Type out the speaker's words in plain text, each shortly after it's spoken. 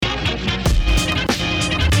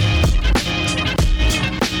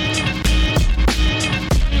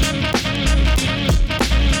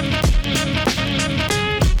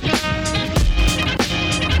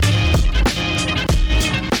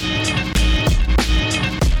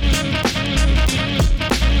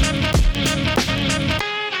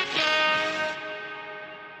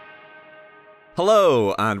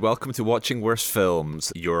Hello, and welcome to Watching Worst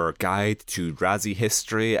Films, your guide to Razzie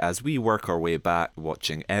history as we work our way back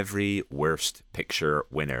watching every Worst Picture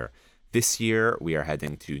winner. This year, we are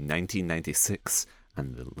heading to 1996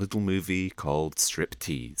 and the little movie called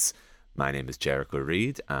Striptease. My name is Jericho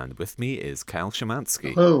Reed, and with me is Kyle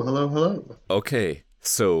Szymanski. Hello. Okay,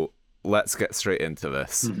 so let's get straight into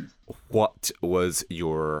this. What was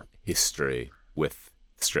your history with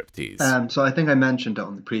Striptease? So I think I mentioned it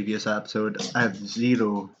on the previous episode. I have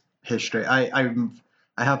zero history. I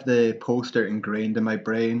have the poster ingrained in my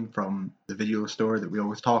brain from the video store that we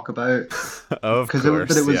always talk about. Of course,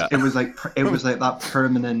 it was like that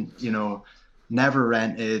permanent, never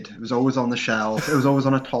rented. It was always on the shelf. It was always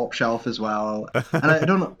on a top shelf as well. And I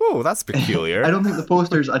don't know. Oh, that's peculiar. I don't think the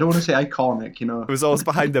posters. I don't want to say iconic. It was always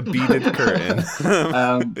behind a beaded curtain.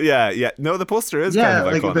 Yeah. No, the poster is kind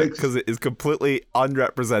of iconic because it is completely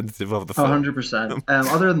unrepresentative of the film. 100%.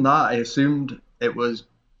 Other than that, I assumed it was.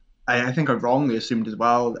 I think I wrongly assumed as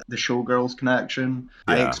well the Showgirls connection.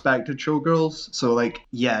 Yeah. I expected Showgirls. So,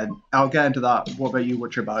 I'll get into that. What about you?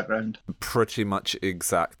 What's your background? Pretty much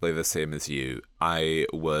exactly the same as you. I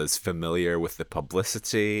was familiar with the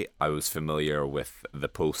publicity. I was familiar with the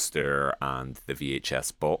poster and the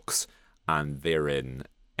VHS box. And therein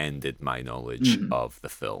ended my knowledge of the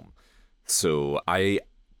film. So,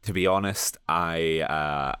 to be honest,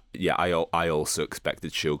 I also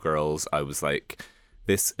expected Showgirls. I was like,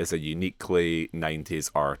 this is a uniquely 90s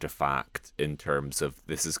artifact in terms of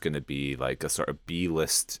this is going to be like a sort of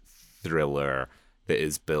B-list thriller that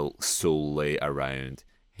is built solely around,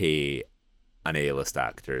 hey, an A-list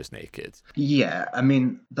actor is naked. Yeah, I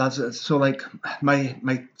mean, that's so like my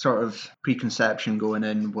sort of preconception going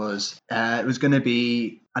in was it was going to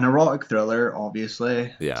be an erotic thriller,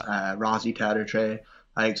 obviously. Yeah. Razzie territory.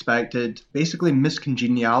 I expected basically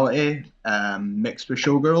miscongeniality mixed with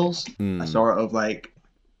Showgirls. I sort of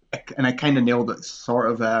and I kind of nailed it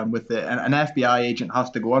sort of with an FBI agent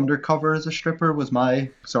has to go undercover as a stripper was my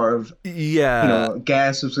sort of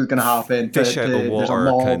guess this was going to happen. Fish out of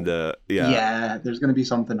water kind of, yeah. There's going to be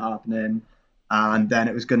something happening. And then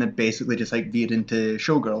it was going to basically just veer into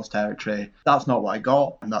Showgirls territory. That's not what I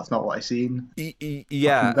got, and that's not what I seen.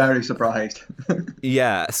 Yeah. I'm very surprised.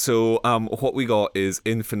 Yeah, so what we got is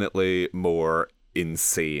infinitely more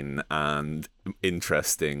insane and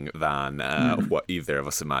interesting than what either of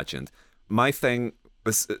us imagined. My thing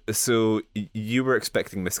was, so you were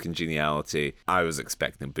expecting miscongeniality. I was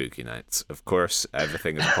expecting Boogie Nights. Of course,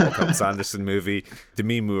 everything is a Paul Thomas Anderson movie.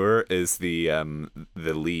 Demi Moore is the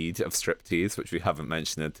lead of Striptease, which we haven't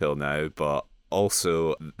mentioned until now, but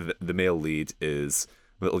also the male lead is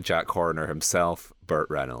little Jack Horner himself, Burt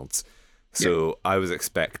Reynolds. So I was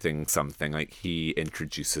expecting something like he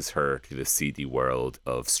introduces her to the seedy world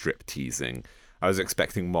of strip teasing. I was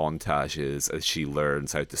expecting montages as she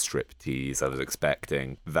learns how to strip tease. I was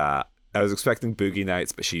expecting Boogie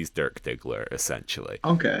Nights, but she's Dirk Diggler, essentially.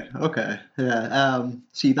 Okay. Yeah.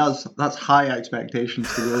 See, that's high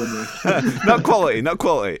expectations to go with. Not quality,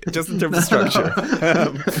 just in terms of structure.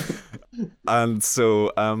 And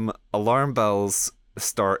so alarm bells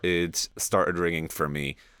started ringing for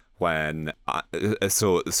me when I'm in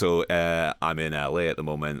LA at the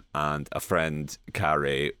moment, and a friend,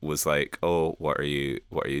 Carrie, was like, "Oh, what are you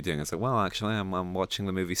doing?" I was like, "Well, actually, I'm watching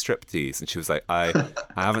the movie Striptease," and she was like, "I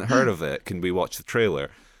haven't heard of it. Can we watch the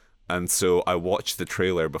trailer?" And so I watched the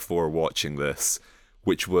trailer before watching this,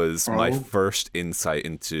 which was my first insight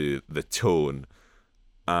into the tone.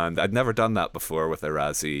 And I'd never done that before with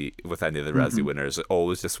any of the Razzie winners. I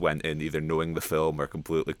always just went in either knowing the film or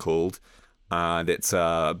completely cold. And it's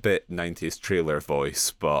a bit 90s trailer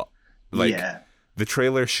voice, but the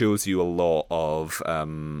trailer shows you a lot of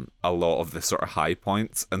the sort of high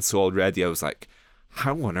points, and so already I was like,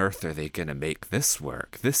 how on earth are they gonna make this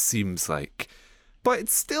work? This seems like, but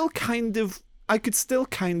it's still I could still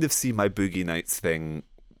kind of see my Boogie Nights thing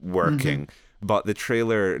working. But the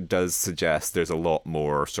trailer does suggest there's a lot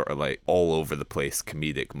more sort of all over the place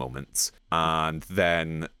comedic moments, and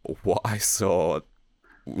then what I saw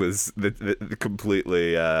was the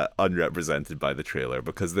completely unrepresented by the trailer,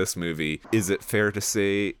 because this movie, is it fair to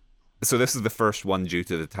say, so this is the first one due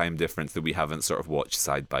to the time difference that we haven't sort of watched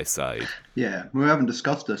side by side. Yeah, we haven't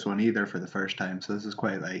discussed this one either for the first time, so this is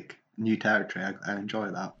quite new territory. I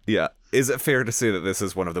enjoy that. Yeah. Is it fair to say that this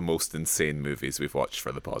is one of the most insane movies we've watched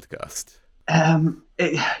for the podcast?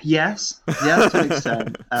 Yes, to an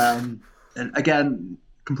extent. And again,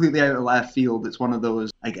 completely out of left field, it's one of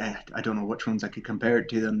those, I don't know which ones I could compare it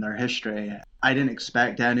to in their history. I didn't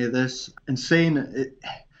expect any of this.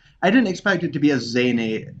 I didn't expect it to be as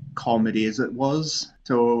zany comedy as it was.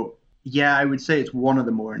 So yeah, I would say it's one of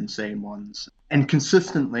the more insane ones. and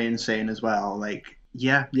consistently insane as well. Like,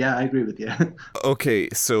 yeah, yeah, I agree with you. Okay,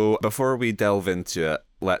 so before we delve into it,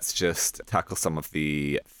 let's just tackle some of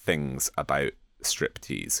the things about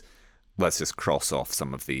Striptease. Let's just cross off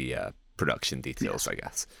some of the production details, Yes. I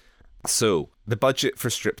guess. So the budget for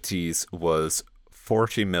Striptease was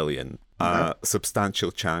 40 million, Okay. a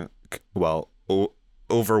substantial chunk. Well,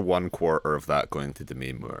 over one quarter of that going to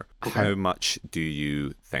Demi Moore. Okay. How much do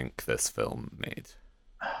you think this film made?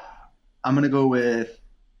 I'm gonna go with,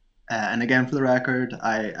 and again for the record,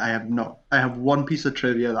 I have not. I have one piece of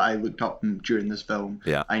trivia that I looked up during this film.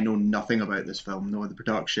 Yeah. I know nothing about this film, no the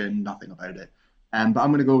production, nothing about it. But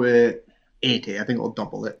I'm gonna go with 80. I think it'll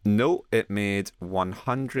double it. No, it made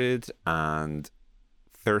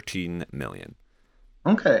 113 million.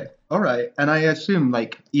 Okay, all right. And I assume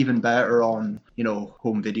like even better on,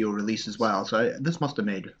 home video release as well. So this must have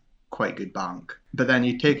made quite good bank. But then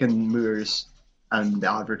you take in Moors and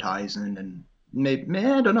the advertising and maybe,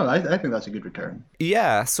 I don't know. I think that's a good return.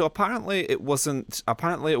 Yeah, so apparently it wasn't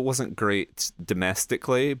great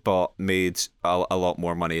domestically, but made a lot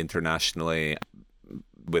more money internationally,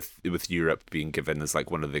 with Europe being given as like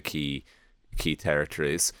one of the key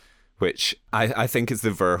territories, which I think is the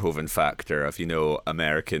Verhoeven factor of,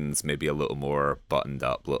 Americans maybe a little more buttoned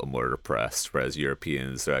up, a little more repressed, whereas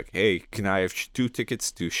Europeans are like, hey, can I have 2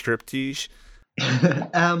 tickets to Striptease?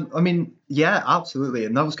 I mean, yeah, absolutely.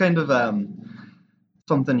 And that was kind of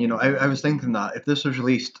something, I was thinking that if this was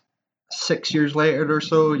released 6 years later or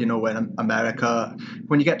so, when America,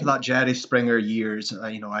 when you get to that Jerry Springer years,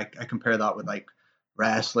 I compare that with like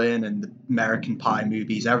wrestling and the American Pie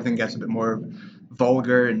movies. Everything gets a bit more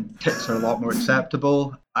vulgar and tits are a lot more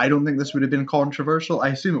acceptable. I don't think this would have been controversial. I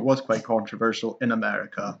assume it was quite controversial in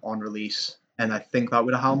America on release. And I think that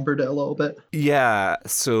would have hampered it a little bit. Yeah,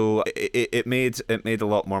 so it made a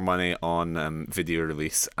lot more money on video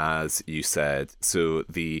release, as you said. So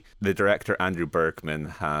the director Andrew Bergman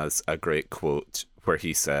has a great quote where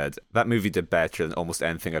he said, "That movie did better than almost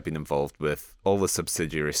anything I've been involved with. All the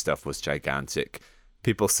subsidiary stuff was gigantic.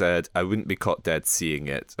 People said I wouldn't be caught dead seeing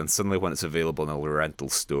it, and suddenly when it's available in a rental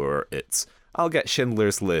store, it's I'll get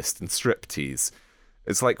Schindler's List and Striptease."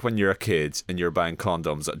 It's like when you're a kid and you're buying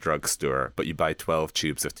condoms at a drugstore, but you buy 12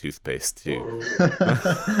 tubes of toothpaste too.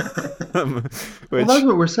 Well, Which, that's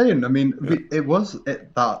what we're saying. I mean, yeah.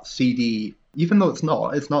 that CD, even though it's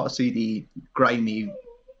not a CD grimy,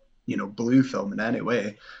 blue film in any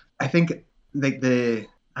way. I think like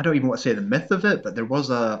I don't even want to say the myth of it, but there was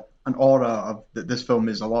an aura of that this film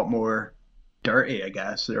is a lot more dirty, I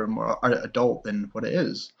guess, or more adult than what it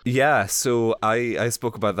is. Yeah, so I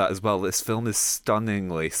spoke about that as well. This film is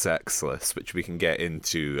stunningly sexless, which we can get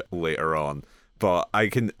into later on. But I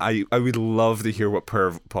would love to hear what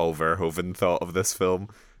Paul Verhoeven thought of this film,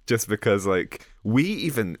 just because like we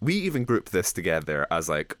even grouped this together as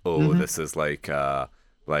like, oh, Hmm. this is like the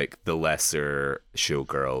lesser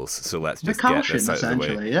Showgirls, so let's The just get this caution, out of the way.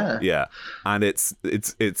 essentially, yeah. Yeah, and it's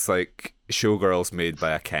like Showgirls made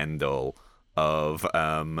by a Ken doll of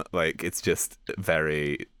like it's just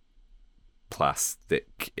very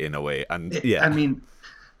plastic in a way, and I yeah. mean,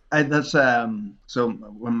 that's so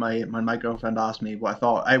when my girlfriend asked me what I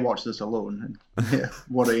thought, I watched this alone, and yeah,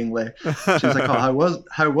 worryingly, she was like, "Oh,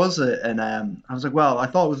 how was it?" And I was like, "Well, I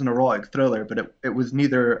thought it was an erotic thriller, but it was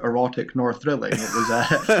neither erotic nor thrilling. It was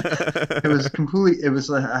it was complete. It was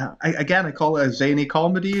again, I call it a zany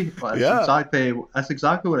comedy. But Yeah, that's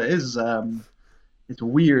exactly what it is. It's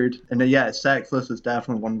weird, and yeah, it's sexless. It's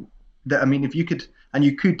definitely one that I mean, if you could, and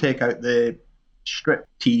you could take out the strip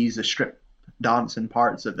tease, the strip dancing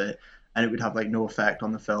parts of it, and it would have like no effect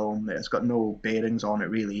on the film. It's got no bearings on it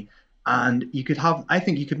really, and you could have. I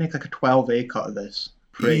think you could make like a 12A cut of this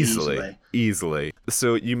pretty easily, easily. easily.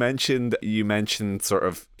 So you mentioned sort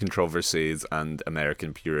of controversies and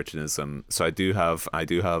American Puritanism. So I do have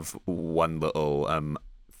one little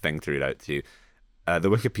thing to read out to you. The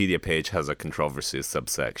Wikipedia page has a controversies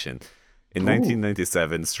subsection. In Oh,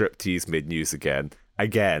 1997, Striptease made news again,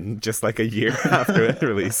 just like a year after its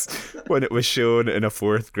release, when it was shown in a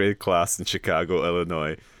fourth grade class in Chicago,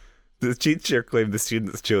 Illinois. The teacher claimed the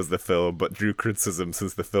students chose the film, but drew criticism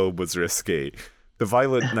since the film was risque. The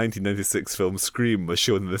violent 1996 film Scream was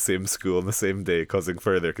shown in the same school on the same day, causing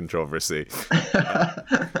further controversy.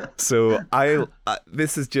 So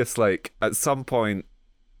this is just like at some point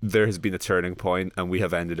there has been a turning point, and we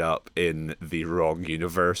have ended up in the wrong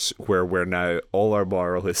universe where we're now all our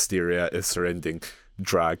moral hysteria is surrounding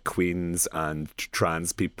drag queens and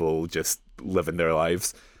trans people just living their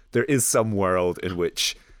lives. There is some world in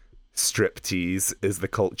which striptease is the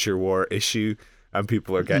culture war issue, and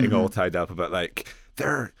people are getting all tied up about like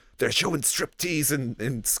they're they're showing striptease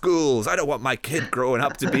in schools. I don't want my kid growing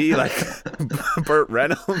up to be like Burt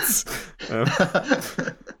Reynolds.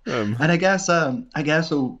 And I guess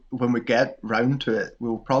when we get round to it,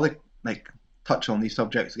 we'll probably like touch on these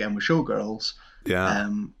subjects again with Showgirls. Yeah.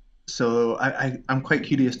 So I'm quite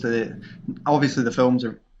curious to, obviously the films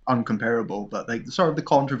are uncomparable, but like sort of the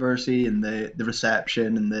controversy and the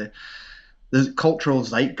reception and the cultural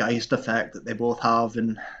zeitgeist effect that they both have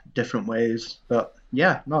in different ways. But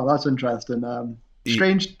yeah, no, that's interesting.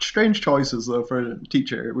 Strange choices though for a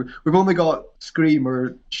teacher. We've only got Scream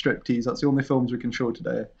or Striptease. That's the only films we can show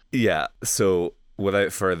today. Yeah. So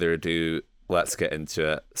without further ado, let's get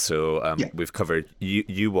into it. So we've covered.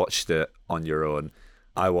 You watched it on your own.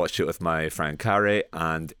 I watched it with my friend Carrie,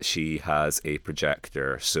 and she has a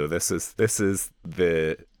projector. So this is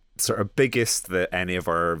the sort of biggest that any of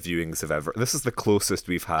our viewings have ever. This is the closest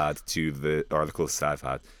we've had to the closest I've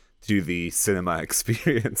had to the cinema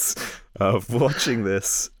experience of watching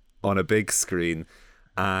this on a big screen.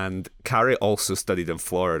 And Carrie also studied in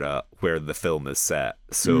Florida, where the film is set.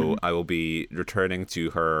 So I will be returning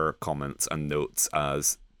to her comments and notes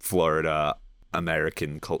as Florida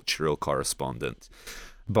American cultural correspondent.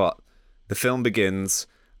 But the film begins,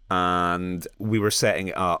 and we were setting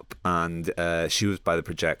it up, and she was by the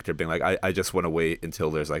projector being like, I just want to wait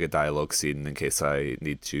until there's like a dialogue scene in case I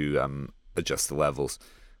need to adjust the levels.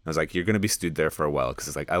 I was like, you're going to be stood there for a while, because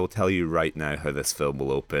it's like, I will tell you right now how this film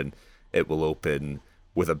will open. It will open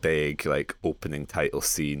with a big like opening title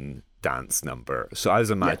scene dance number. So I was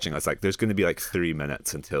imagining, I was like, there's going to be like 3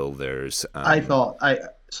 minutes until there's I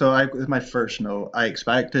with my first note, I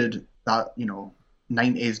expected that,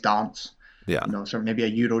 90s dance. Yeah. So maybe a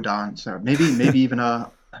Euro dance, or maybe even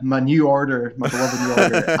my New Order, my beloved New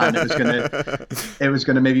Order, and it was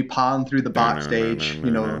gonna maybe pan through the backstage,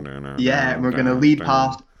 yeah, and we're gonna lead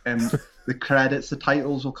past, and the credits, the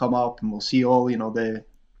titles will come up, and we'll see all, the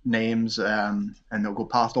names, and they'll go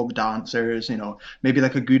past all the dancers, maybe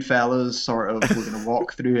like a Goodfellas sort of, we're going to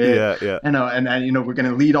walk through it, and then, we're going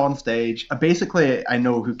to lead on stage. Basically, I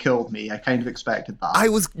know who killed me. I kind of expected that. I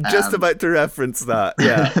was just about to reference that,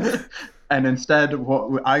 yeah. And instead,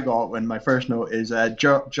 what I got when my first note is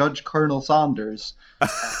Judge Colonel Sanders.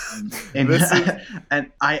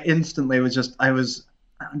 And I instantly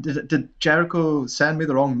did Jericho send me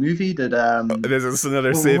the wrong movie? This is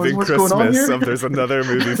another Saving Christmas. There's another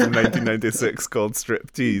movie from 1996 called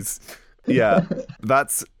Striptease. Yeah,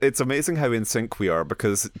 it's amazing how in sync we are,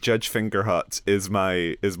 because Judge Fingerhut is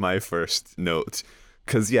my first note.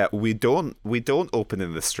 Because we don't open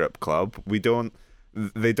in the strip club.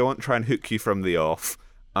 They don't try and hook you from the off.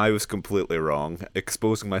 I was completely wrong,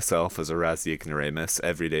 exposing myself as a Razzie ignoramus.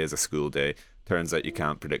 Every day is a school day. Turns out you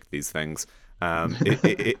can't predict these things.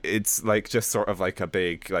 It's like just sort of like a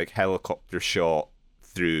big like helicopter shot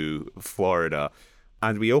through Florida,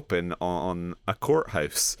 and we open on a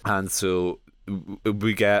courthouse, and so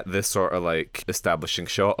we get this sort of like establishing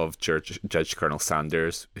shot of Judge Colonel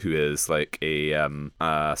Sanders, who is like a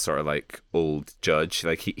sort of like old judge.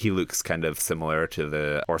 Like he looks kind of similar to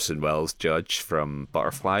the Orson Welles judge from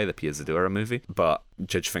Butterfly, the Pia Zadora movie, but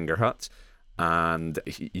Judge Fingerhut. And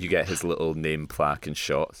you get his little name plaque and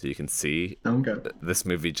shot, so you can see. Okay. This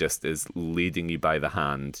movie just is leading you by the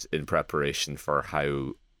hand in preparation for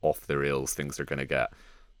how off the rails things are going to get.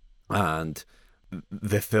 And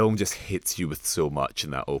the film just hits you with so much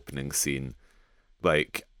in that opening scene.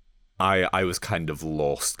 Like, I was kind of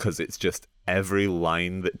lost, because it's just every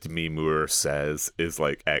line that Demi Moore says is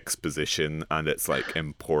like exposition, and it's like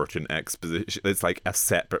important exposition. It's like a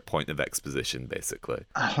separate point of exposition, basically.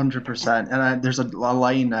 100%. And there's a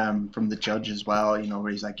line from the judge as well,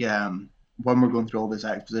 where he's like, when we're going through all this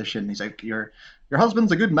exposition, he's like, your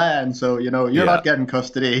husband's a good man, so you're not getting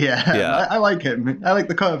custody. Yeah. I like him. I like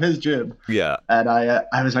the cut of his jib. Yeah. And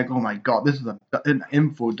I was like, oh my god, this is an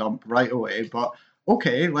info dump right away. But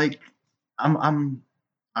okay, like I'm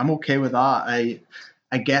okay with that.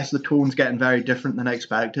 I guess the tone's getting very different than I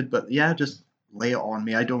expected, but yeah, just lay it on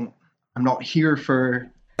me. I'm not here for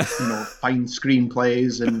fine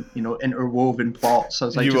screenplays and interwoven plots. I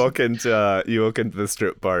was like, you walk into the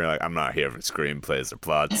strip bar and you're like, I'm not here for screenplays or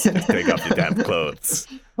plots. Just take off your damn clothes.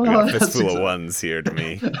 I got a fistful of ones here to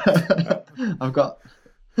me. I've got.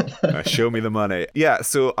 Show me the money. Yeah,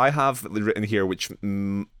 so I have written here, which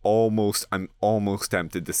I'm almost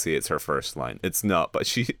tempted to say it's her first line. It's not, but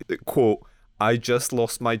she, quote, I just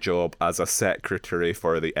lost my job as a secretary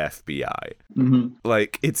for the FBI. Mm-hmm.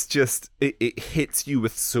 Like, it's just, it hits you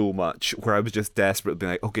with so much, where I was just desperate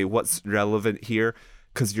being like, okay, what's relevant here?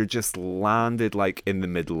 because you're just landed like in the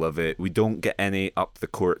middle of it. We don't get any up the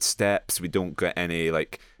court steps. We don't get any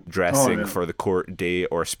like Oh dressing no. for the court day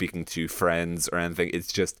or speaking to friends or anything.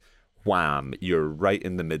 It's just wham, you're right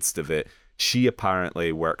in the midst of it. She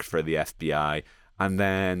apparently worked for the FBI. And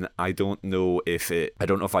then I don't know if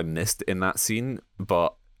I missed in that scene,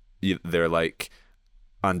 but they're like,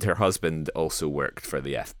 and her husband also worked for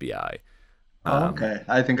the FBI. Oh, okay.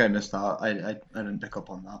 I think I missed that. I didn't pick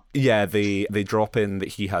up on that. Yeah, they drop in that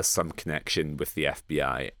he has some connection with the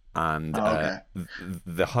FBI, and Oh, okay.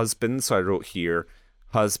 the husband. So I wrote here,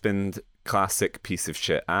 husband, classic piece of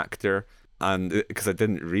shit actor, and because I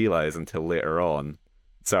didn't realize until later on,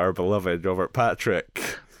 it's our beloved Robert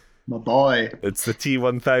Patrick. My boy. It's the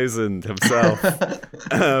T-1000 himself.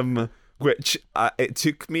 Which it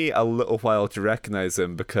took me a little while to recognize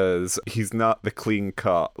him because he's not the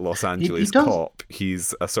clean-cut Los Angeles cop.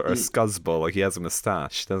 He's a sort of scuzzball. Like he has a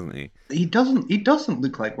mustache, doesn't he? He doesn't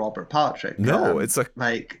look like Robert Patrick. No, it's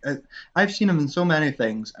I've seen him in so many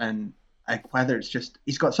things, and like whether it's just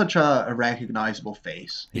he's got such a recognizable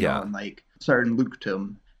face, you know, and like certain look to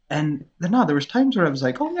him. And then there was times where I was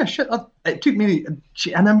like, oh yeah, shit. It took me,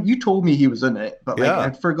 and then you told me he was in it, but like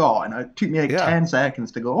I'd forgotten. It took me like 10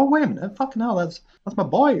 seconds to go, oh wait a minute, fucking hell, that's my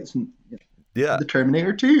boy. It's the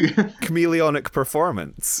Terminator 2. Chameleonic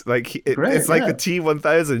performance. Like it's like the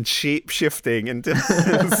T-1000 shape-shifting into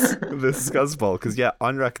this scuzzball because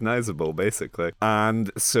unrecognizable basically.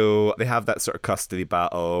 And so they have that sort of custody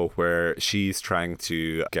battle where she's trying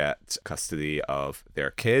to get custody of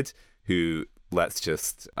their kid, who, let's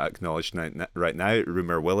just acknowledge right now,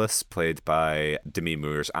 Rumor Willis, played by Demi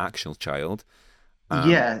Moore's actual child.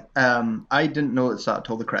 I didn't notice that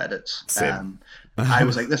until the credits. Same. I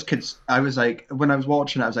was like, when I was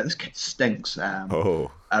watching it, I was like, this kid stinks.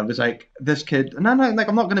 I was like, this kid, and then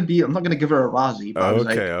I'm not gonna give her a Razzie, but I was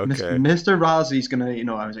Mr. Razzie's gonna,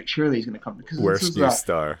 I was like, surely he's gonna come because worst new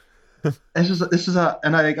star. this is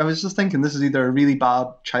and I was just thinking, this is either a really bad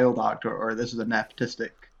child actor or this is a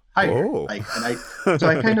nepotistic hire. So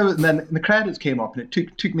I kind of, and then the credits came up and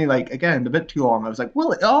it took me like, again, a bit too long. I was like, well,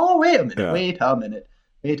 wait a minute,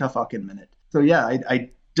 wait a fucking minute. So yeah, I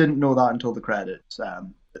didn't know that until the credits.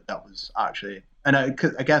 That was actually, and I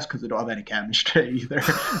guess because they don't have any chemistry either.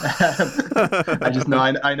 I just know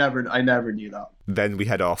I never knew that. Then we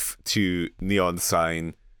head off to Neon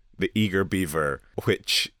Sign, the Eager Beaver,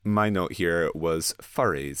 which my note here was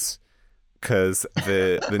furries. Because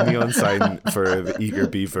the neon sign for the Eager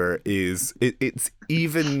Beaver is it's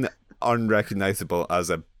even unrecognizable as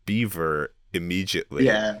a beaver immediately.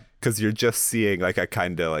 Yeah. Because you're just seeing like a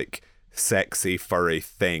kind of like sexy furry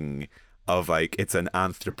thing of like it's an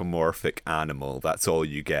anthropomorphic animal. That's all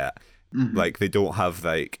you get. Mm-hmm. Like they don't have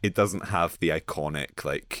like, it doesn't have the iconic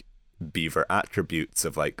like beaver attributes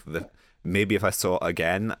of like maybe if I saw it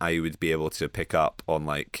again I would be able to pick up on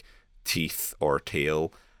like teeth or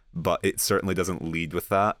tail. But it certainly doesn't lead with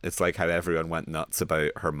that. It's like how everyone went nuts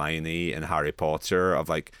about Hermione in Harry Potter of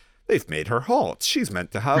like, they've made her hot. She's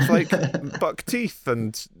meant to have like buck teeth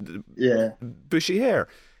and bushy hair.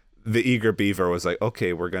 The Eager Beaver was like,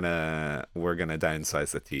 okay, we're gonna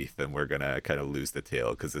downsize the teeth and we're gonna kind of lose the tail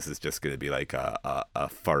because this is just gonna be like a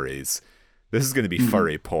furries. This is gonna be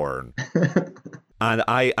furry porn. And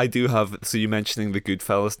I do have, so you mentioning the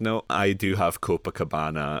Goodfellas note, I do have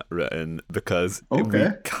Copacabana written because we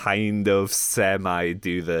kind of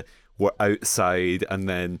semi-do we're outside and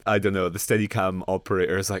then, I don't know, the Steadicam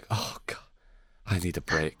operator is like, oh God, I need a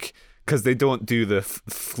break. Because they don't do the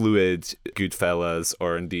fluid Goodfellas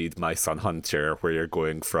or indeed My Son Hunter where you're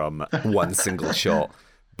going from one single shot.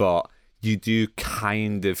 But you do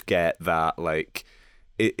kind of get that, like,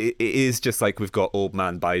 it is just like we've got old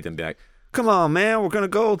man Biden being like, come on, man, we're going to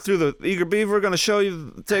go through the Eager Beaver. We're going to show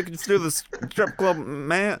you, take you through the strip club,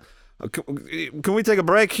 man. Can we take a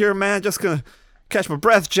break here, man? Just going to catch my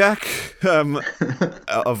breath, Jack.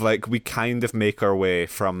 Of like, we kind of make our way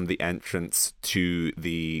from the entrance to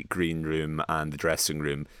the green room and the dressing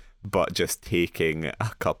room, but just taking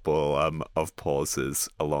a couple of pauses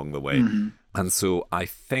along the way. Mm-hmm. And so I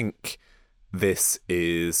think this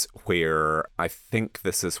is where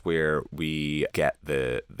we get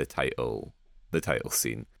the title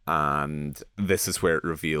scene, and this is where it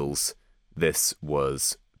reveals this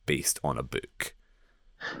was based on a book.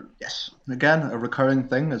 Yes, again, a recurring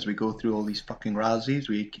thing as we go through all these fucking Razzies.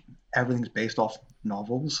 Everything's based off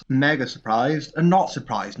novels. Mega surprised, and not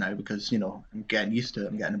surprised now because I'm getting used to it.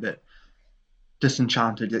 I'm getting a bit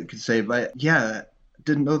disenchanted, I could say, but yeah,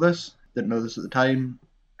 didn't know this at the time.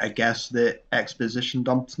 I guess the exposition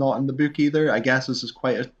dump's not in the book either. I guess this is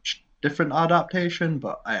quite a different adaptation,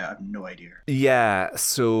 but I have no idea. Yeah,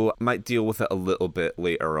 so I might deal with it a little bit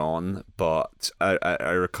later on, but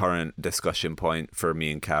a recurrent discussion point for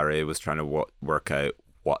me and Carrie was trying to work out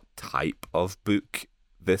what type of book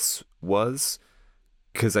this was,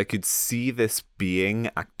 because I could see this being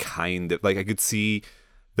a kind of, like, I could see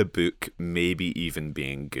the book maybe even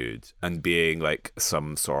being good and being like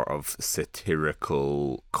some sort of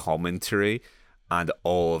satirical commentary, and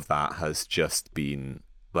all of that has just been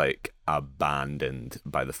like abandoned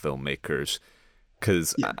by the filmmakers,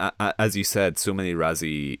 because as you said, so many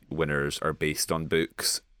Razzie winners are based on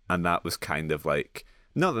books, and that was kind of like,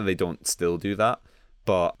 not that they don't still do that,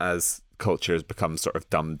 but as culture has become sort of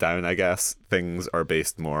dumbed down, I guess things are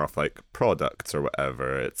based more off like products or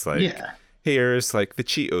whatever. It's like, Yeah, here's like the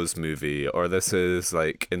Cheetos movie, or this is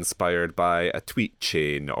like inspired by a tweet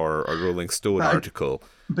chain or a Rolling Stone but article.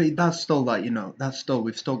 but that's still like, that's still,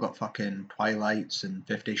 we've still got fucking Twilights and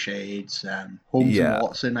 50 Shades, Holmes and Yeah.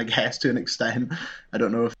 Watson, I guess, to an extent. I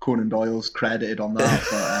don't know if Conan Doyle's credited on that,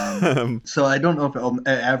 but so I don't know if it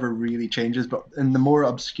ever really changes. But in the more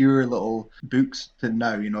obscure little books to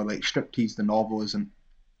now, like Striptease the novel isn't,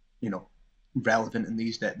 you know, relevant in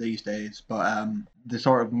these days. But the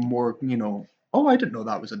sort of more, oh, I didn't know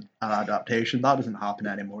that was an adaptation. That doesn't happen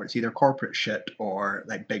anymore. It's either corporate shit or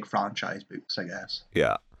like big franchise books, I guess.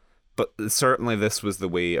 Yeah. But certainly this was the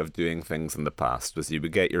way of doing things in the past, was you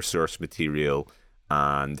would get your source material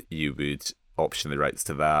and you would option the rights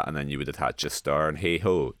to that, and then you would attach a star, and hey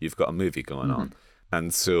ho, you've got a movie going on.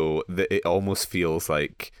 And so it almost feels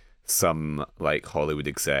like some like Hollywood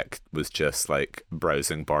exec was just like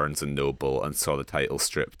browsing Barnes and Noble and saw the title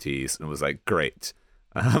Striptease and was like, great,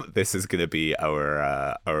 this is going to be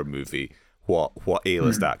our movie. What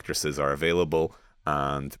A-list actresses are available,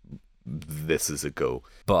 and this is a go.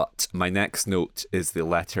 But my next note is the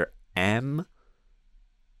letter M,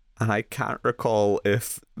 and I can't recall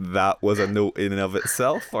if that was a note in and of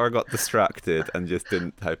itself or I got distracted and just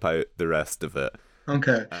didn't type out the rest of it.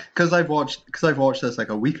 Okay, because I've watched this like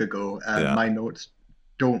a week ago, and Yeah. my notes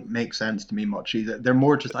don't make sense to me much either. They're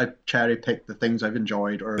more just I cherry pick the things I've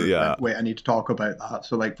enjoyed, or Yeah. like, wait, I need to talk about that.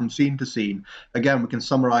 So like from scene to scene, again, we can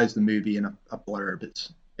summarize the movie in a blurb.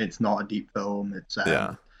 It's not a deep film. It's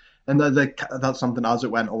Yeah. and that's something as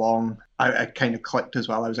it went along, I kind of clicked as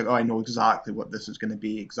well. I was like, oh, I know exactly what this is going to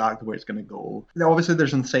be, exactly where it's going to go. Now, obviously,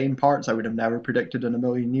 there's insane parts I would have never predicted in a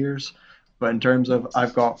million years. But in terms of,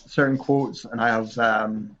 I've got certain quotes and I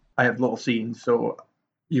have little scenes, so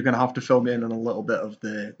you're gonna have to fill me in on a little bit of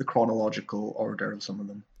the chronological order of some of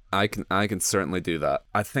them. I can certainly do that.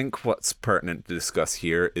 I think what's pertinent to discuss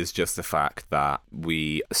here is just the fact that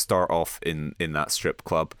we start off in that strip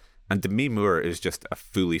club, and Demi Moore is just a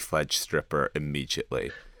fully fledged stripper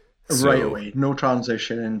immediately. Right away, no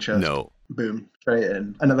transition, just No. boom, straight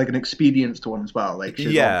in, and like an experienced one as well. Like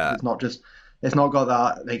Yeah. it's not got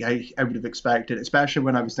that like I would have expected, especially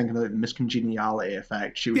when I was thinking of the miscongeniality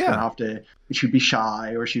effect. She was Yeah. gonna have to, she'd be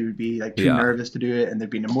shy, or she would be like too Yeah. nervous to do it, and there'd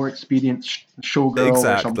been a more experienced showgirl or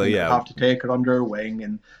Exactly, something yeah. that'd have to take her under her wing,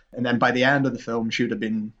 and then by the end of the film, she would have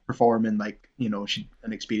been performing like she's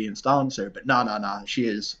an experienced dancer. But nah, she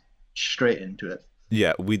is straight into it.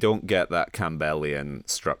 Yeah, we don't get that Campbellian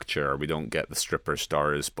structure. We don't get the stripper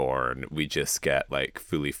star is born. We just get like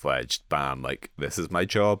fully fledged, bam, like this is my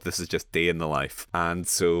job. This is just day in the life. And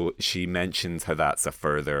so she mentions how that's a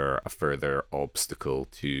further obstacle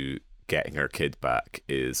to getting her kid back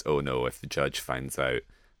is, oh no, if the judge finds out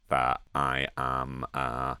that I'm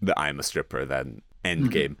a stripper, then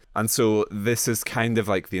end game. And so this is kind of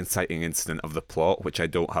like the inciting incident of the plot, which I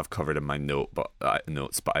don't have covered in my notes,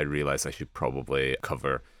 but I realize I should probably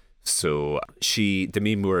cover. So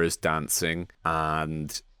Demi Moore is dancing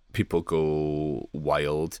and people go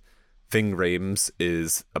wild. Ving Rhames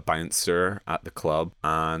is a bouncer at the club,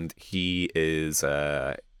 and he is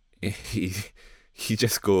he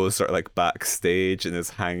just goes sort of like backstage and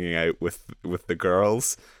is hanging out with the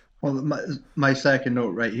girls. Well, my second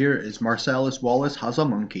note right here is Marcellus Wallace has a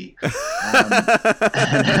monkey. I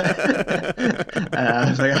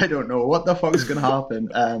was like, I don't know what the fuck's gonna happen.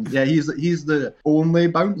 Yeah, he's the only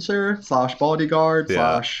bouncer slash bodyguard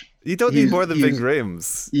slash. You don't need more than Ving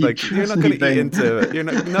Rhames. Like you're not going to eat into you're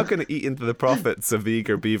not going to eat into the profits of the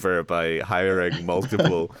Eager Beaver by hiring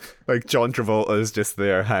multiple. Like John Travolta is just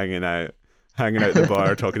there hanging out the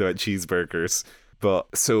bar talking about cheeseburgers.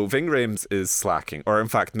 But so Ving Rhames is slacking, or in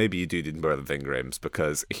fact, maybe you do need more than Ving Rhames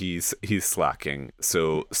because he's slacking.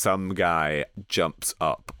 So some guy jumps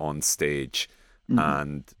up on stage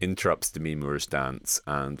and interrupts Demi Moore's dance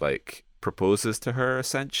and like proposes to her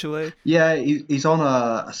essentially. Yeah, he's on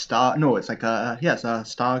a star. No, it's like it's a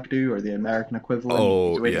stag do or the American equivalent. He's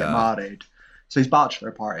Oh away to get yeah, married, so he's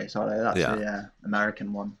bachelor party. Sorry, that's yeah. the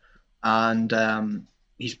American one, and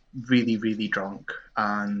he's really really drunk,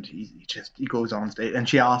 and he goes on stage, and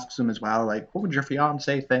she asks him as well, like, what would your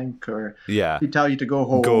fiance think, or Yeah. he'd tell you to go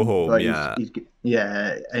Go home, home, but yeah. he's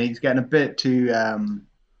yeah, and he's getting a bit too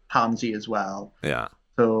handsy as well. Yeah.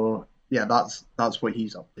 So yeah, that's what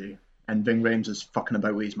he's up to. And Ving Rhames is fucking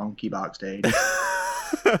about with his monkey backstage.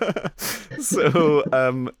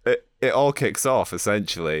 So it all kicks off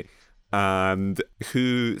essentially, and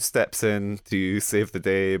who steps in to save the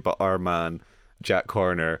day but our man Jack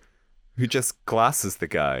Horner, who just glasses the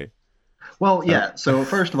guy. Well, yeah. So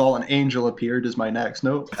first of all, an angel appeared is my next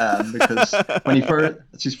note, because when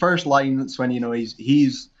it's his first line. That's when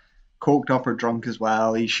he's coked up or drunk as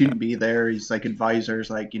well. He shouldn't be there. He's like advisors,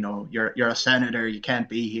 like, you're a senator, you can't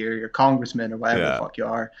be here. You're a congressman or whatever the Yeah. fuck you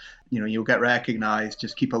are. You'll get recognized.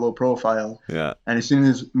 Just keep a low profile. Yeah. And as soon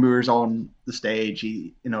as Moore's on the stage,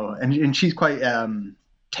 and she's quite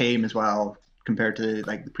tame as well compared to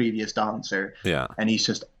like the previous dancer. Yeah. And he's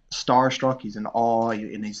just starstruck. He's in awe.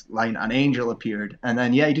 In his line, an angel appeared, and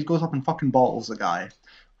then he just goes up and fucking bottles the guy,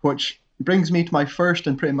 which brings me to my first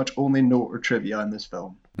and pretty much only note or trivia in this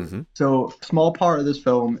film. Mm-hmm. So, a small part of this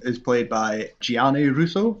film is played by Gianni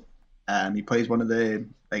Russo. He plays one of the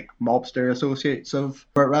mobster associates of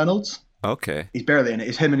Burt Reynolds. Okay. He's barely in it.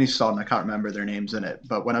 It's him and his son. I can't remember their names in it.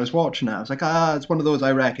 But when I was watching it, I was like, it's one of those,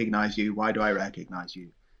 I recognize you. Why do I recognize you?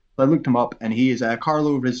 So I looked him up, and he is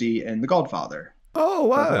Carlo Rizzi in The Godfather. Oh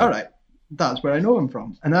wow! Like, all right, that's where I know him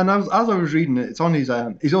from. And then as I was reading it, it's on his.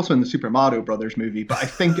 He's also in the Super Mario Brothers movie, but I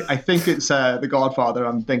think it's The Godfather.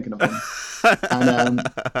 I'm thinking of him. And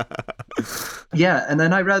yeah, and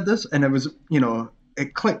then I read this, and it was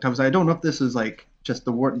it clicked. I was like, I don't know if this is like just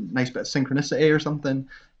the word nice bit of synchronicity or something.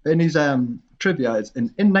 But in his trivia, it's in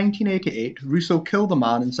 1988, Russo killed a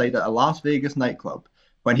man inside a Las Vegas nightclub.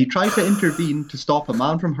 When he tried to intervene to stop a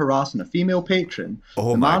man from harassing a female patron,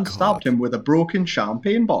 the man stabbed him with a broken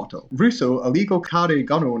champagne bottle. Russo, a legal carry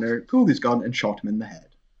gun owner, pulled his gun and shot him in the head.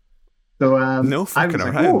 So no fucking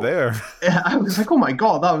around there. I was like, oh my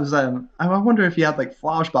god, that was. I wonder if he had like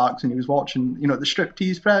flashbacks and he was watching, the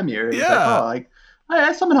Striptease premiere. And Yeah. Like, oh,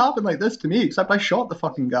 like, something happened like this to me, except I shot the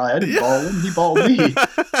fucking guy. I didn't ball him; he balled me.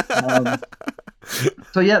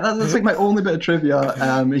 So yeah, that's like my only bit of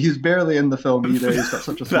trivia. He's barely in the film either. He's got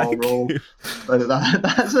such a small role. But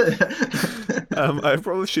that's it. I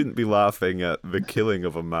probably shouldn't be laughing at the killing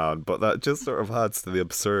of a man, but that just sort of adds to the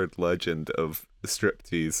absurd legend of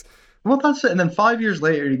Striptease. Well, that's it. And then 5 years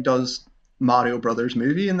later, he does Mario Brothers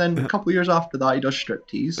movie, and then a couple of years after that, he does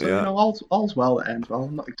Striptease. So all's well that ends well,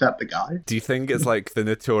 not except the guy. Do you think it's like the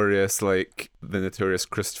notorious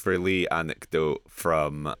Christopher Lee anecdote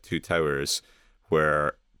from Two Towers,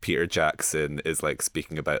 where Peter Jackson is like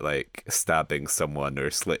speaking about like stabbing someone or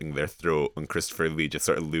slitting their throat, and Christopher Lee just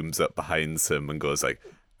sort of looms up behind him and goes like,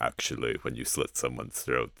 actually, when you slit someone's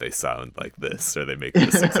throat, they sound like this, or they make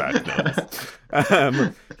this exact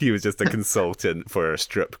noise. He was just a consultant for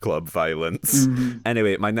strip club violence. Mm-hmm.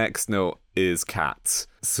 Anyway, my next note is cats.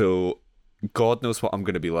 So God knows what I'm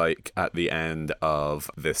going to be like at the end of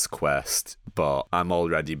this quest, but I'm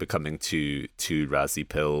already becoming too Razzie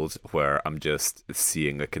pilled, where I'm just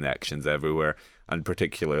seeing the connections everywhere, and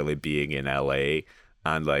particularly being in LA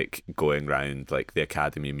and like going around like the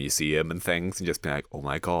Academy Museum and things and just being like, oh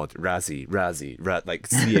my god, Razzie, like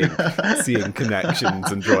seeing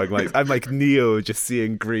connections and drawing lines. I'm like Neo just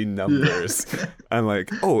seeing green numbers. I'm like,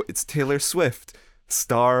 oh, it's Taylor Swift,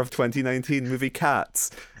 star of 2019 movie Cats.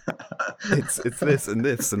 It's this and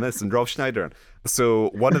this and this and Rob Schneider. So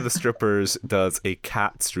one of the strippers does a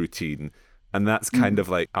Cats routine, and that's kind of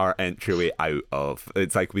like our entryway out of.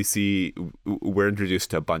 It's like we're introduced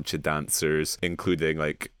to a bunch of dancers, including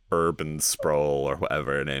like Urban Sprawl or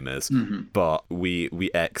whatever her name is. Mm-hmm. But we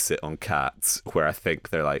exit on Cats, where I think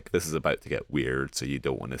they're like, this is about to get weird, so you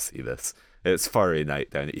don't want to see this. It's furry night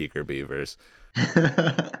down at Eager Beavers.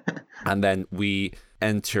 And then we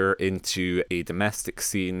enter into a domestic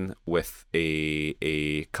scene with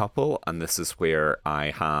a couple, and this is where I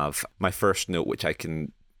have my first note, which I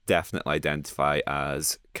can definitely identify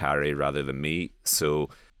as Carrie rather than me. So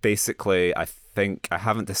basically, I think I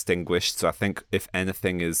haven't distinguished, so I think if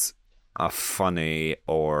anything is a funny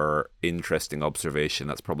or interesting observation,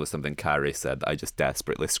 that's probably something Carrie said that I just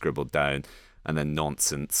desperately scribbled down, and then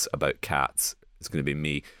nonsense about cats is going to be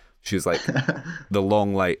me. She was like, the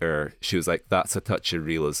long lighter, she was like, that's a touch of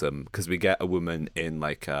realism, because we get a woman in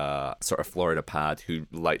like a sort of Florida pad who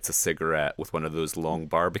lights a cigarette with one of those long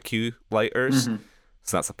barbecue lighters. Mm-hmm.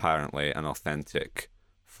 So that's apparently an authentic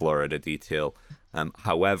Florida detail.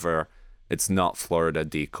 However, it's not Florida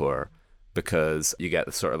decor because you get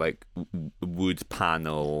the sort of like wood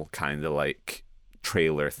panel kind of like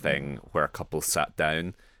trailer thing where a couple sat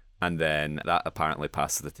down, and then that apparently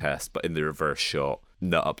passes the test, but in the reverse shot,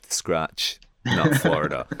 not up to scratch. Not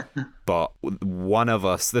Florida. But one of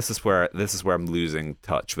us, this is where I'm losing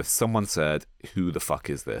touch with. Someone said, "Who the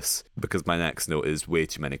fuck is this?" Because my next note is way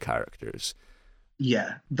too many characters.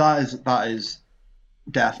 Yeah, that is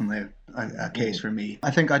definitely a case for me.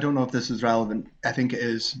 I think, I don't know if this is relevant. I think it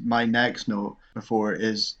is. My next note before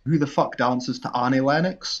is who the fuck dances to Annie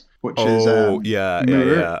Lennox, which is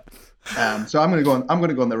yeah. So I'm gonna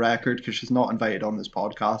go on the record because she's not invited on this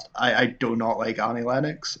podcast. I do not like Annie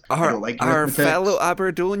Lennox. I don't like our arithmetic. fellow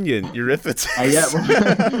Aberdonian eurythmics. Yeah,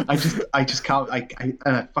 well, I just can't.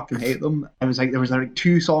 I fucking hate them. I was like, there was like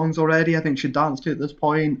 2 songs already. I think she danced to at this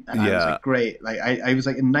point, and I was like, great. Like I was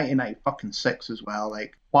like in 1996 as well.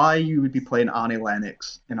 Like, why you would be playing Annie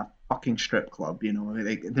Lennox in a fucking strip club? You know,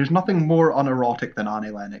 like there's nothing more unerotic than Annie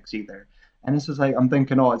Lennox either. And this is like, I'm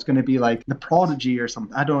thinking, oh, it's going to be like The Prodigy or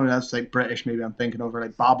something. I don't know, that's like British, maybe I'm thinking over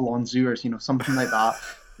like Babylon Zoo or, something like that.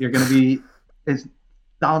 You're going to be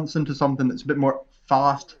dancing to something that's a bit more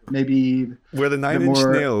fast, maybe. Were the Nine Inch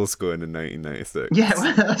Nails going in 1996? Yeah,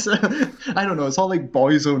 I don't know. It's all like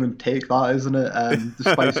Boyzone and Take That, isn't it?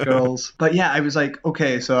 The Spice Girls. But yeah, I was like,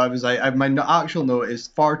 okay, so I was like, my actual note is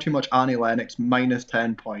far too much Annie Lennox, minus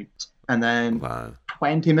 10 points. And then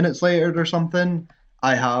 20 minutes later or something,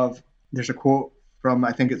 there's a quote from,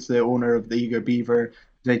 I think it's the owner of the Eager Beaver.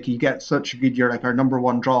 Like, you get such a good, you're like our number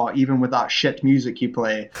 1 draw, even with that shit music you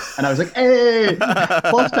play. And I was like, hey,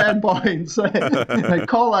 plus 10 points. Like,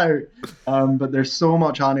 call out. But there's so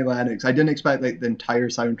much Annie Lennox. I didn't expect like the entire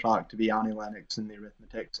soundtrack to be Annie Lennox and the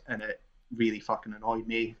Arithmetics, and it really fucking annoyed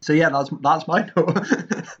me. So yeah, that's my note.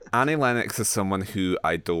 Annie Lennox is someone who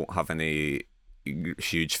I don't have any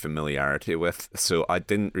huge familiarity with, so I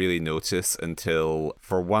didn't really notice until,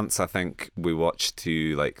 for once, I think we watched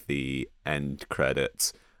to like the end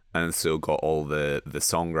credits, and so got all the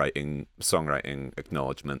songwriting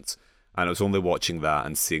acknowledgements, and I was only watching that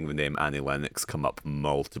and seeing the name Annie Lennox come up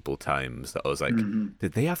multiple times that I was like,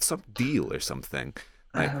 did they have some deal or something?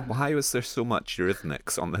 Like, why was there so much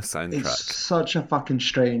Eurythmics on this soundtrack? It's such a fucking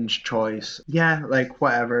strange choice. Yeah, like,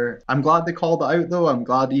 whatever. I'm glad they called it out, though. I'm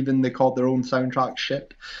glad even they called their own soundtrack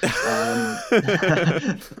shit.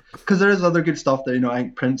 Because there is other good stuff that, I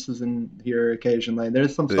think Prince is in here occasionally.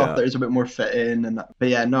 There's some stuff that is a bit more fitting. But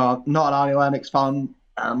yeah, no, not an Annie Lennox fan.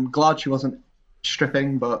 I'm glad she wasn't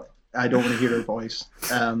stripping, but I don't want to hear her voice.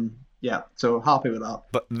 Yeah, so happy with that.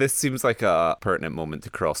 But this seems like a pertinent moment to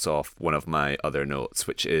cross off one of my other notes,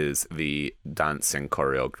 which is the dancing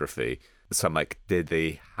choreography. So I'm like, did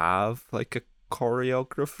they have like a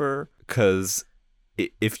choreographer? Because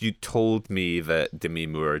if you told me that Demi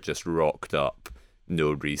Moore just rocked up,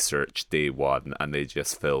 no research, day one, and they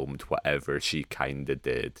just filmed whatever she kind of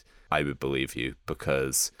did, I would believe you,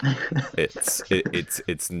 because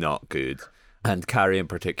it's not good. And Carrie in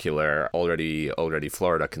particular, already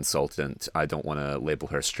Florida consultant. I don't want to label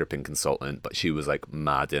her stripping consultant, but she was like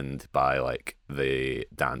maddened by like the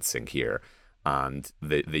dancing here and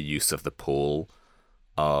the use of the pole.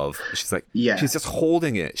 She's like, she's just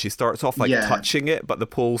holding it. She starts off like touching it, but the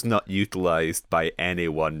pole's not utilized by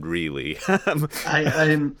anyone really.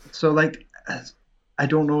 I'm so like, I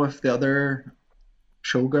don't know if the other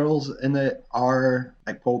showgirls in it are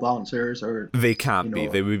like pole dancers, or they can't be.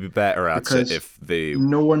 They would be better at it if they.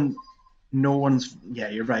 No one's. Yeah,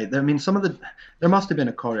 you're right. I mean, there must have been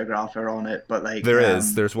a choreographer on it, but like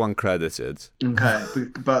there's one credited. Okay,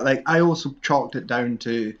 but like I also chalked it down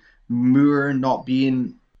to Moore not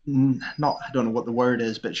being. I don't know what the word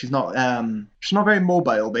is, but she's not very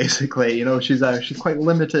mobile, basically. She's quite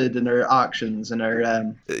limited in her actions and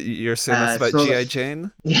her You're saying that's about G.I.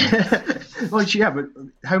 Jane? Yeah. Well, but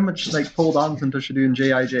how much like pole dancing does she do in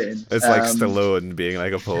G.I. Jane? It's like Stallone being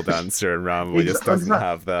like a pole dancer, and Rambo just doesn't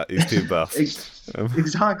have that. He's too buff.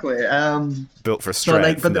 Exactly. Built for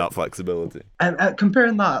strength, not flexibility.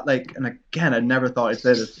 Comparing that, like, and again, I never thought I'd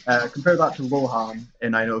say this. Compare that to Lohan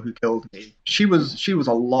in I Know Who Killed Me. She was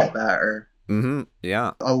a lot better. Mm-hmm.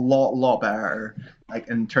 Yeah. A lot better, like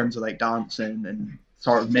in terms of like dancing and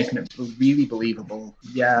sort of making it really believable.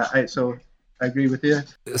 Yeah. I agree with you.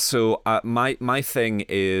 So my thing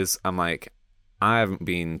is, I'm like, I haven't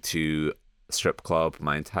been to strip club.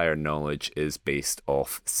 My entire knowledge is based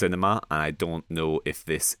off cinema, and I don't know if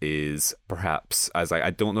this is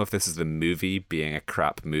I don't know if this is the movie being a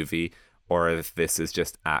crap movie, or if this is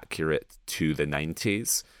just accurate to the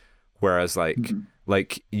 90s. Whereas like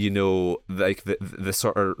like, like the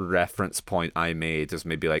sort of reference point I made is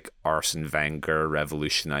maybe like Arsene Wenger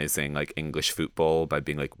revolutionizing like English football by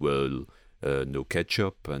being like, well, no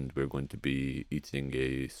ketchup, and we're going to be eating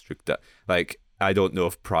a strict like, I don't know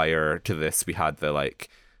if prior to this we had the like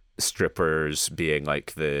strippers being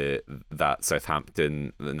like not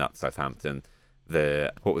Southampton,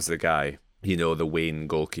 the what was the guy, the Wayne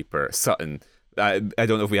goalkeeper, Sutton. I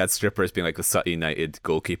don't know if we had strippers being like the Sutton United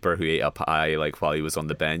goalkeeper who ate a pie like while he was on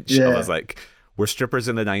the bench. Yeah. I was like, were strippers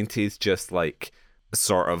in the 90s just like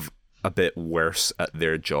sort of a bit worse at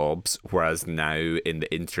their jobs, whereas now in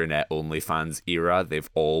the internet OnlyFans era they've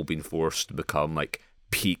all been forced to become like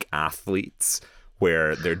peak athletes,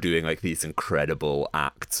 where they're doing like these incredible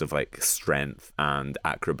acts of like strength and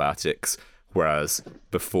acrobatics, whereas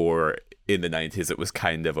before in the 90s it was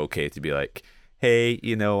kind of okay to be like, hey,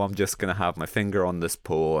 I'm just going to have my finger on this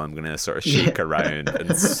pole, I'm going to sort of shake around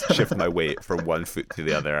and shift my weight from one foot to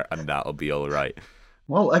the other, and that'll be all right.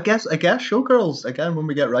 Well, I guess Showgirls, again, when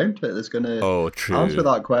we get round to it, is going to answer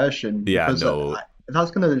that question. Yeah, because no.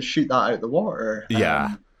 That's going to shoot that out the water.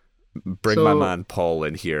 Yeah. Bring my man Paul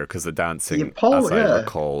in here, because the dancing, as I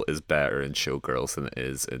recall, is better in Showgirls than it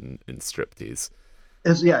is in Striptease.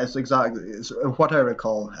 It's exactly what I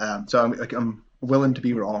recall. So I'm willing to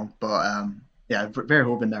be wrong, but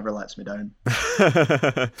Verhoeven never lets me down.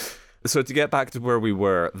 So to get back to where we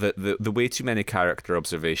were, the way too many character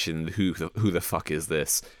observation, who the fuck is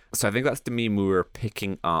this? So I think that's Demi Moore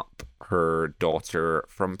picking up her daughter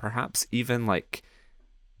from perhaps even like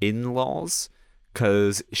in-laws,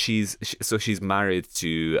 because she's married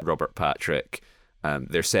to Robert Patrick.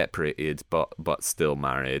 They're separated but still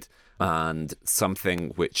married, and something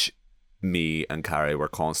which me and Carrie were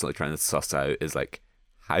constantly trying to suss out is like,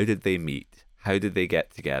 how did they meet? How did they get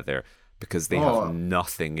together? Because they have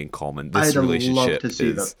nothing in common. This relationship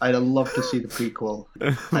is... I'd love to see the prequel.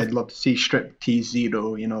 I'd love to see Striptease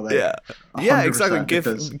Zero, Yeah, exactly.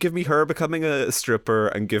 Give me her becoming a stripper,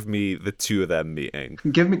 and give me the two of them meeting.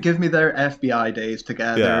 Give me their FBI days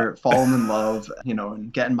together, falling in love,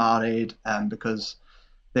 and getting married, because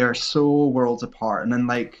they're so worlds apart. And then,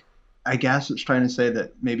 like, I guess it's trying to say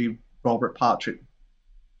that maybe Robert Patrick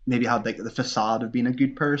maybe had like the facade of being a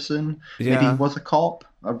good person. Yeah. Maybe he was a cop,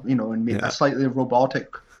 or, and a slightly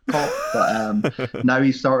robotic cop. But now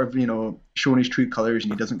he's sort of, showing his true colors,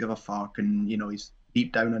 and he doesn't give a fuck, and he's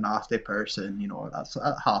deep down a nasty person.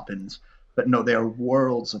 That happens. But no, they are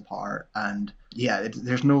worlds apart, and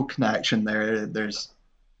there's no connection there.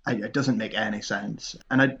 It doesn't make any sense,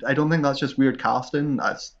 and I don't think that's just weird casting.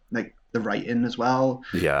 That's like the writing as well.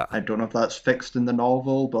 Yeah. I don't know if that's fixed in the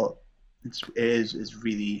novel, but it's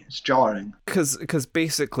really jarring, because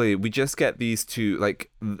basically we just get these two,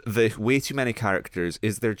 like, the way too many characters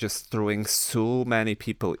is they're just throwing so many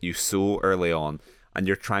people at you so early on, and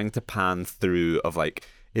you're trying to pan through of like,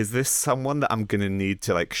 is this someone that I'm gonna need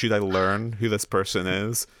to, like, should I learn who this person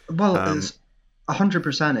is? Well, it's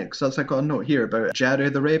 100% it, because that's like a note here about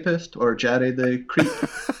Jerry the rapist or Jerry the creep.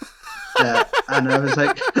 And I was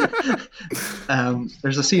like,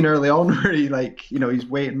 there's a scene early on where he, like, he's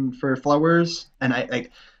waiting for flowers, and I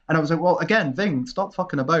was like, well, again, Ving, stop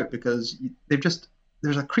fucking about, because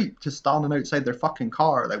there's a creep just standing outside their fucking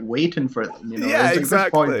car, like, waiting for them. Yeah,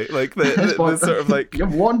 exactly. Like the sort of like, you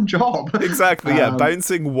have one job. Exactly. Yeah,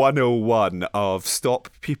 bouncing 101 of stop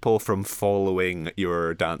people from following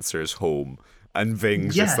your dancers home, and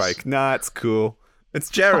Ving's just like, nah, it's cool. It's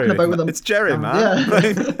Jerry. It's Jerry, man.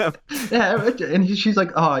 Yeah. And she's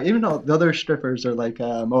like, even though the other strippers are like,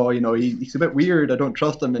 he's a bit weird, I don't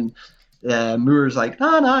trust him. And Moore's like,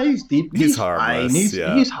 no, he's deep. He's harmless.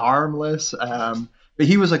 Fine. He's harmless. But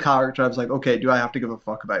he was a character. I was like, okay, do I have to give a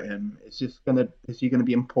fuck about him? Is he gonna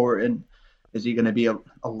be important? Is he gonna be a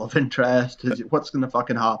love interest? What's gonna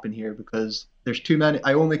fucking happen here? Because there's too many.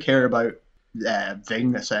 I only care about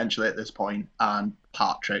Ving essentially at this point, and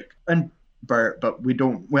Patrick and Burt, but we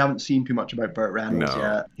haven't seen too much about Burt Reynolds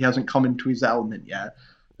yet. He hasn't come into his element yet.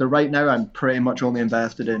 So right now I'm pretty much only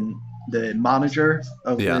invested in the manager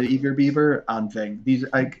of the Eager Beaver and Ving. These,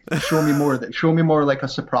 like, show me more like a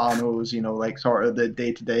Sopranos, like sort of the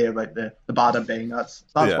day to day about the bada bing. That's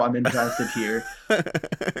what I'm interested here.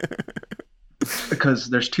 Because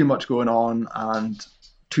there's too much going on, and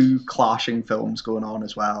two clashing films going on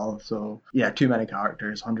as well. So too many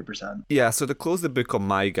characters, 100%. Yeah, so to close the book on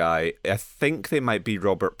my guy, I think they might be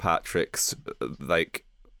Robert Patrick's, like,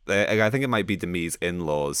 I think it might be Demi's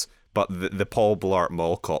in-laws, but the Paul Blart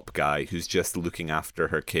Mall Cop guy who's just looking after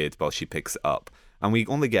her kid while she picks it up. And we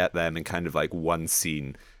only get them in kind of like one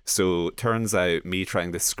scene. So turns out me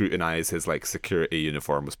trying to scrutinize his like security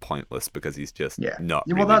uniform was pointless, because he's just not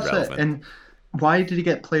really relevant. And why did he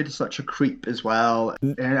get played as such a creep as well?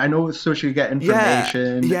 And I know it's so she could get Yeah,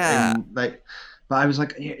 information yeah. and like, but I was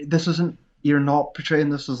like, this isn't. You're not portraying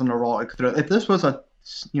this as an erotic thriller. If this was a,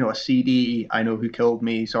 a CD, I know who killed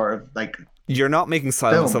me sort of like You're not making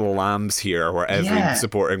Silence of film. the Lambs here, where every Yeah,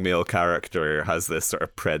 supporting male character has this sort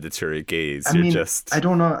of predatory gaze. I You're mean, just, I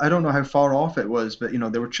don't know how far off it was, but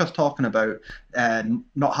they were just talking about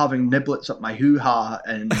not having niblets up my hoo ha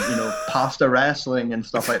and pasta wrestling and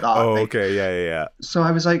stuff like that. oh, Like, okay, yeah, yeah, so I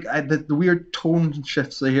was like, the weird tone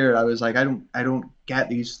shifts here. I was like, I don't get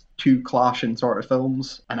these two clashing sort of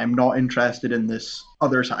films, and I'm not interested in this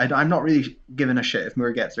other side. I'm not really giving a shit if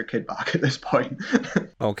Moore gets their kid back at this point.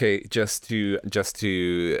 Okay, just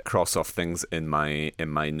to cross off things in my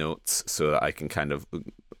notes so that I can kind of,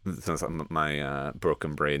 since my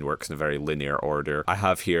broken brain works in a very linear order. I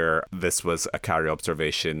have here, this was a Carrie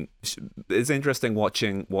observation. It's interesting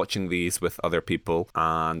watching these with other people,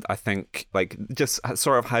 and I think like just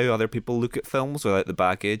sort of how other people look at films without the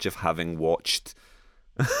baggage of having watched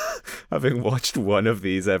one of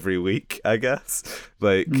these every week, I guess.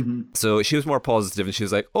 Like, Hmm. so she was more positive, and she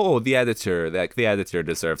was like, "Oh, the editor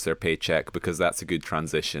deserves their paycheck because that's a good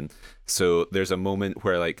transition." So there's a moment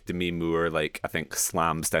where like Demi Moore, like I think,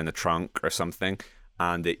 slams down a trunk or something,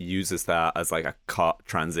 and it uses that as like a cut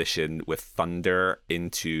transition with thunder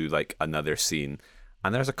into like another scene.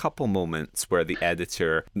 And there's a couple moments where the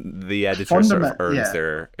editor sort of earns Yeah,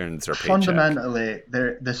 their paycheck. fundamentally,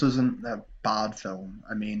 this isn't a bad film.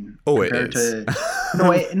 I mean, Oh, it compared is.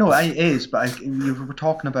 to no, it is. But you were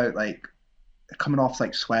talking about like coming off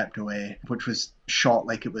like Swept Away, which was shot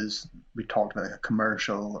like it was. We talked about like a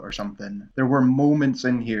commercial or something. There were moments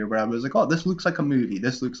in here where I was like, oh, this looks like a movie.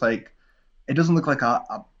 This looks like it doesn't look like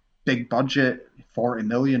a big budget 40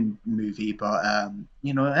 million movie, but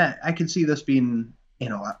I can see this being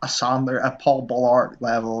a Sandler, a Paul Blart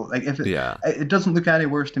level. Like if it Yeah. it doesn't look any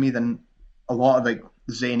worse to me than a lot of like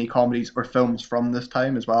zany comedies or films from this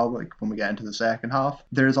time as well. Like when we get into the second half,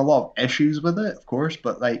 there's a lot of issues with it, of course,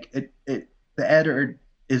 but like it the editor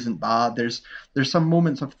isn't bad. There's some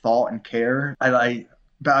moments of thought and care. But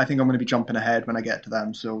I think I'm going to be jumping ahead when I get to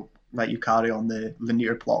them. So let you carry on the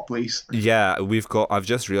linear plot, please. Yeah, I've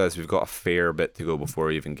just realized we've got a fair bit to go before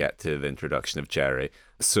we even get to the introduction of Jerry.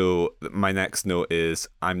 So my next note is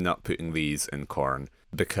I'm not putting these in corn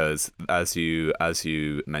because as you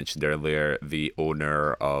mentioned earlier, the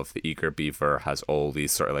owner of the Eager Beaver has all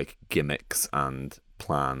these sort of like gimmicks and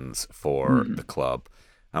plans for the Hmm. club.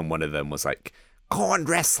 And one of them was like, corn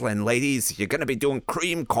wrestling, ladies, you're gonna be doing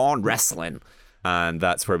cream corn wrestling. And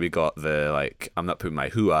that's where we got the like, I'm not putting my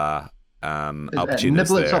hoo-ah. Al Pacino's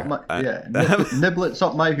Niblets up there. my yeah, niblets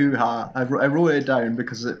up my hoo ha. I wrote it down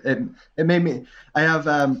because it made me. I have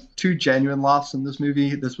two genuine laughs in this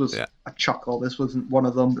movie. This was Yeah, a chuckle. This wasn't one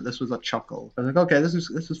of them, but this was a chuckle. I was like, okay, this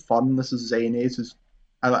is fun. This is zany. This is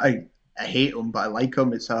I hate him, but I like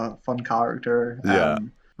him. It's a fun character. yeah.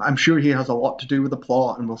 I'm sure he has a lot to do with the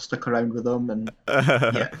plot, and we'll stick around with him. And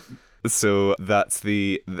yeah, So that's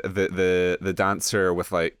the dancer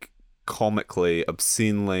with like comically,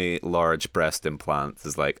 obscenely large breast implants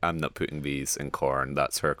is like, I'm not putting these in corn.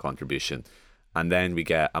 That's her contribution. And then we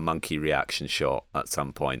get a monkey reaction shot at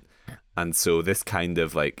some point. And so this kind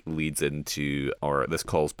of like leads into, or this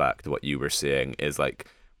calls back to what you were saying, is like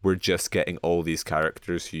we're just getting all these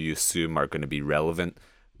characters who you assume are going to be relevant,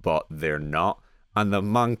 but they're not. And the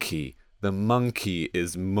monkey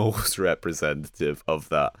is most representative of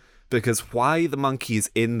that. Because why the monkey is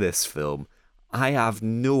in this film, I have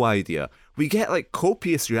no idea. We get like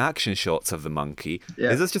copious reaction shots of the monkey.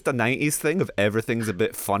 yeah. Is this just a 90s thing of everything's a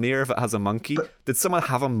bit funnier if it has a monkey? But Did someone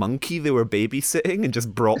have a monkey they were babysitting and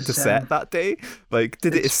just brought to it's set that day? Like,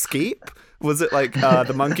 did it it's escape? Was it like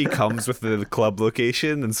the monkey comes with the club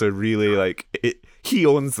location, and so really like he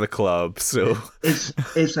owns the club, so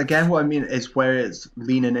it's again what I mean is where it's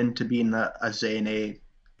leaning into being a zany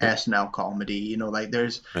SNL comedy. Like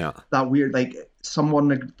there's yeah, that weird like someone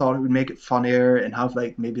like, thought it would make it funnier and have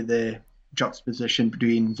like maybe the juxtaposition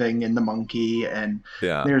between Ving and the monkey, and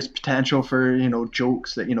yeah. there's potential for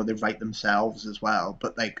jokes that they write themselves as well,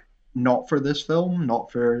 but like not for this film,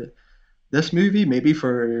 not for this movie, maybe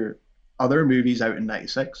for other movies out in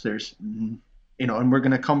 '96. There's and we're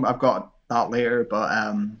gonna come. I've got that later, but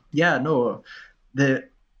yeah, no, the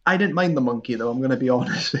I didn't mind the monkey though. I'm gonna be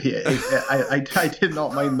honest with you. I did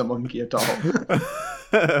not mind the monkey at all.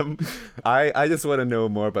 um, I just want to know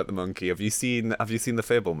more about the monkey. Have you seen the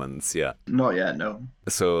Fablemans? Yeah. Not yet, no.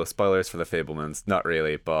 So spoilers for the Fablemans, not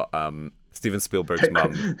really, but Steven Spielberg's Pick,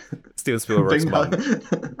 mum. Steven Spielberg's Bing, mum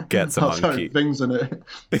gets a oh, sorry, monkey. Bing's in it.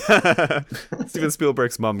 Steven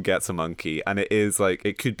Spielberg's mum gets a monkey, and it is like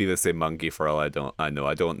it could be the same monkey for all I know.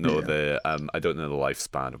 I don't know Yeah. the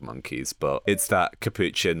lifespan of monkeys, but it's that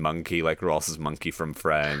capuchin monkey, like Ross's monkey from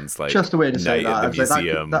Friends, like Just a way to say Night that. at I the was like,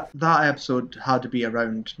 Museum. that episode had to be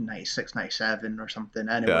around 96, 97 or something.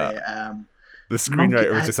 Anyway, The monkey.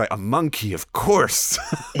 screenwriter was just like, a monkey, of course.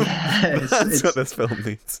 Yeah, That's what this film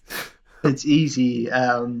needs. it's easy.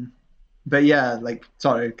 But yeah, like,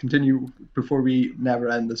 sorry, continue before we never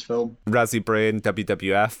end this film. Razzie Brain,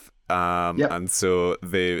 WWF. Yep. And so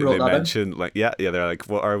they Wrote that mentioned like they're like,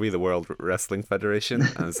 what are we, the World Wrestling Federation?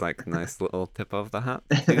 And it's like, nice little tip of the hat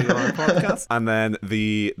to our podcast. And then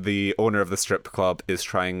the owner of the strip club is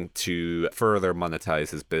trying to further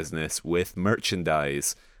monetize his business with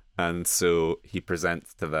merchandise, and so he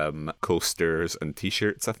presents to them coasters and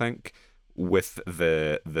t-shirts, I think, with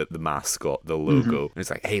the mascot, the logo. And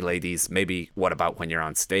it's like, hey ladies, maybe what about when you're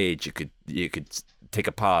on stage you could take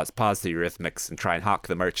a pause the Eurythmics and try and hawk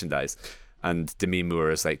the merchandise. And Demi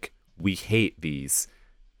Moore is like, we hate these.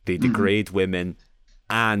 They degrade women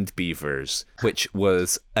and beavers, which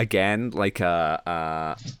was again like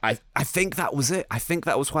I think that was it. I think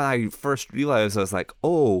that was when I first realized. I was like,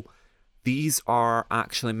 oh, these are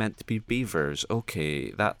actually meant to be beavers.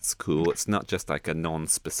 Okay, that's cool. It's not just like a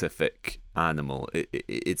non-specific animal.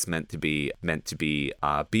 It's meant to be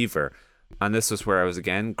a beaver. And this was where I was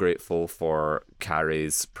again grateful for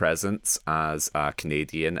Carrie's presence as a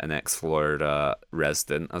Canadian and ex-Florida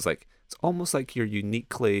resident. I was like, it's almost like you're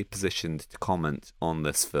uniquely positioned to comment on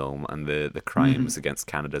this film and the crimes against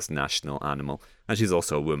Canada's national animal. And she's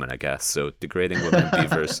also a woman, I guess, so degrading women and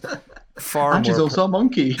beavers. And she's also a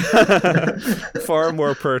monkey. Far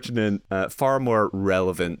more pertinent, far more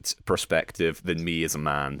relevant perspective than me as a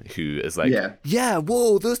man who is like, yeah,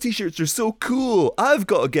 whoa, those t-shirts are so cool. I've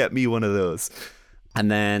got to get me one of those.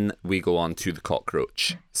 And then we go on to the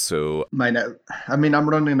cockroach. So I'm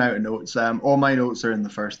running out of notes. All my notes are in the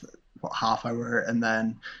first half hour, and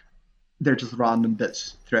then they're just random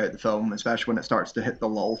bits throughout the film, especially when it starts to hit the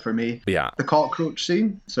lull for me. Yeah. The cockroach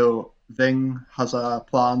scene. So Ving has a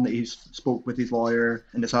plan that he's spoke with his lawyer,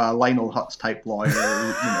 and it's a Lionel Hutz type lawyer,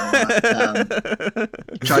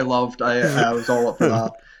 which I loved. I was all up for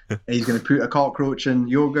that. He's going to put a cockroach in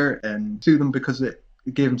yogurt and sue them because it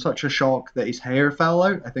gave him such a shock that his hair fell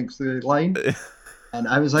out, I think's the line. And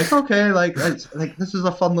I was like, okay, this is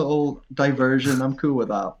a fun little diversion. I'm cool with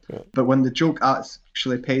that. Yeah. But when the joke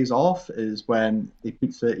actually pays off is when he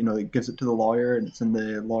puts it, he gives it to the lawyer, and it's in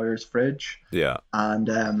the lawyer's fridge. Yeah. And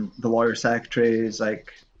the lawyer's secretary is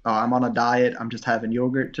like, oh, I'm on a diet. I'm just having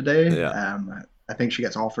yogurt today. Yeah. I think she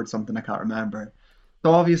gets offered something. I can't remember.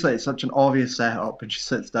 So obviously it's such an obvious setup, and she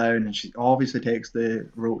sits down and she obviously takes the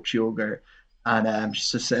roach yogurt. And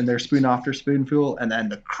she's just sitting there spoon after spoonful, and then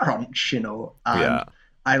the crunch, and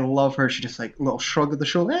I love her. She just like little shrug of the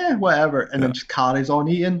shoulder, whatever, and then just carries on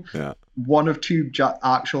eating. Yeah. One of two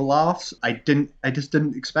actual laughs. I just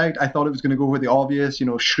didn't expect. I thought it was going to go with the obvious,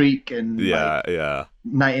 shriek and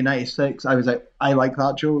 1996. I was like, I like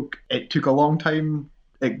that joke. It took a long time.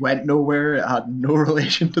 It went nowhere. It had no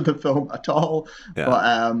relation to the film at all. Yeah.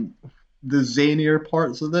 But the zanier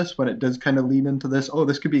parts of this, when it does kind of lean into this,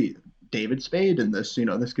 this could be David Spade in this,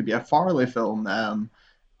 this could be a Farley film.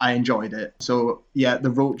 I enjoyed it. So yeah, the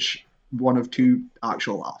roach, one of two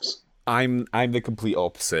actual laughs. I'm the complete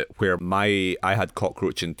opposite, where I had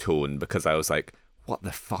cockroach in tone because I was like, what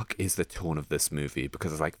the fuck is the tone of this movie?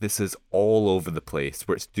 Because it's like, this is all over the place,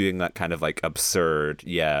 where it's doing that kind of like absurd,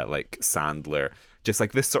 like Sandler, just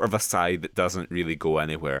like this sort of aside that doesn't really go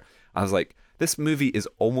anywhere. I was like, this movie is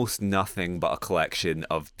almost nothing but a collection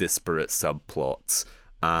of disparate subplots.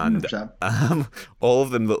 And all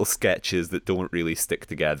of them little sketches that don't really stick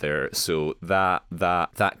together. So that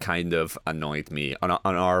kind of annoyed me. On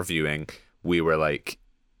our viewing, we were like,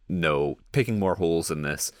 no, picking more holes in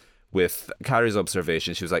this. With Carrie's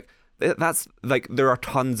observation, she was like, that's like, there are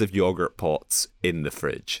tons of yogurt pots in the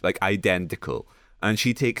fridge, like identical. And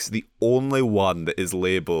she takes the only one that is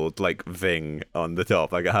labeled like Ving on the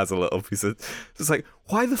top, like it has a little piece of. It's like,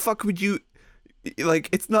 why the fuck would you? Like,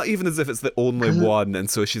 it's not even as if it's the only one, and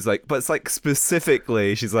so she's like, but it's like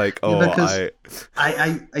specifically, she's like, so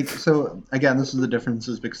again, this is the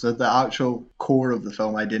differences because of the actual core of the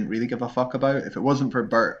film I didn't really give a fuck about. If it wasn't for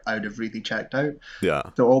Bert, I would have really checked out. Yeah.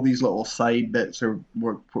 So all these little side bits were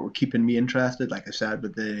keeping me interested, like I said,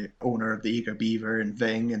 with the owner of the Eager Beaver and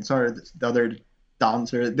Ving, and sort of the other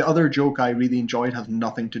dancer. The other joke I really enjoyed has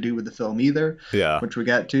nothing to do with the film either, which we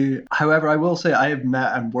get to. However, I will say I have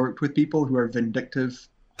met and worked with people who are vindictive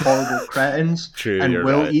horrible cretins True, and you're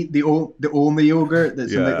will right. eat the only yogurt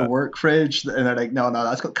that's in like the Yeah. work fridge, and they're like, no,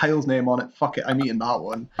 that's got Kyle's name on it. Fuck it, I'm eating that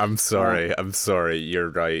one. I'm Uh, sorry. I'm sorry. You're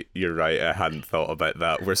right. You're right. I hadn't thought about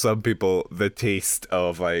that. Where some people, the taste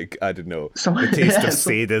of like, I don't know, so the taste of yeah, so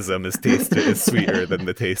sadism is sweeter than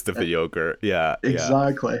the taste of the yogurt. Yeah, yeah.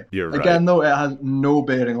 exactly. You're right. Again, though, it has no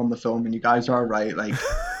bearing on the film, and you guys are right. Like,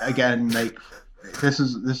 again, like this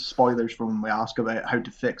is spoilers from when we ask about how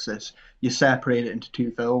to fix this. You separate it into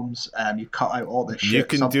two films, you cut out all the You shit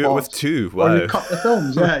can do it with subplots, two. or you Wow. cut the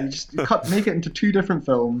films. Yeah, you cut make it into two different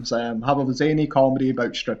films. Have a zany comedy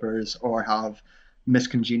about strippers, or have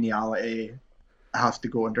miscongeniality has to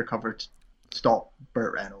go undercover to stop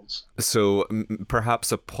Burt Reynolds. So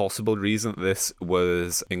perhaps a possible reason this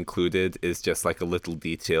was included is just like a little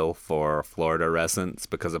detail for Florida residents,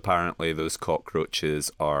 because apparently those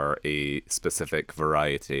cockroaches are a specific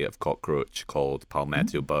variety of cockroach called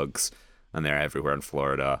palmetto bugs, and they're everywhere in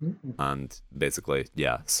Florida. Mm-hmm. And basically,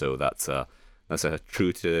 yeah. So that's a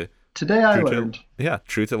Today I true to learned.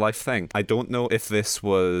 true to life thing. I don't know if this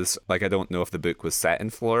was like, I don't know if the book was set in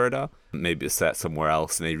Florida. Maybe it's set somewhere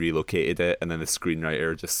else and they relocated it, and then the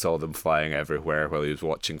screenwriter just saw them flying everywhere while he was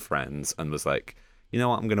watching Friends and was like, you know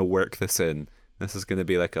what, I'm gonna work this in. This is gonna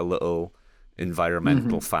be like a little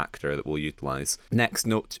environmental Hmm. factor that we'll utilize. Next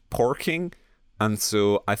note, porking. And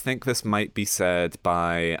so I think this might be said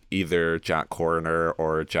by either Jack Horner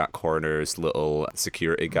or Jack Horner's little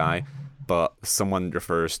security guy, but someone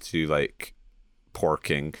refers to like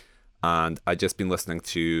porking. And I just been listening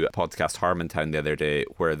to a podcast Harmontown the other day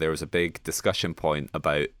where there was a big discussion point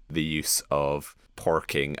about the use of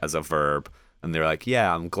porking as a verb. And they're like,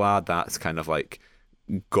 yeah, I'm glad that's kind of like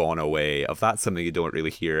gone away. Of that's something you don't really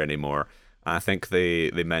hear anymore. And I think they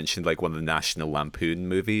mentioned like one of the National Lampoon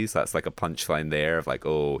movies. That's like a punchline there of like,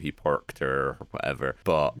 oh, he porked her or whatever.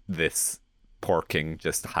 But this porking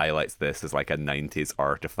just highlights this as like a 90s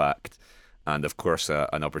artifact. And of course,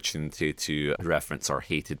 an opportunity to reference our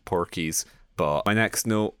hated porkies. But my next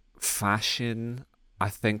note, fashion. I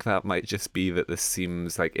think that might just be that this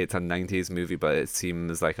seems like it's a 90s movie, but it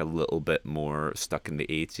seems like a little bit more stuck in the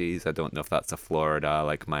 80s. I don't know if that's a Florida,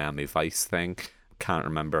 like Miami Vice thing. Can't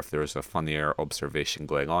remember if there was a funnier observation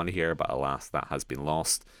going on here, but alas, that has been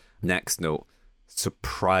lost. Next note,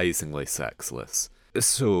 surprisingly sexless.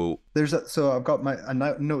 So, So I've got a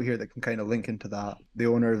note here that can kind of link into that. The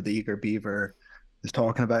owner of the Eager Beaver is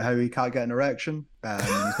talking about how he can't get an erection, and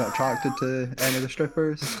he's not attracted to any of the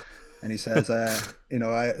strippers. And he says,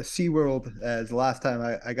 SeaWorld is the last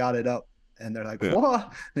time I got it up. And they're like, yeah.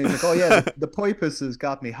 what? And he's like, oh yeah, the porpoise has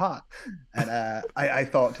got me hot. And I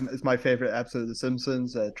thought it's my favorite episode of The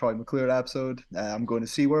Simpsons, Troy McClure episode. I'm going to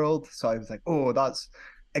SeaWorld. So I was like, oh, that's,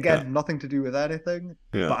 Yeah. again, nothing to do with anything.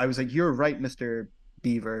 Yeah. But I was like, you're right, Mr.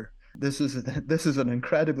 Beaver. This is an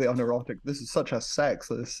incredibly unerotic. This is such a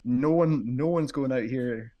sexless. No one's going out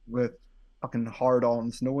here with fucking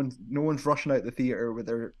hard-ons. No one's rushing out the theater with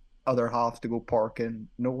their other half to go parking.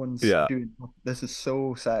 No one's Yeah. doing. This is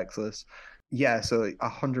so sexless. Yeah, so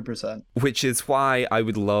 100%. Which is why I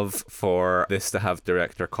would love for this to have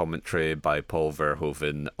director commentary by Paul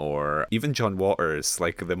Verhoeven or even John Waters,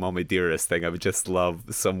 like the Mommy Dearest thing. I would just love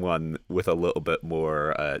someone with a little bit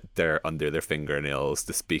more dirt under their fingernails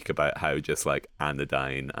to speak about how just like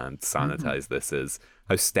anodyne and sanitized this is,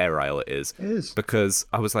 how sterile it is. It is. Because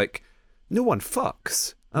I was like, no one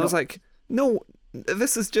fucks. I was No. like, no,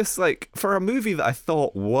 this is just like, for a movie that I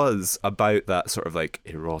thought was about that sort of like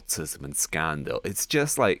eroticism and scandal, it's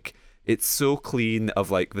just like, it's so clean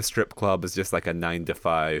of like the strip club is just like a 9 to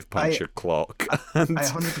 5 punch your clock. And I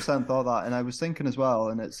 100% thought that, and I was thinking as well,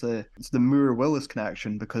 and it's the Moore Willis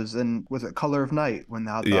connection, because in, was it Color of Night, when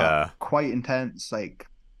they had that yeah, quite intense like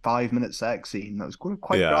 5 minute sex scene that was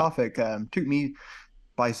quite yeah, graphic. Took me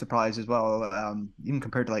by surprise as well. Even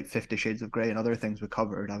compared to like 50 Shades of Grey and other things we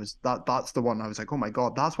covered, that's the one I was like, oh my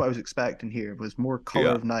god, that's what I was expecting here, was more Color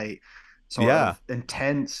yeah, of Night, sort yeah. of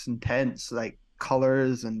intense like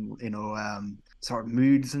colors and sort of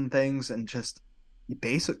moods and things, and just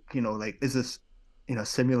basic, like, is this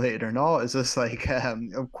simulated or not? Is this like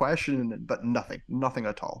a question? But nothing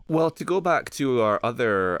at all. Well, to go back to our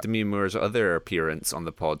other Demi Moore's other appearance on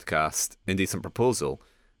the podcast, Indecent Proposal.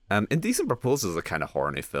 Indecent Proposal is a kind of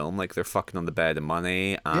horny film. Like, they're fucking on the bed of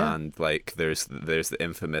money, Yeah. and like there's the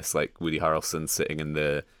infamous like Woody Harrelson sitting in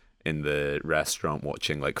the in the restaurant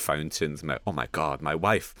watching like fountains. I'm like, oh my god, my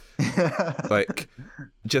wife. Like,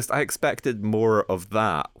 just I expected more of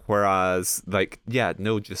that. Whereas, like, yeah,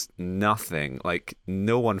 no, just nothing. Like,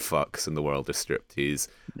 no one fucks in the world of striptease.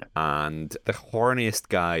 Yeah. And the horniest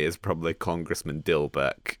guy is probably Congressman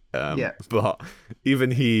Dilbeck. Yeah. But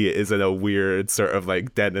even he is in a weird sort of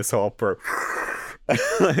like Dennis Hopper.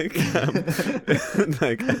 like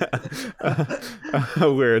like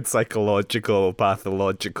a weird psychological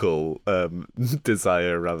pathological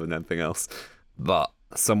desire rather than anything else. But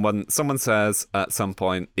someone says at some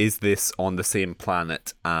point, is this on the same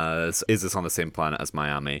planet as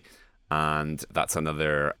Miami? And that's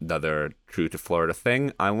another true to Florida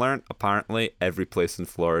thing I learned. Apparently every place in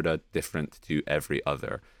Florida different to every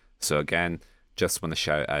other. So again, just want to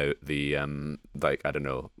shout out the like, I don't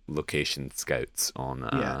know, location scouts on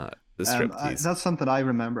the Striptease. That's something I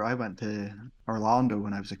remember. I went to Orlando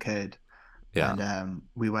when I was a kid, Yeah. and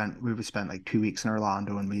we spent like 2 weeks in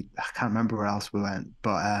Orlando, and I can't remember where else we went,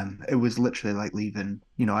 but it was literally like leaving,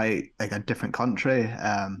 I like a different country.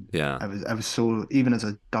 Yeah. I was so, even as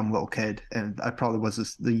a dumb little kid, and I probably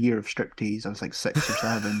was the year of striptease. I was like 6 or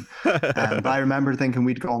 7, but I remember thinking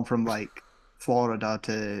we'd gone from like Florida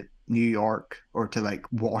to New York or to like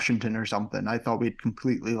Washington or something. I thought we'd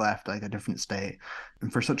completely left like a different state.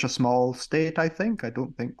 And for such a small state, I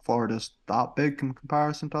don't think Florida's that big in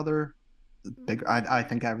comparison to other big. I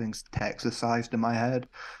think everything's Texas sized in my head.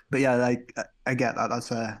 But yeah, like I get that.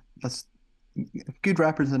 That's good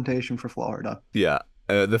representation for Florida. Yeah.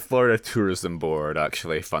 The Florida Tourism Board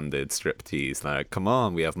actually funded Striptease. Now, come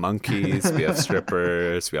on, we have monkeys, we have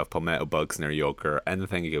strippers, we have palmetto bugs in our yogurt.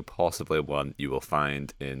 Anything you could possibly want, you will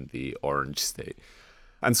find in the Orange State.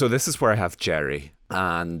 And so this is where I have Jerry.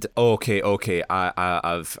 And okay, I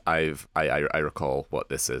recall what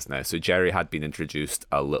this is now. So Jerry had been introduced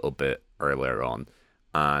a little bit earlier on,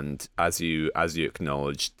 and as you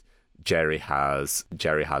acknowledged, Jerry has bad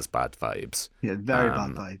vibes. Yeah, very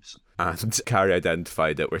bad vibes. And Carrie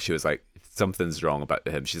identified it where she was like, something's wrong about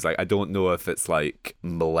him. She's like, I don't know if it's like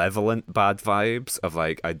malevolent bad vibes of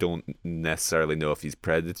like, I don't necessarily know if he's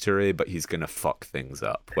predatory, but he's gonna fuck things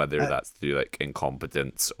up, whether that's through like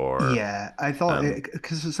incompetence or yeah. I thought,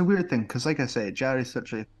 because it's a weird thing, because like I say, Jerry's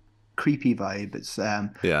such a creepy vibe. It's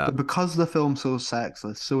yeah, but because the film's so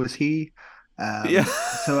sexless, so is he. yeah.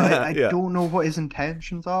 So I Yeah. don't know what his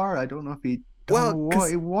intentions are. I don't know if he don't Well, know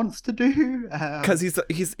what he wants to do. because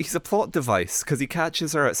he's a plot device. Because he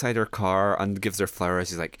catches her outside her car and gives her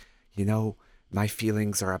flowers. He's like, my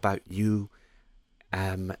feelings are about you,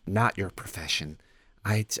 not your profession.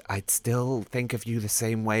 I'd still think of you the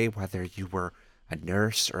same way whether you were a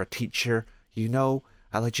nurse or a teacher. A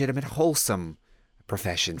legitimate, wholesome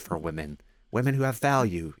profession for women who have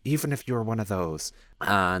value, even if you're one of those.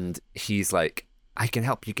 And he's like, I can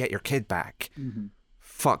help you get your kid back. Mm-hmm.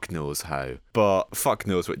 Fuck knows how, but fuck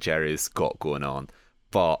knows what Jerry's got going on.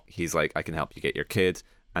 But he's like, I can help you get your kid.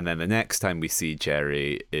 And then the next time we see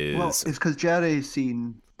Jerry is... Well, it's because Jerry's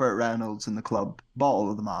seen Burt Reynolds in the club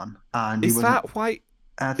bottle the man. And is that why...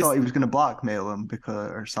 I thought he was going to blackmail him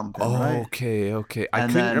or something, oh, right? Okay. I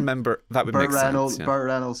couldn't remember. That would make sense. Yeah. Burt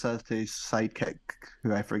Reynolds says to his sidekick,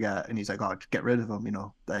 who I forget, and he's like, oh, get rid of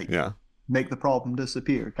him, like... Yeah. Make the problem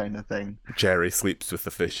disappear kind of thing. Jerry sleeps with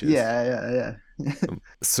the fishes. Yeah.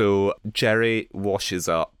 So Jerry washes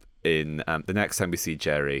up in the next time we see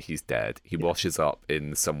Jerry, he's dead. He washes up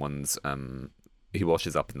in someone's he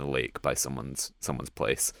washes up in the lake by someone's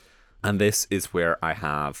place. And this is where I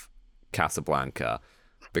have Casablanca,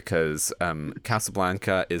 because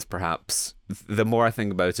Casablanca is perhaps, the more I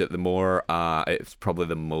think about it, the more it's probably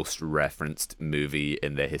the most referenced movie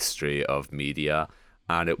in the history of media.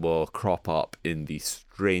 And it will crop up in the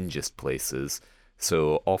strangest places.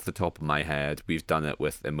 So off the top of my head, we've done it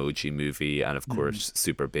with Emoji Movie and of course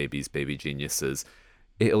Super Babies, Baby Geniuses.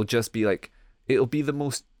 It'll just be like, it'll be the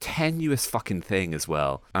most tenuous fucking thing as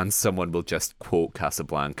well. And someone will just quote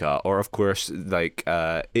Casablanca. Or of course, like,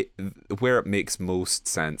 where it makes most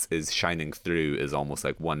sense is Shining Through is almost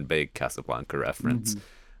like one big Casablanca reference.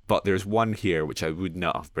 But there's one here which I would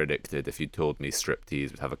not have predicted if you told me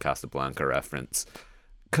Striptease would have a Casablanca reference.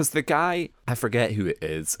 Because the guy, I forget who it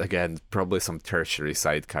is, again, probably some tertiary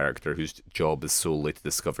side character whose job is solely to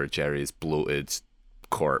discover Jerry's bloated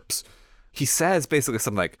corpse. He says basically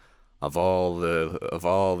something like, of all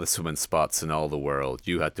the swimming spots in all the world,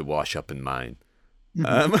 you had to wash up in mine.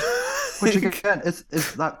 Which again is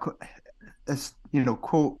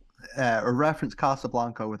quote or reference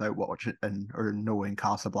Casablanca without watching or knowing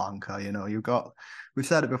Casablanca. We've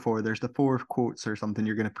said it before. There's the 4 quotes or something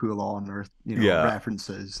you're going to pull on, or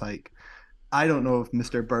references like. I don't know if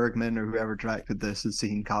Mr. Bergman or whoever directed this has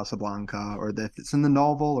seen Casablanca or if it's in the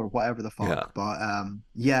novel or whatever the Yeah, fuck. But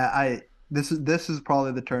yeah, I this is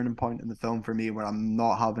probably the turning point in the film for me where I'm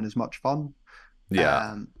not having as much fun.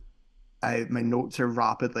 yeah, Um, I my notes are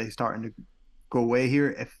rapidly starting to go away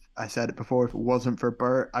here. If I said it before, if it wasn't for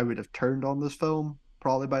Bert, I would have turned on this film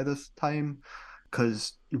probably by this time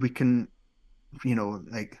because we can,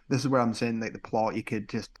 like this is where I'm saying like the plot, you could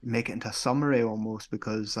just make it into a summary almost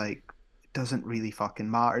because like it doesn't really fucking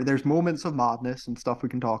matter. There's moments of madness and stuff we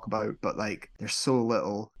can talk about, but like there's so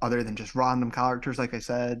little other than just random characters. Like I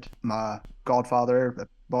said, my godfather, a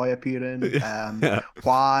boy appearing, yeah,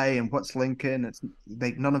 why and what's Lincoln. It's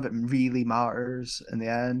like none of it really matters in the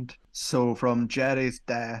end. So from Jerry's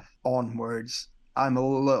death onwards, I'm a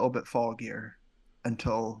little bit foggier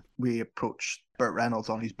until we approach Burt Reynolds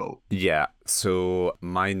on his boat. yeah. So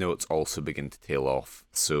my notes also begin to tail off.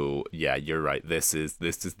 So yeah, you're right. This is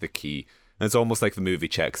the key. And it's almost like the movie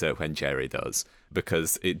checks out when Jerry does,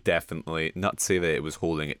 because it definitely, not to say that it was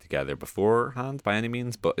holding it together beforehand by any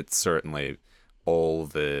means, but it's certainly all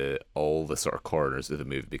the sort of corners of the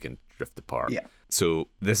movie begin to drift apart. Yeah. So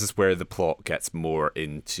this is where the plot gets more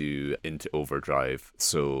into overdrive.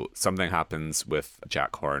 So something happens with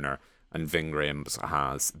Jack Horner, and Ving Rhames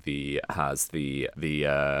has the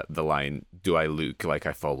line, "Do I look like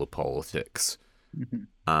I follow politics?" Mhm.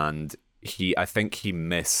 And I think he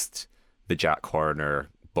missed the Jack Horner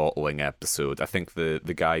bottling episode. I think the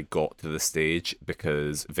guy got to the stage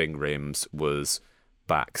because Ving Rhames was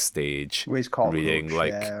backstage Ways reading cockroach,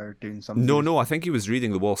 like, yeah, or doing no, something. no, I think he was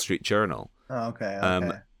reading the Wall Street Journal. Oh, okay, Um,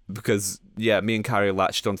 okay. because yeah, me and Carrie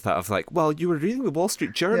latched onto that of like, well, you were reading the Wall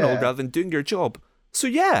Street Journal Yeah, rather than doing your job, so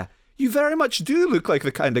yeah, you very much do look like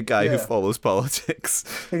the kind of guy who yeah. follows politics.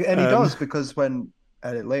 And he Um, does because when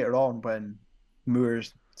later on when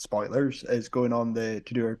Moore's spoilers is going on to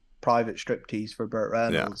do her private striptease for Burt yeah,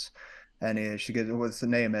 Reynolds, and she goes, "What's the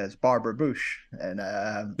name?" Is Barbara Bush,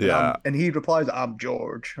 yeah, and he replies, "I'm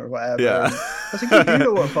George" or whatever, yeah. and I was like, "You do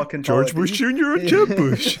know what fucking George politics? Bush Jr. and Jeb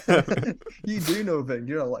Bush. You do know, Vin.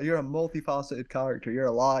 You're a multifaceted character. You're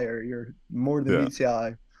a liar. You're more than Yeah. meets the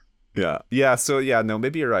eye." Yeah. Yeah, so yeah, no,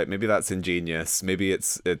 maybe you're right. Maybe that's ingenious. Maybe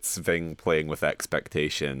it's Ving playing with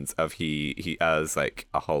expectations of he as like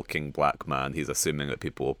a hulking black man, he's assuming that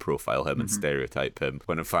people will profile him and Mhm. stereotype him,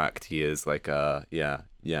 when in fact he is like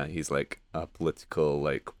he's like a political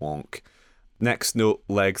like wonk. Next note,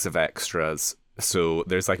 legs of extras. So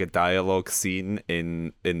there's like a dialogue scene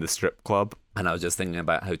in the strip club, and I was just thinking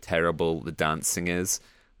about how terrible the dancing is,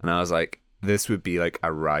 and I was like, this would be like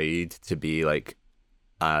a ride to be like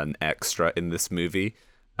an extra in this movie.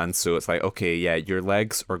 And so it's like, okay, yeah, your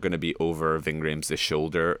legs are going to be over Ving Rhames'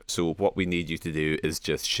 shoulder, so what we need you to do is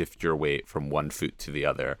just shift your weight from one foot to the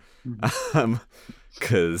other. Mhm.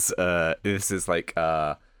 Because this is like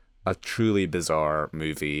a truly bizarre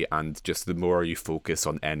movie, and just the more you focus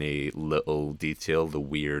on any little detail, the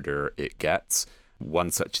weirder it gets.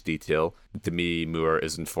 One such detail, Demi Moore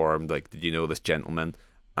is informed, like, did you know this gentleman?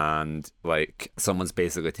 And like someone's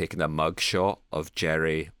basically taken a mug shot of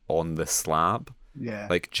Jerry on the slab, Yeah.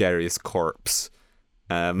 like Jerry's corpse.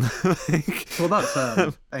 Like, Well, that's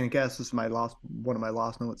I guess this is one of my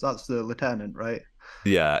last notes. That's the lieutenant, right?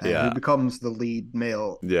 yeah, Who yeah, becomes the lead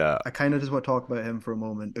male. yeah, I kind of just want to talk about him for a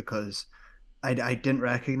moment because I didn't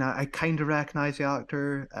recognize. I kind of recognize the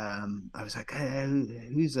actor. I was like, hey,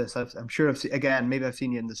 who's this? I'm sure I've seen again. Maybe I've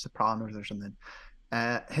seen you in The Sopranos or something.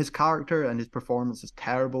 His character and his performance is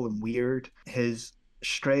terrible and weird. His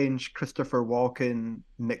strange Christopher Walken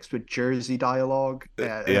mixed with Jersey dialogue,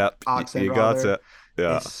 yeah. accent You got rather, it.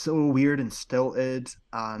 Yeah, is so weird and stilted.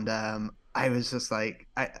 And I was just like,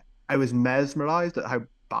 I was mesmerized at how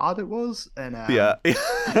bad it was. And yeah.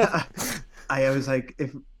 I was like,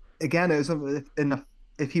 it was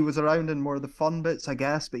if he was around in more of the fun bits, I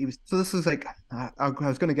guess. But he was. So this is like I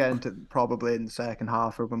was going to get into probably in the second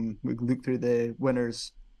half or when we look through the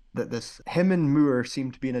winners that this him and Moore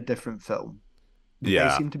seem to be in a different film. They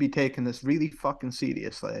Yeah, seem to be taking this really fucking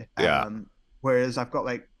seriously. yeah, Whereas I've got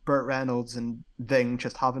like Burt Reynolds and Ving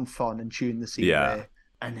just having fun and chewing the yeah. scenery,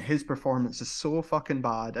 and his performance is so fucking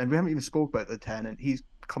bad. And we haven't even spoke about Lieutenant. He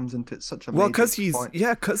comes into such a Well, major because point.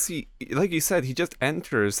 he, like you said, he just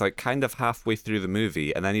enters like kind of halfway through the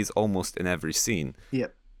movie, and then he's almost in every scene.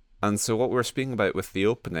 Yep. And so what we're speaking about with the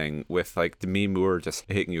opening, with like Demi Moore just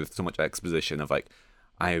hitting you with so much exposition of like,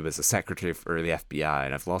 I was a secretary for the FBI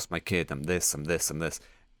and I've lost my kid. I'm this. I'm this. I'm this.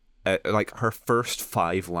 Like her first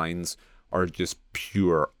 5 lines are just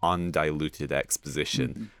pure undiluted exposition.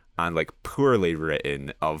 Mm-hmm. and like poorly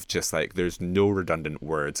written, of just like there's no redundant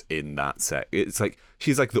words in that set. It's like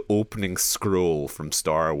she's like the opening scroll from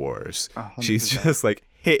Star Wars. 100%. She's just like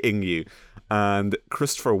hitting you. And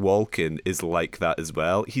Christopher Walken is like that as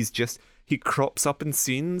well. He crops up in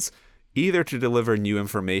scenes either to deliver new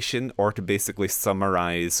information or to basically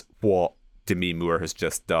summarize what Demi Moore has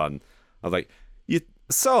just done. Of like,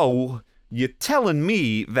 you're telling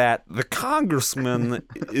me that the congressman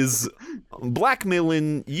is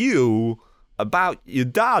blackmailing you about your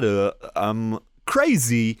daughter,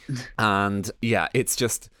 crazy. And yeah, it's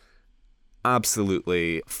just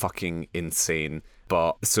absolutely fucking insane.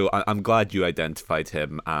 But so I'm glad you identified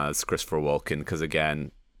him as Christopher Walken, because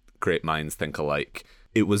again, great minds think alike.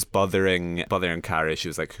 It was bothering Carrie. She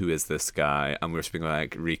was like, "Who is this guy?" And we were speaking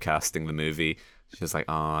like recasting the movie. She was like,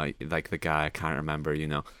 "Oh, like the guy I can't remember, you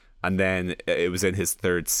know." And then it was in his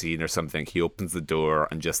third scene or something. He opens the door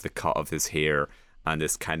and just the cut of his hair and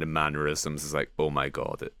his kind of mannerisms is like, "Oh my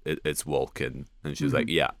god, it's Walken." And she was like,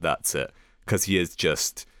 "Yeah, that's it," because he is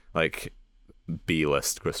just like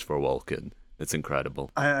B-list Christopher Walken. It's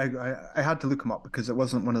incredible. I had to look him up because it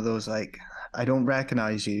wasn't one of those like, I don't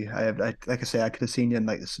recognize you. I like I say, I could have seen you in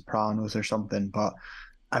like The Sopranos or something, but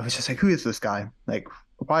I was just like, who is this guy? Like,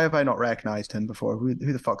 why have I not recognized him before? Who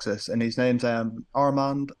the fuck's this? And his name's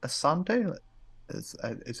Armand Asante, is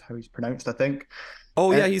how he's pronounced, I think.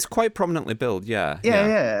 Oh yeah, And he's quite prominently billed. Yeah, yeah, yeah.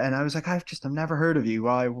 yeah. And I was like, I've never heard of you.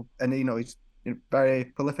 Why? And he's a very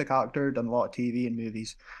prolific actor, done a lot of TV and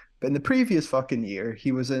movies. But in the previous fucking year,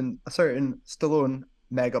 he was in a certain Stallone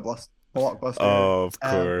blockbuster. Of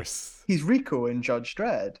course. He's Rico in Judge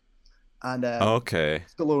Dredd, and Okay.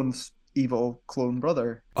 Stallone's evil clone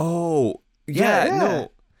brother. Oh Yeah, yeah, yeah.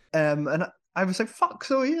 no. And I was like, "Fuck,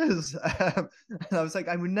 so he is." And I was like,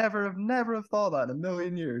 "I would never have thought that in a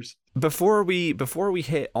million years." Before we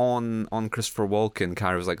hit on Christopher Walken,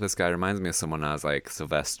 Cara was like, "This guy reminds me of someone." I was like,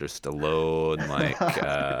 Sylvester Stallone,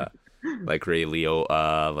 like Ray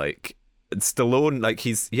Liotta, like Stallone, like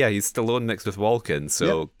he's Stallone mixed with Walken,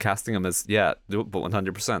 so Yep. casting him as but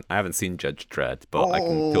 100%. I haven't seen Judge Dredd, but I can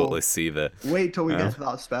Oh, totally see the. wait till we get to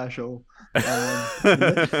that special.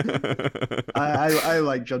 I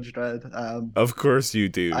like Judge Dredd. Of course you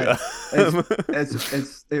do. I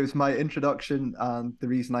it was my introduction and the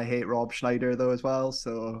reason I hate Rob Schneider though as well.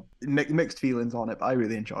 So mixed feelings on it, but I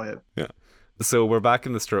really enjoy it. Yeah. So we're back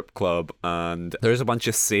in the strip club, and there's a bunch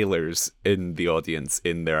of sailors in the audience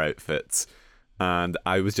in their outfits. And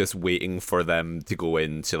I was just waiting for them to go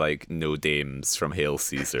into like No Dames from Hail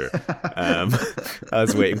Caesar. I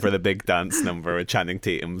was waiting for the big dance number where Channing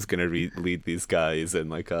Tatum's gonna lead these guys in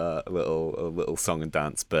like a little song and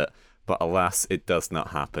dance, but alas, it does not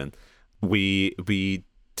happen. We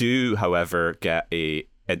do, however, get the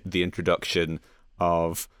introduction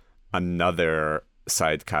of another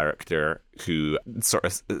side character who sort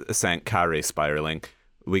of sent Carrie spiraling.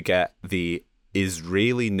 We get the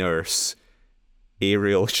Israeli nurse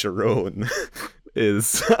Ariel Sharon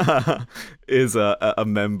is a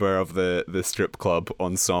member of the strip club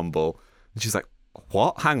ensemble. And she's like,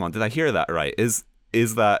 "What? Hang on, did I hear that right? Is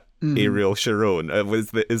that Ariel Sharon?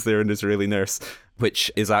 Is there an Israeli nurse?"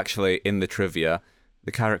 Which is actually in the trivia.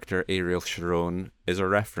 The character Ariel Sharon is a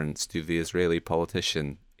reference to the Israeli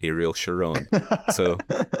politician Ariel Sharon. So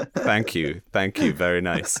thank you, very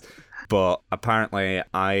nice. But apparently,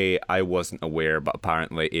 I wasn't aware, but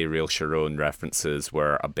apparently Ariel Sharon references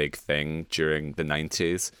were a big thing during the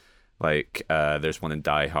 90s. Like, there's one in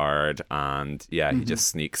Die Hard, and yeah, he just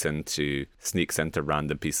sneaks into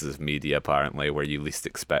random pieces of media, apparently, where you least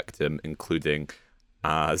expect him, including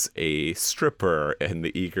as a stripper in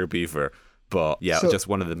The Eager Beaver. But yeah, So just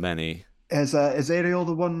one of the many. is Ariel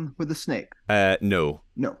the one with the snake? No.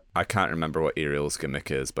 No, I can't remember what Ariel's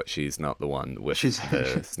gimmick is, but she's not the one with the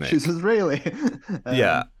snake. she's Israeli.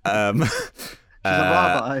 Yeah. She's a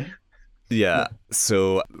rabbi. Yeah.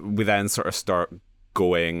 So we then sort of start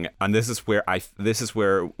going, and this is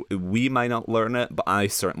where we might not learn it, but I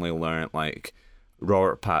certainly learned, like,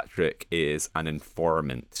 Robert Patrick is an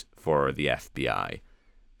informant for the FBI.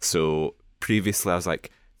 So previously I was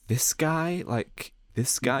like, this guy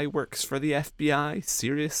works for the FBI?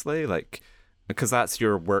 Seriously? Like, because that's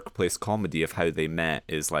your workplace comedy of how they met,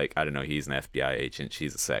 is like, I don't know, he's an FBI agent,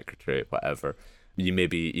 she's a secretary, whatever. You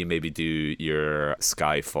maybe do your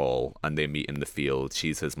Skyfall and they meet in the field,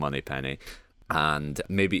 she's his moneypenny. And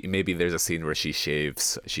maybe there's a scene where she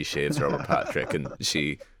shaves Robert Patrick and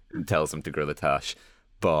she tells him to grow the tash.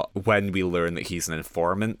 But when we learn that he's an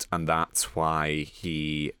informant, and that's why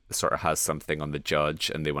he sort of has something on the judge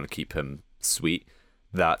and they want to keep him sweet,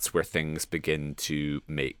 that's where things begin to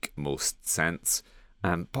make most sense.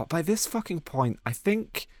 But by this fucking point, I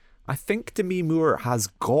think I think Demi Moore has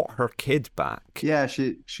got her kid back. Yeah,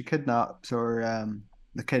 she kidnaps, or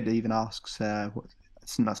the kid even asks,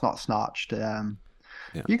 it's not snatched. Yeah.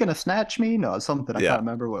 You gonna snatch me? No, it's something I Yeah. can't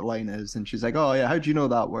remember what line it is. And she's like, "Oh yeah, how'd you know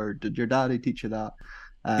that word? Did your daddy teach you that?"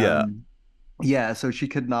 Yeah. Um, yeah, so she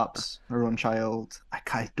kidnaps her own child.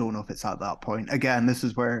 I don't know if it's at that point. Again, this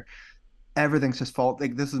is where everything's just fall.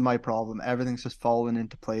 Like this is my problem. Everything's just falling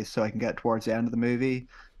into place so I can get towards the end of the movie.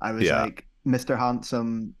 I was Yeah. like, Mr.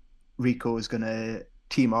 Handsome, Rico is gonna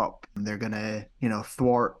team up. And they're gonna,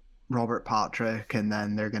 thwart Robert Patrick, and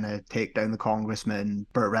then they're gonna take down the congressman,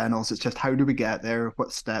 Burt Reynolds. It's just how do we get there?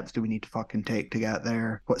 What steps do we need to fucking take to get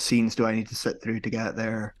there? What scenes do I need to sit through to get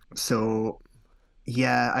there? So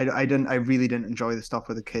yeah, I really didn't enjoy the stuff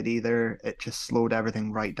with the kid either. It just slowed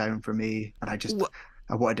everything right down for me, and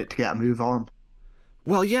I wanted it to get a move on.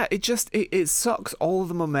 Well, yeah, it sucks all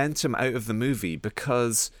the momentum out of the movie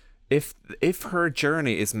because if her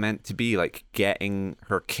journey is meant to be like getting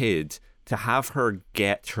her kid, to have her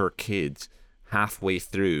get her kid halfway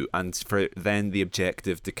through, and for then the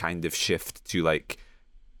objective to kind of shift to like,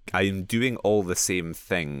 I'm doing all the same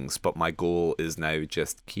things, but my goal is now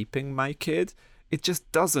just keeping my kid. It just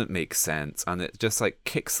doesn't make sense, and it just like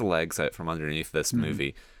kicks the legs out from underneath this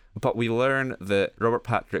movie. But we learn that Robert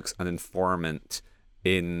Patrick's an informant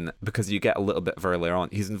because you get a little bit earlier on,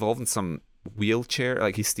 he's involved in some wheelchair,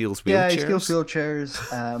 like he steals wheelchairs. Yeah, he steals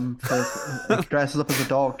wheelchairs. Like, dresses up as a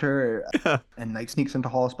doctor and like sneaks into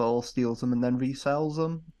hospital, steals them, and then resells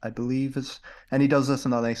them. I believe and he does this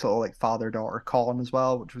in a nice little like father-daughter con as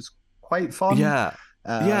well, which was quite fun. Yeah,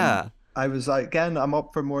 Um, yeah. I was like, again, I'm up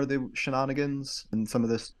for more of the shenanigans and some of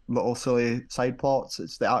this little silly side plots.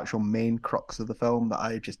 It's the actual main crux of the film that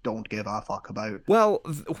I just don't give a fuck about. Well,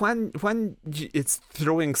 it's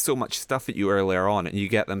throwing so much stuff at you earlier on, and you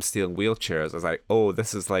get them stealing wheelchairs, I was like, oh,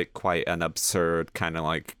 this is like quite an absurd kind of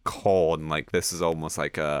like con. Like this is almost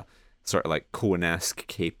like a sort of like Coen-esque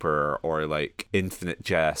caper, or like Infinite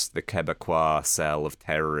Jest, the Quebecois cell of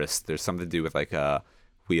terrorists. There's something to do with like a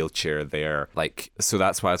wheelchair there. Like, so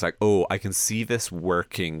that's why I was like, oh, I can see this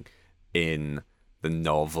working in the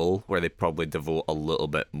novel, where they probably devote a little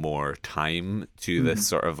bit more time to this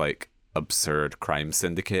sort of like absurd crime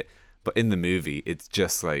syndicate. But in the movie, it's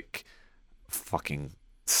just like fucking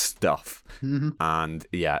stuff. And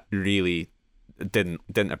yeah, really didn't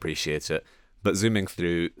appreciate it. But zooming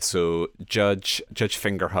through, so Judge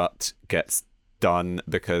Fingerhut gets done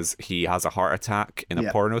because he has a heart attack in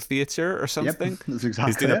a porno theater or something. Yep, that's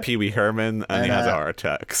exactly He's doing it. a Pee Wee Herman and he has a heart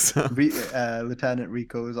attack. So. Lieutenant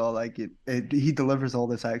Rico is all like, he delivers all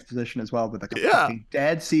this exposition as well with like a Yeah. fucking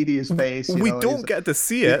dead serious face. We don't get to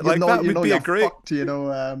see it. Like that would be a great. Fucked,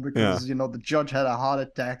 because the judge had a heart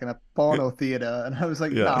attack in a porno theater, and I was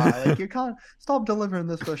like, nah, like you can't stop delivering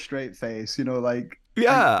this with a straight face. Like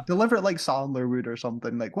deliver it like Sandler would or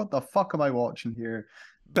something. Like, what the fuck am I watching here?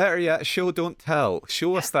 Better yet, show don't tell.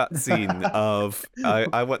 Show us that scene of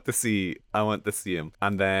I want to see him.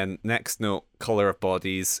 And then next note, color of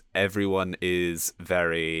bodies. Everyone is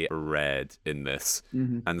very red in this,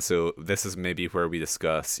 and so this is maybe where we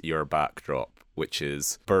discuss your backdrop, which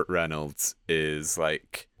is Burt Reynolds is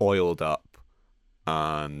like oiled up,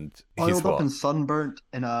 and he's and sunburnt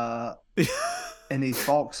in a. In his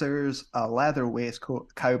boxers, a leather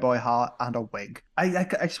waistcoat, cowboy hat, and a wig. I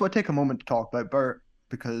just want to take a moment to talk about Burt,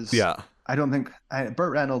 because I don't think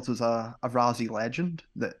Burt Reynolds is a Razzie legend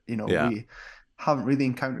that we haven't really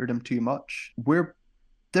encountered him too much. We're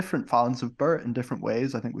different fans of Burt in different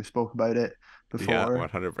ways. I think we spoke about it before. Yeah,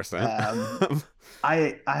 100%.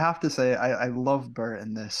 I have to say I love Burt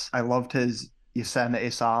in this. I loved his Yosemite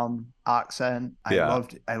Sam accent. I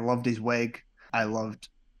loved his wig. I loved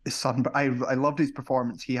his son. I loved his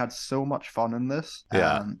performance. He had so much fun in this.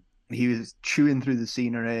 He was chewing through the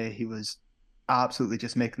scenery. He was absolutely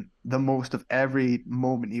just making the most of every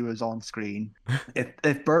moment he was on screen.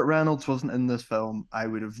 If Burt Reynolds wasn't in this film, I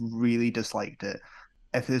would have really disliked it.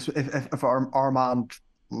 If Armand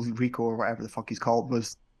Rico, or whatever the fuck he's called,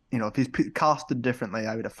 was, if he's casted differently,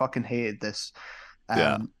 I would have fucking hated this.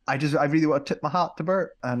 I really want to tip my hat to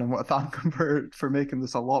Burt, and I want to thank him for making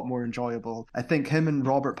this a lot more enjoyable. I think him and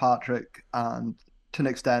Robert Patrick, and to an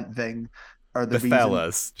extent Ving, are the reason.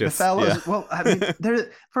 Fellas. The fellas. Well, I mean,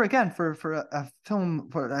 for a film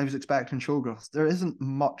where I was expecting showgirls, there isn't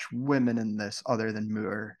much women in this other than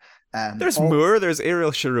Moore. There's Moore, there's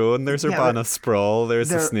Ariel Sharon, there's Urbana Sprawl, there's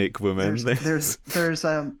the Snake Woman. There's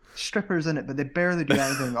strippers in it, but they barely do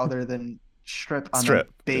anything other than strip and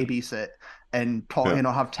babysit. and talk,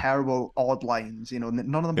 Yeah. have terrible odd lines. None of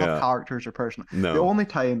them have Yeah. characters or person. The No. only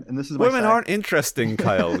time, and this is my Women sec. aren't interesting,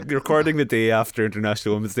 Kyle. You're recording the day after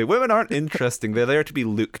International Women's Day. Women aren't interesting. They're there to be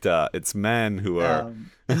looked at. It's men who are.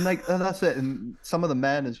 And that's it. And some of the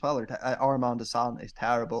men as well Armand Assant is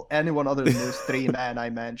terrible. Anyone other than those three men I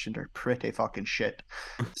mentioned are pretty fucking shit.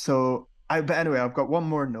 But anyway, I've got one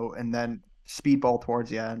more note, and then speedball towards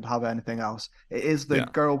the end. Have anything else? It is the Yeah.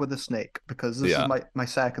 girl with the snake, because this is my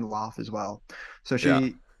second laugh as well. So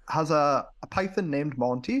she has a python named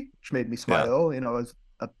Monty, which made me smile. As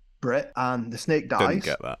a Brit, and the snake dies. Didn't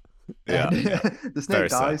get that. Yeah. The snake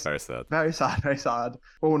dies. Very sad. Very sad, very sad.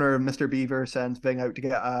 Owner Mr. Beaver sends Ving out to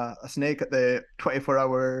get a snake at the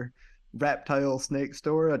 24-hour reptile snake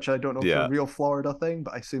store, which I don't know if it's a real Florida thing,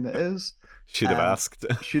 but I assume it is. Should have asked.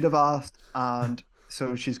 Should have asked. And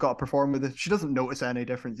so she's got to perform with it. She doesn't notice any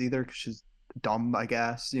difference either, because she's dumb, I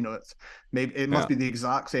guess. It's maybe it must be the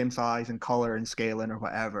exact same size and color and scaling or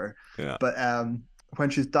whatever. Yeah. But when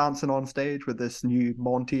she's dancing on stage with this new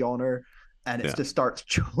Monty on her, and it just starts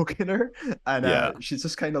choking her, and she's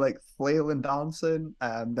just kind of like flailing, dancing,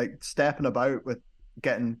 like stepping about with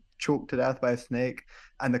getting choked to death by a snake,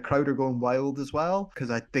 and the crowd are going wild as well, because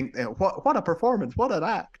I think what a performance, what an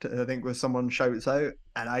act, I think, when someone shouts out,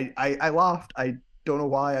 and I laughed. I don't know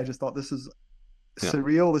why. I just thought, this is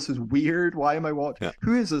surreal, this is weird, why am I watching?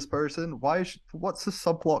 Who is this person? What's this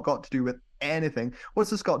subplot got to do with anything? What's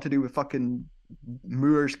this got to do with fucking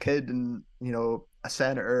Moore's kid and a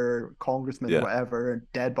senator, congressman, whatever, and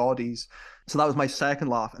dead bodies? So that was my second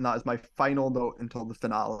laugh, and that is my final note until the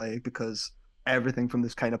finale, because everything from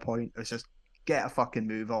this kind of point is just get a fucking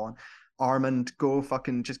move on. Armand, go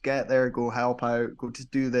fucking just get there, go help out, go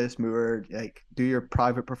just do this. Moore, like, do your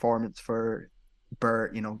private performance for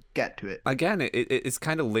Bert, get to it. Again, it's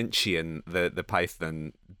kind of Lynchian, the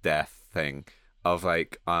Python death thing. Of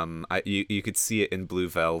like, you could see it in Blue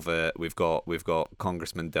Velvet. We've got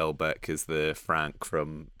Congressman Delbecq as the Frank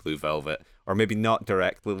from Blue Velvet, or maybe not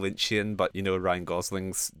directly Lynchian, but Ryan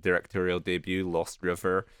Gosling's directorial debut, Lost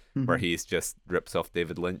River, where he's just rips off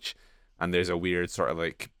David Lynch, and there's a weird sort of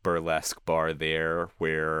like burlesque bar there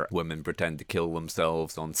where women pretend to kill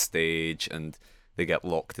themselves on stage, and they get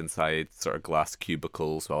locked inside sort of glass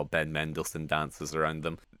cubicles while Ben Mendelsohn dances around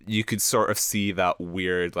them. You could sort of see that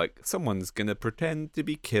weird, like, someone's gonna pretend to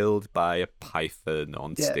be killed by a python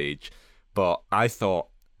on stage. But I thought,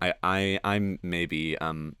 I'm maybe,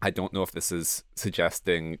 I don't know if this is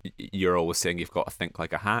suggesting you're always saying you've got to think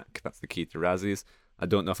like a hack. That's the key to Razzies. I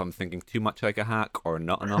don't know if I'm thinking too much like a hack or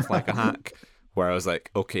not enough like a hack, where I was like,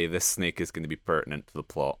 okay, this snake is going to be pertinent to the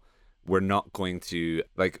plot. We're not going to,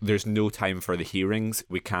 like, there's no time for the hearings.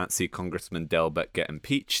 We can't see Congressman Delbecq get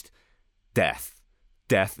impeached. Death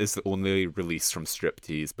is the only release from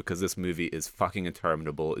Striptease, because this movie is fucking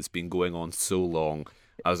interminable. It's been going on so long.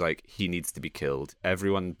 I was like, he needs to be killed.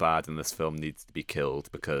 Everyone bad in this film needs to be killed,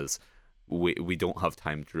 because we don't have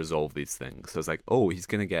time to resolve these things. So it's like, oh, he's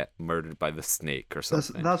gonna get murdered by the snake or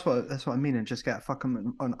something. That's what I mean. And just get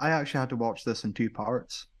fucking on. I actually had to watch this in 2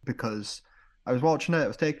 parts, because I was watching it, I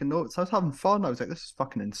was taking notes, I was having fun. I was like, this is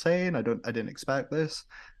fucking insane. I didn't expect this.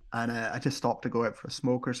 And I just stopped to go out for a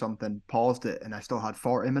smoke or something, paused it, and I still had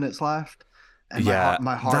 40 minutes left. And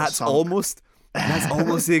my heart that's sunk. That's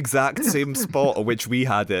almost the exact same spot at which we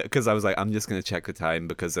had it, because I was like, I'm just going to check the time,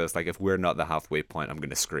 because it's like, if we're not the halfway point, I'm going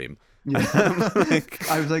to scream. Yeah.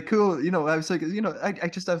 I was like, cool. I was like, I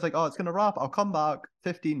was like, oh, it's going to wrap. I'll come back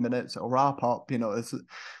 15 minutes. It'll wrap up. It's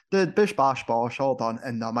the bish bash bosh all done.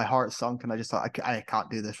 And my heart sunk, and I just thought, I can't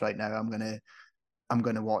do this right now. I'm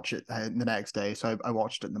going to watch it the next day. So I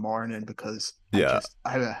watched it in the morning, because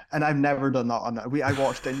and I've never done that on that. I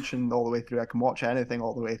watched Inchin all the way through. I can watch anything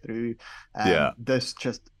all the way through. This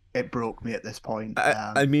just, it broke me at this point.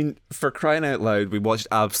 I mean, for crying out loud, we watched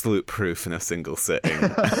Absolute Proof in a single sitting.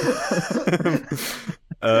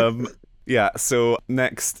 So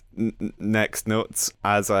next notes,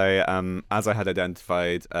 as I had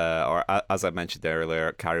identified, or as I mentioned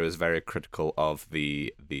earlier, Carrie was very critical of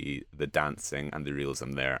the dancing and the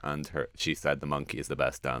realism there, and she said the monkey is the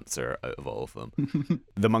best dancer out of all of them.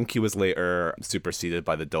 The monkey was later superseded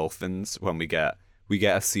by the dolphins when we get a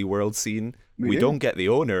SeaWorld scene. We don't get the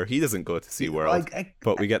owner; he doesn't go to SeaWorld,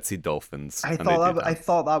 but we get to see dolphins. I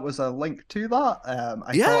thought that was a link to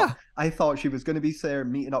that. I thought she was going to be there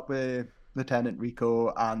meeting up with Lieutenant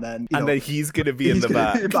Rico, and then he's going to be in the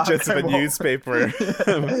back just with a newspaper,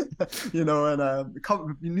 and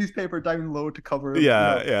newspaper down low to cover.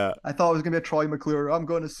 I thought it was going to be a Troy McClure. I'm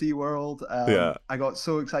going to SeaWorld. I got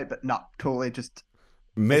so excited, but not totally. Just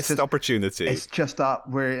missed opportunity. It's just that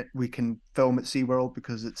where we can film at SeaWorld,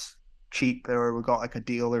 because it's cheap, or we got like a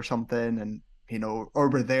deal or something, and or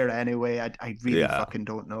we're there anyway. I really Yeah. fucking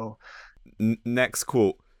don't know. Next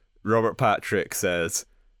quote. Robert Patrick says,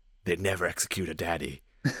 "They'd never execute a daddy."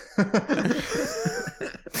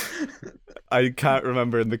 I can't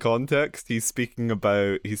remember in the context. He's speaking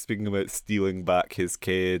about stealing back his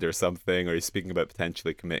kid or something, or he's speaking about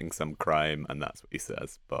potentially committing some crime, and that's what he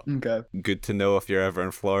says. But Okay. good to know, if you're ever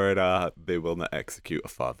in Florida, they will not execute a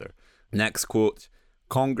father. Next quote,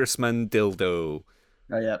 Congressman Dildo.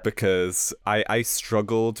 Oh, yeah. Because I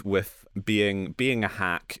struggled with being a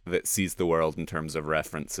hack that sees the world in terms of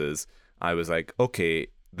references. I was like, okay,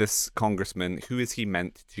 this congressman, who is he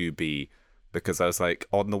meant to be? Because I was like,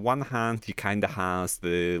 on the one hand, he kind of has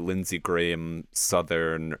the Lindsey Graham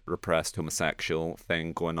Southern repressed homosexual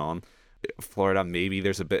thing going on. Florida, maybe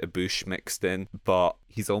there's a bit of Bush mixed in, but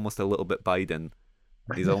he's almost a little bit Biden.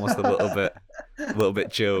 He's almost a little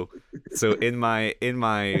bit Joe. So in my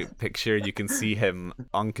picture, you can see him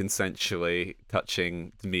unconsensually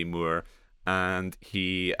touching Demi Moore, and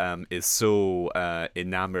he is so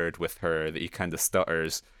enamored with her that he kind of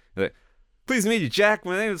stutters. Like, "Pleased to meet you, Jack.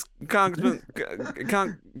 My name is Congressman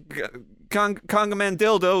Congressman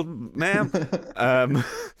Dildo, ma'am."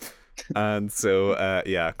 And so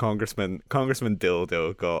yeah, Congressman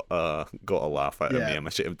Dildo got a laugh out of me, Yeah. I'm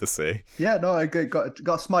ashamed to say. Yeah, no, I got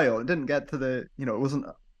a smile. It didn't get to it wasn't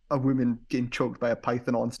a woman getting choked by a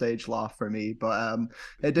python on stage laugh for me, but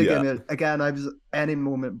it did give Yeah. me again. I was any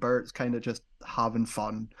moment Bert's kind of just having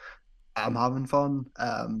fun. I'm having fun.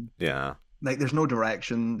 Yeah. Like there's no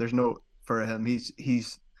direction. There's no for him.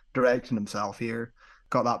 He's directing himself here.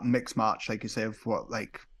 Got that mixed match, like you say, of what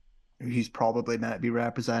like he's probably meant to be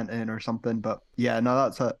representing or something. But yeah, no,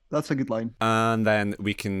 that's a good line. And then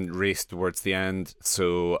we can race towards the end.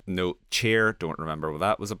 So, no, chair, don't remember what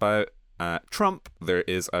that was about. Trump, there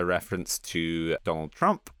is a reference to Donald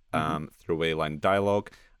Trump, throwaway line of dialogue,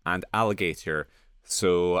 and alligator.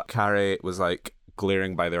 So, Carrie was like,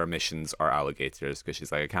 glaring by their omissions are alligators, because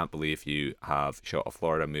she's like, I can't believe you have shot a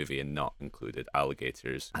Florida movie and not included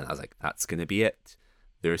alligators. And I was like, that's going to be it.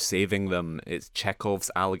 They're saving them. It's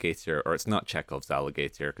Chekhov's alligator, or it's not Chekhov's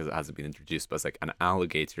alligator because it hasn't been introduced, but it's like an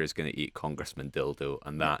alligator is going to eat Congressman Dildo.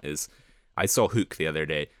 And that is, I saw Hook the other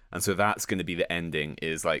day. And so that's going to be the ending,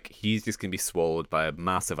 is like he's just going to be swallowed by a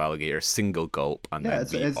massive alligator, single gulp, and Yeah,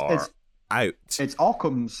 then we are out. it's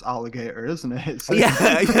Occam's alligator, isn't it?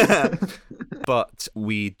 Yeah. But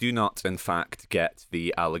we do not, in fact, get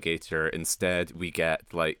the alligator. Instead, we get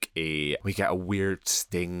a weird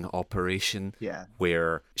sting operation. Yeah.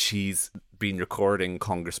 Where she's been recording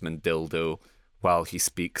Congressman Dildo while he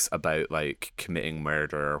speaks about like committing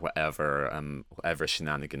murder or whatever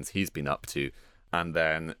shenanigans he's been up to. And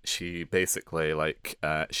then she basically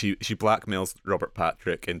she blackmails Robert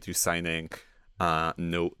Patrick into signing a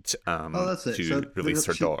note That's it. to So release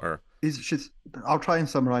her daughter. I'll try and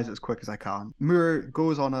summarize it as quick as I can. Moore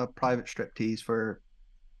goes on a private striptease for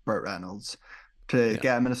Burt Reynolds to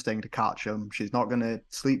get him in a sting to catch him. She's not going to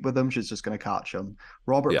sleep with him. She's just going to catch him.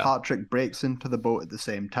 Robert Patrick breaks into the boat at the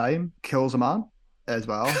same time, kills a man as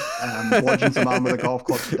well, bludgeons a man with a golf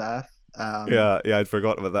club to death. Yeah, I'd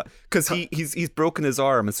forgotten about that because he's broken his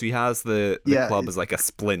arm, and so he has the club as like a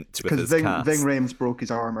splint with his cast. Ving Rhames broke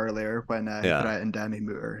his arm earlier when he threatened Demi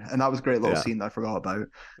Moore, and that was a great little scene that I forgot about.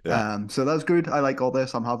 So that's good. I like all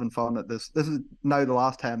this. I'm having fun at this. This is now the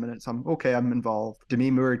last 10 minutes. I'm involved.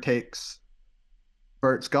 Demi Moore takes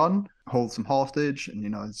Bert's gun, holds him hostage, and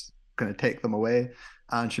is going to take them away,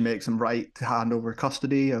 and she makes him right to hand over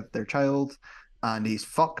custody of their child, and he's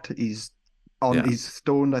fucked. He's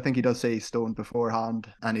stoned. I think he does say he's stoned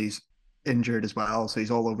beforehand, and he's injured as well, so he's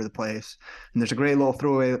all over the place. And there's a great little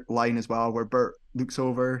throwaway line as well where Bert looks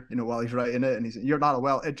over, while he's writing it, and he's, "You're not a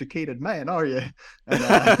well-educated man, are you?" And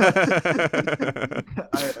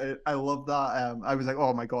I love that. I was like,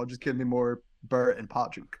 oh my god, just give me more Bert and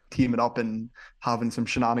Patrick teaming up and having some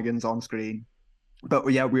shenanigans on screen. But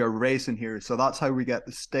yeah, we are racing here, so that's how we get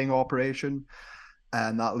the sting operation,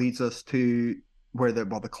 and that leads us to where the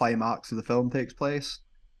climax of the film takes place,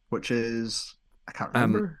 which is I can't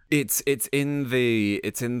remember. It's in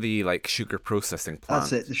the like sugar processing plant.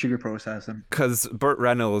 That's it, the sugar processing. Because Burt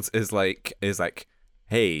Reynolds is like,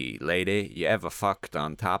 "Hey, lady, you ever fucked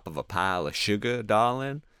on top of a pile of sugar,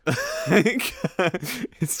 darling?"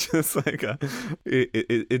 It's just like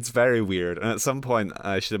it's very weird. And at some point,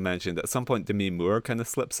 I should have mentioned, at some point Demi Moore kind of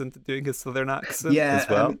slips into doing his southern accent as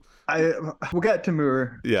well. We'll get to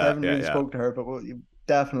Moore. Yeah, I haven't really spoke to her, but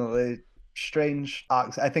definitely strange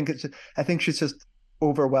accent. I think she's just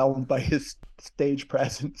overwhelmed by his stage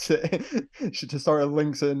presence. She just sort of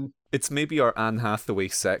links in. It's maybe our Anne Hathaway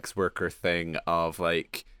sex worker thing of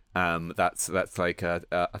like, That's like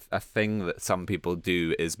a thing that some people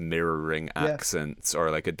do, is mirroring Yeah. accents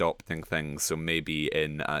or like adopting things. So maybe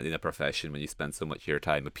in a profession when you spend so much of your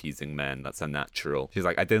time appeasing men, that's a natural. She's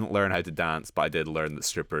like, I didn't learn how to dance, but I did learn that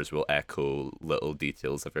strippers will echo little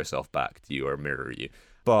details of yourself back to you or mirror you.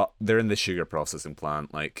 But they're in the sugar processing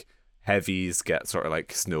plant, like heavies get sort of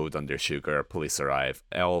like snowed under sugar, police arrive,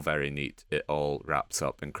 all very neat. It all wraps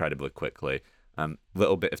up incredibly quickly.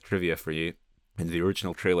 Little bit of trivia for you. In the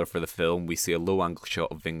original trailer for the film, we see a low-angle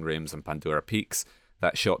shot of Ving Rhames and Pandora Peaks.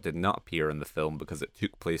 That shot did not appear in the film because it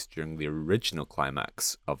took place during the original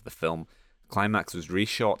climax of the film. The climax was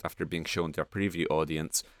reshot after being shown to a preview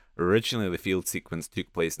audience. Originally, the field sequence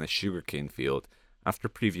took place in a sugarcane field. After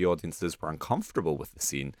preview audiences were uncomfortable with the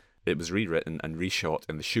scene, it was rewritten and reshot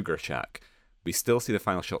in the sugar shack. We still see the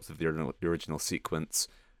final shots of the original sequence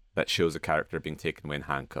that shows a character being taken away in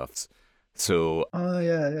handcuffs. So Oh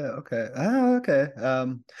yeah, yeah, okay. Okay.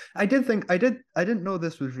 I didn't know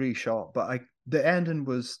this was reshot, but the ending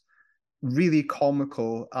was really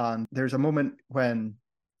comical, and there's a moment when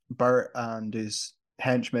Bert and his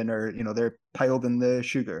henchmen are, they're piled in the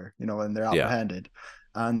sugar, and they're yeah, apprehended.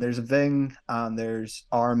 And there's Ving and there's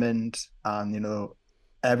Armand and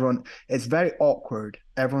everyone, it's very awkward.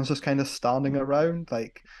 Everyone's just kind of standing around,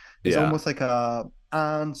 like it's yeah. almost like a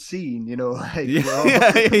and scene, like Yeah, we're all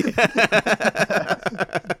yeah,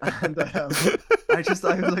 and I was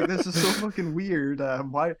like, this is so fucking weird.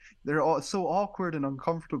 Why they're all so awkward and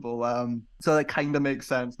uncomfortable. So that kind of makes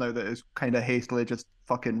sense now that it's kind of hastily just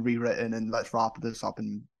fucking rewritten and let's wrap this up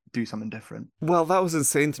and do something different. Well, that was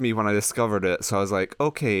insane to me when I discovered it. So I was like,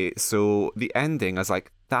 okay, so the ending, I was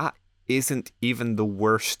like, that isn't even the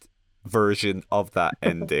worst version of that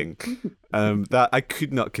ending. That I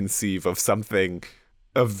could not conceive of something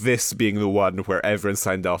of this being the one where everyone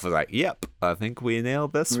signed off as like, yep, I think we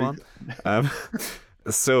nailed this one.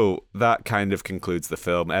 So that kind of concludes the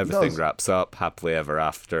film. Everything wraps up happily ever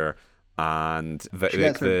after, and she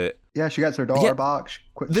gets her daughter back.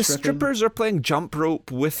 The strippers are playing jump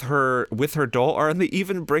rope with her daughter, and they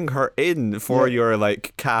even bring her in for your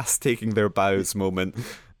like cast taking their bows moment.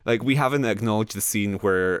 Like, we haven't acknowledged the scene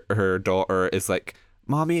where her daughter is like,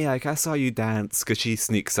 "Mommy, like I saw you dance," because she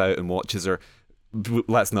sneaks out and watches her.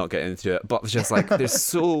 Let's not get into it, but it's just like there's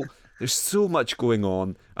so much going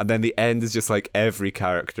on, and then the end is just like every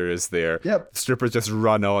character is there. Yep. Strippers just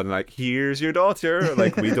run on like, "Here's your daughter."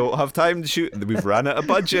 Like, we don't have time to shoot. We've run out of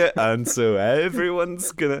budget, and so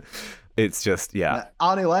everyone's gonna. It's just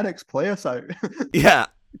Annie Lennox, play us out. Yeah.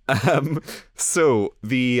 So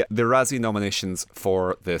the Razzie nominations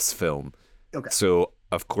for this film. Okay. So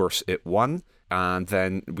of course it won, and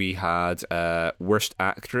then we had worst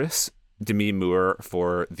actress Demi Moore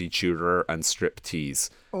for The Tutor and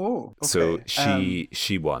Striptease. Oh, okay. So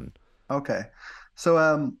she won. Okay.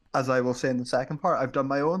 So as I will say in the second part, I've done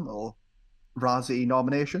my own little Razzie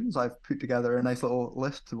nominations. I've put together a nice little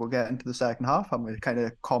list that we'll get into the second half. I'm going to kind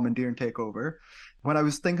of commandeer and take over. When I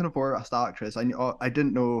was thinking of worst actress, I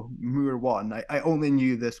didn't know Moore won. I only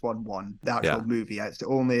knew this one won, the actual movie. It's the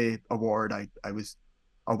only award I was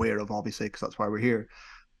aware of, obviously, because that's why we're here.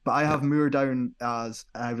 But I have Moore down as,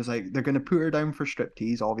 I was like, they're going to put her down for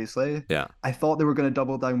Striptease, obviously. Yeah. I thought they were going to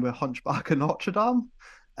double down with Hunchback of Notre Dame.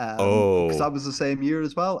 Because that was the same year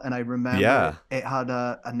as well. And I remember it had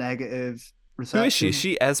a negative reception. Who is she? Is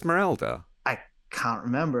she Esmeralda? I can't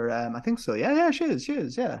remember. I think so. Yeah, she is.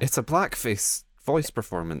 Yeah. It's a blackface voice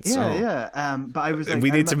performance. Yeah. But I was like, we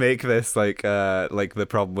need to make this like the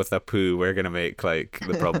problem with Apu. We're gonna make like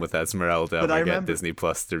the problem with Esmeralda. And I get Disney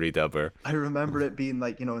Plus to redub her. I remember it being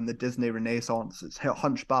like, in the Disney Renaissance,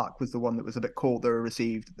 Hunchback was the one that was a bit colder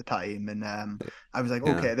received at the time, and I was like,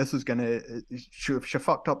 okay, this is gonna. She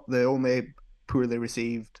fucked up the only poorly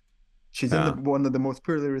received. She's in one of the most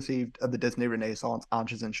poorly received of the Disney Renaissance, and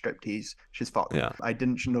she's in Striptease. She's fucked. Yeah. I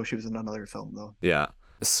didn't know she was in another film though. Yeah.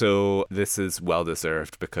 So this is well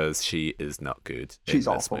deserved because she is not good. She's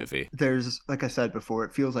in awful. This movie. There's, like I said before,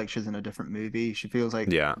 it feels like she's in a different movie. She feels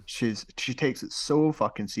like she takes it so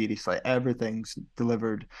fucking seriously. Everything's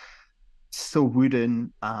delivered so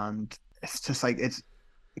wooden, and it's just like, it's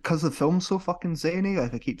because the film's so fucking zany,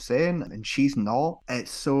 like I keep saying, and she's not. It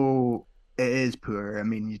is poor. I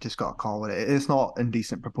mean, you just got to call it. It's not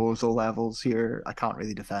indecent proposal levels here. I can't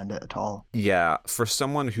really defend it at all. Yeah, for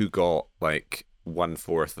someone who got like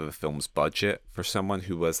 1/4 of the film's budget, for someone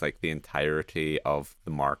who was like the entirety of the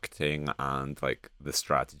marketing and like the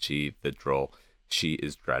strategy, the draw, she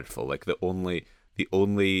is dreadful. Like the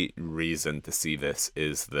only reason to see this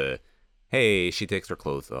is hey, she takes her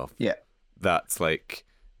clothes off. Yeah. That's like,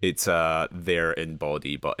 it's there in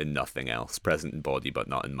body but in nothing else, present in body but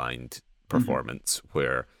not in mind performance,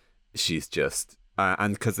 where she's just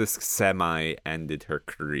and because this semi ended her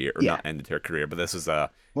career, or Yeah. not ended her career, but this was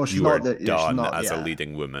Well, she's you are not the. Yeah, she's done not. as a Yeah.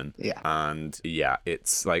 leading woman. Yeah. And yeah,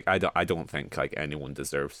 it's like I don't think like anyone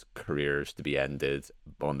deserves careers to be ended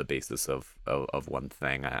on the basis of one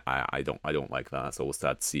thing. I don't like that. It's always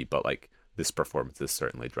sad to see, but like this performance is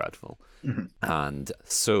certainly dreadful. Mhm. And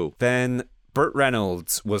so then Burt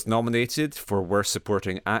Reynolds was nominated for Worst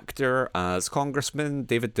Supporting Actor as Congressman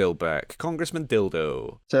David Dilbeck. Congressman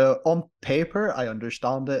Dildo. So on paper, I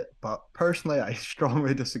understand it, but personally, I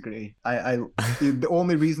strongly disagree. The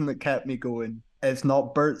only reason that kept me going, it's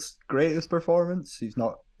not Bert's greatest performance. He's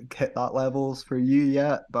not hit that levels for you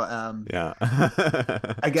yet, but Yeah.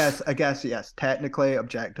 I guess yes. Technically,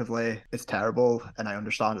 objectively, it's terrible, and I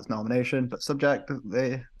understand its nomination. But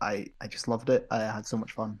subjectively, I just loved it. I had so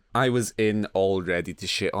much fun. I was in all ready to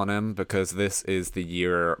shit on him because this is the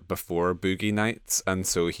year before Boogie Nights, and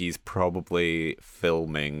so he's probably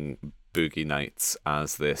filming Boogie Nights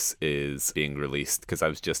as this is being released. Because I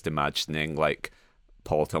was just imagining like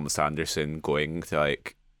Paul Thomas Anderson going to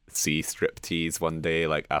like see Striptease one day,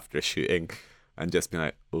 like after shooting, and just being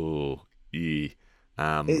like, oh,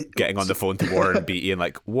 getting on the phone to Warren Beatty and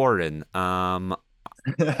like, Warren,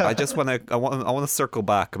 I just want to, I want to circle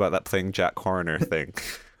back about that playing Jack Horner thing.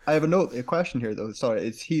 I have a question here though. Sorry,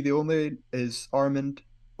 is Armand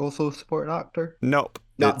also a supporting actor? Nope,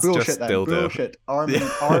 Nah, it's bullshit just then. Dildo. Bullshit.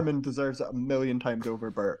 Armand deserves it a million times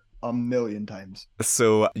over Bert. A million times.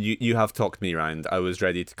 So you have talked me around. I was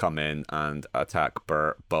ready to come in and attack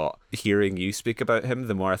Bert, but hearing you speak about him,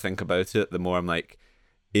 the more I think about it, the more I'm like,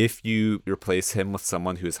 if you replace him with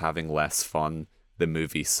someone who's having less fun, the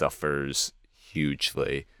movie suffers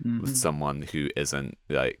hugely with someone who isn't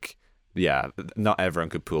like, yeah, not everyone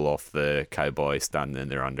could pull off the cowboy standing in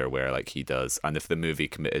their underwear like he does. And if the movie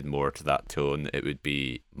committed more to that tone, it would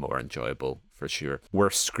be more enjoyable for sure.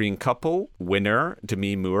 Worst screen couple, winner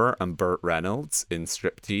Demi Moore and Burt Reynolds in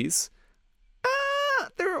Striptease.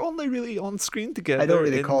 They're only really on screen together. I don't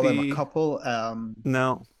really in call them a the... couple.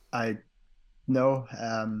 No. I no.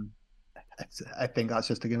 I think that's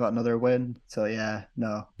just to give it another win. So yeah,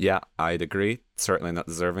 no. Yeah, I'd agree. Certainly not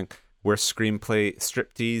deserving. Worst screenplay,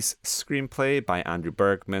 Striptease, screenplay by Andrew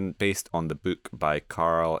Bergman, based on the book by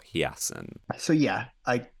Carl Hiaasen. So yeah,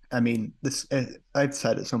 I mean this. I've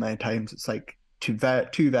said it so many times. It's like two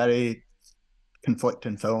very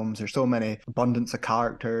conflicting films. There's so many abundance of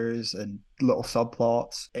characters and little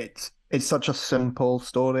subplots. It's such a simple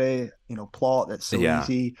story, plot that's so Yeah.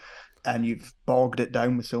 easy, and you've bogged it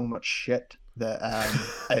down with so much shit that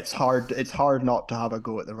it's hard not to have a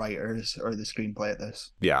go at the writers or the screenplay at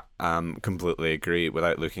this. Yeah, completely agree.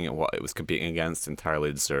 Without looking at what it was competing against,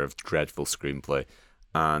 entirely deserved dreadful screenplay.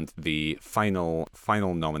 And the final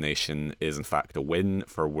nomination is in fact a win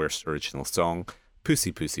for worst original song,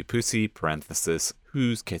 Pussy Pussy Pussy (parenthesis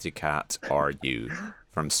Whose Kitty Cat Are You?)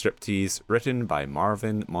 from Striptease, written by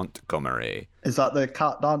Marvin Montgomery. Is that the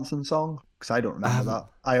cat dancing song? Because I don't remember that.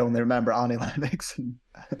 I only remember Annie Lennox.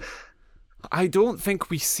 I don't think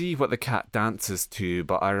we see what the cat dances to,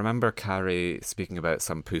 but I remember Carrie speaking about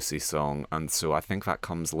some pussy song, and so I think that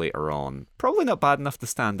comes later on. Probably not bad enough to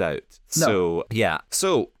stand out. No. So, yeah.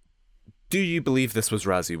 So, do you believe this was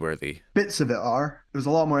Razzie worthy? Bits of it are. It was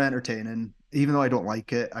a lot more entertaining. Even though I don't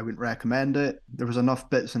like it, I wouldn't recommend it. There was enough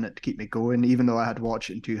bits in it to keep me going, even though I had to watch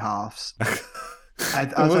it in two halves.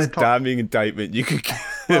 The most damning indictment you could give.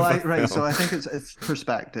 Right, so I think it's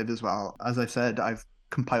perspective as well. As I said, I've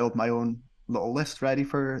compiled my own little list ready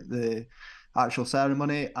for the actual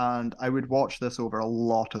ceremony, and I would watch this over a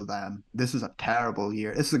lot of them. This is a terrible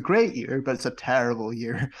year. It's a great year, but it's a terrible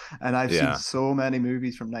year. And I've seen so many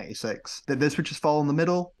movies from 96 that this would just fall in the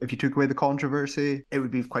middle. If you took away the controversy, it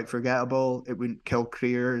would be quite forgettable. It wouldn't kill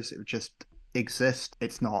careers. It would just exist.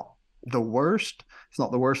 It's not the worst. It's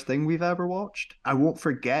not the worst thing we've ever watched. I won't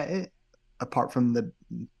forget it, apart from the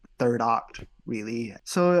third act, really.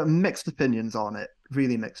 So mixed opinions on it.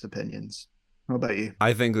 Really mixed opinions. What about you?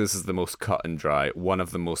 I think this is the most cut and dry, one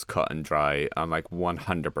of the most cut and dry. I'm like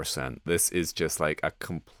 100%. This is just like a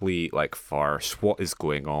complete like farce. What is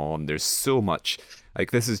going on? There's so much.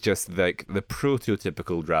 Like this is just like the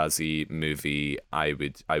prototypical Razzie movie. I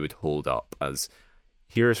would hold up as,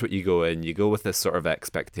 here's what you go in. You go with this sort of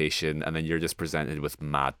expectation, and then you're just presented with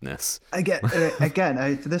madness.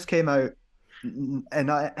 This came out in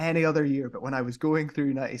any other year, but when I was going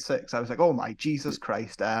through 96, I was like, oh my Jesus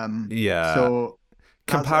Christ. Yeah. So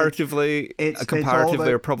comparatively,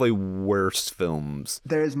 there are probably worse films.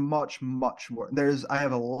 There's much, much more. I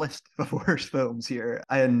have a list of worse films here,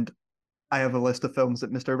 and I have a list of films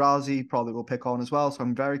that Mr. Razzie probably will pick on as well. So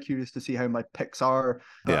I'm very curious to see how my picks are.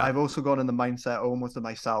 But Yeah. I've also gone in the mindset almost of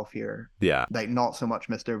myself here, Yeah. like not so much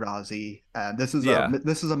Mr. Razzie. Yeah. This is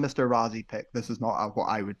a Mr. Razzie pick. This is not what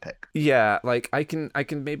I would pick. Yeah, like I can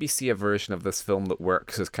maybe see a version of this film that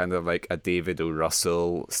works as kind of like a David O.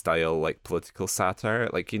 Russell style like political satire,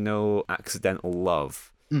 like Accidental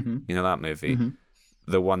Love. Mm-hmm. You know that movie? Mm-hmm.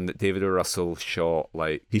 The one that David O. Russell shot,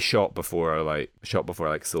 like he shot before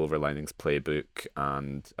Silver Linings Playbook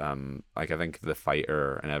and like I think The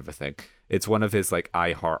Fighter and everything. It's one of his like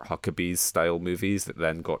I Heart Huckabees style movies that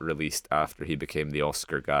then got released after he became the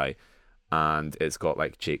Oscar guy. And it's got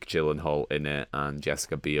like Jake Gyllenhaal in it and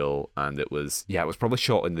Jessica Biel, and it was probably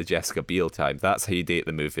shot in the Jessica Biel time. That's how you date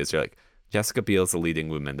the movies. You're like, Jessica Biel's the leading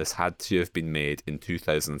woman. This had to have been made in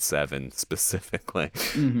 2007 specifically.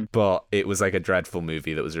 Mm-hmm. But it was like a dreadful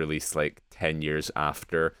movie that was released like 10 years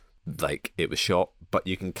after like it was shot. But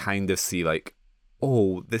you can kind of see like,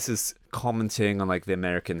 oh, this is commenting on like the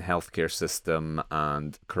American healthcare system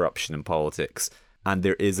and corruption in politics. And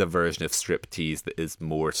there is a version of Striptease that is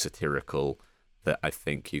more satirical that I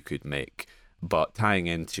think you could make. But tying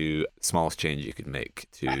into smallest change you could make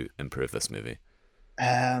to improve this movie.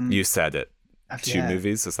 You said it. Two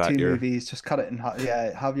movies, is that two your movies? Just cut it in half.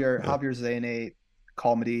 Yeah, have your zany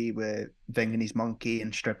comedy with Ving and his monkey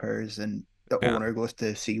and strippers, and the yeah. owner goes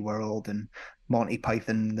to SeaWorld, and Monty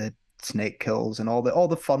Python the snake kills, and all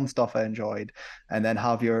the fun stuff I enjoyed, and then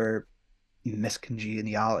have your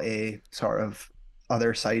miscongeniality sort of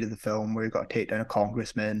other side of the film where you've got to take down a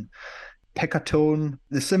congressman. Pick a tone.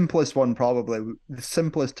 The simplest one, probably the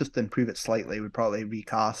simplest, just to improve it slightly, would probably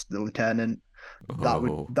recast the lieutenant. That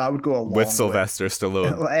would go a long with way. Sylvester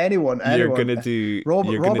Stallone. Anyone. Robert do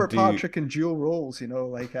Patrick in dual roles.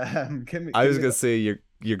 Like I was gonna say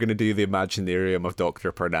you're gonna do the Imaginarium of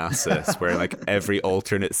Dr. Parnassus, where like every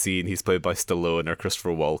alternate scene he's played by Stallone or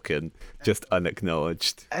Christopher Walken, just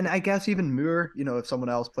unacknowledged. And I guess even Moore, if someone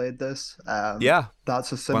else played this, yeah,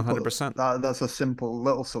 that's a simple 100%. That's a simple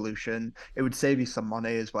little solution. It would save you some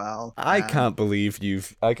money as well. I can't believe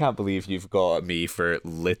you've got me for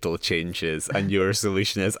little changes, and your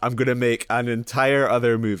solution is I'm gonna make an entire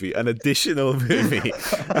other movie, an additional movie.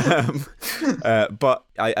 But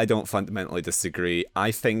I don't fundamentally disagree.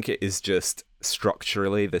 I think it is just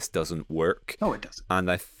structurally this doesn't work. No, it doesn't.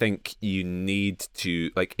 And I think you need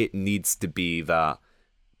to it needs to be that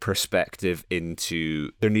perspective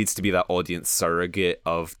there needs to be that audience surrogate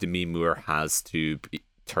of Demi Moore has to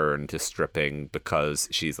turn to stripping because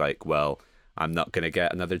she's like, well, I'm not going to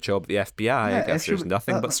get another job at the FBI. I guess there's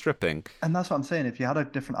nothing but stripping. And that's what I'm saying. If you had a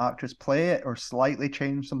different actress play it or slightly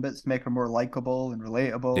change some bits to make her more likable and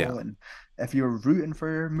relatable, and if you were rooting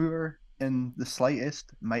for Moore in the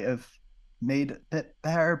slightest, might have made it a bit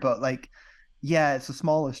better. But it's the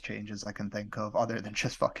smallest changes I can think of other than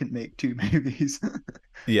just fucking make two movies.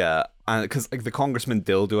 Yeah, and because the Congressman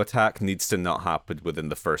dildo attack needs to not happen within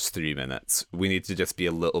the first 3 minutes. We need to just be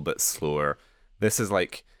a little bit slower. This is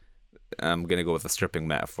I'm going to go with a stripping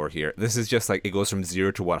metaphor here. This is just it goes from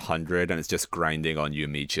 0 to 100 and it's just grinding on you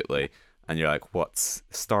immediately. And you're like,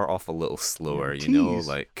 start off a little slower,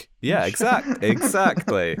 Yeah,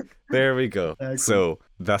 exactly. There we go. Excellent. So,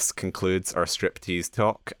 thus concludes our Striptease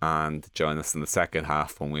talk, and join us in the second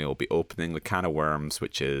half when we will be opening the can of worms,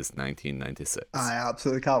 which is 1996. I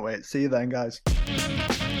absolutely can't wait. See you then, guys.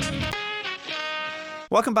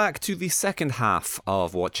 Welcome back to the second half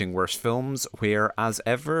of Watching Worst Films, where, as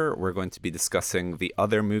ever, we're going to be discussing the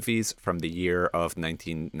other movies from the year of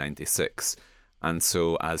 1996. And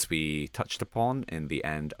so, as we touched upon in the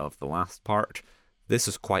end of the last part, this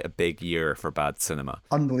is quite a big year for bad cinema.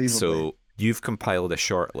 Unbelievable. So, you've compiled a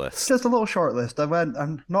short list. Just a little short list. I went,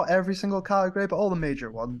 not every single category, but all the major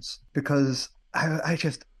ones, because I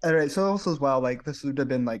just... Alright, so also as well, this would have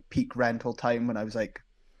been peak rental time when I was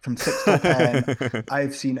from 6 to 10.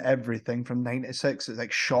 I've seen everything from 96.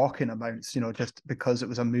 It's shocking amounts, just because it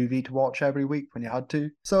was a movie to watch every week when you had to.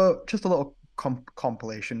 So just a little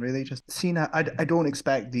compilation, really. Just seeing I don't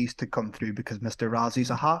expect these to come through because Mr. Razzie's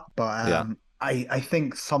a hat, but I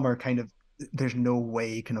think some are kind of, there's no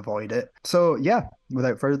way you can avoid it. So yeah,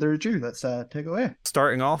 without further ado, let's take away.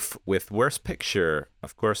 Starting off with Worst Picture.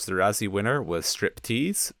 Of course, the Razzie winner was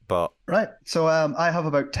Striptease, but... Right, so I have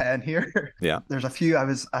about 10 here. Yeah. There's a few I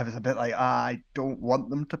was a bit I don't want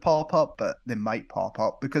them to pop up, but they might pop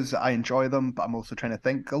up because I enjoy them, but I'm also trying to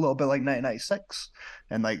think a little bit like 1996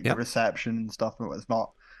 and the reception and stuff and what's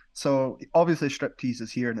not. So obviously Striptease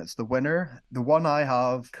is here and it's the winner. The one I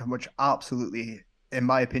have, which absolutely, in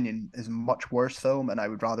my opinion, is a much worse film, and I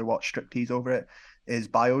would rather watch Striptease over it, is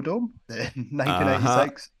Biodome, the Uh-huh.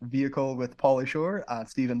 1996 vehicle with Pauly Shore and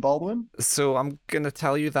Stephen Baldwin. So I'm gonna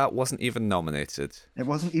tell you that wasn't even nominated. It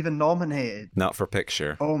wasn't even nominated. Not for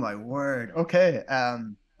picture. Oh my word. Okay. Oh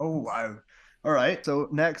wow. All right. So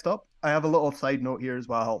next up, I have a little side note here as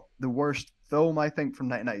well. The worst film I think from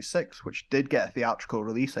 1996, which did get a theatrical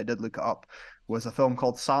release, I did look it up, was a film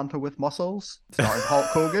called Santa with Muscles, starring Hulk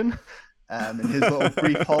Hogan. In his little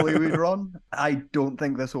brief Hollywood run. I don't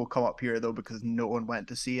think this will come up here though because no one went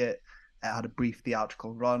to see it. It had a brief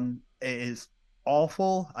theatrical run. It is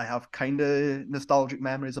awful. I have kind of nostalgic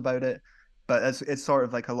memories about it, but it's sort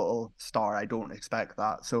of like a little star. I don't expect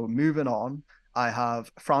that. So moving on, I have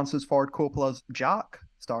Francis Ford Coppola's Jack,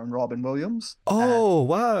 starring Robin Williams. Oh,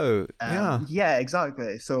 wow. Yeah. Yeah,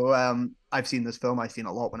 exactly. So I've seen this film. I've seen it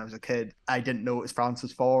a lot when I was a kid. I didn't know it was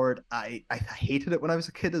Francis Ford. I hated it when I was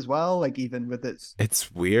a kid as well. Like even with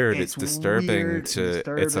It's weird. It's it's disturbing weird and to. It's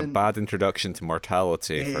a disturbing. bad introduction to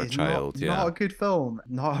mortality It for a is child. not Yeah. a good film.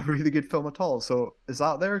 Not a really good film at all. So is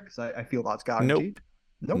that there? Because I feel that's Nope. guaranteed.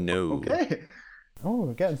 Nope. No. Okay. Oh,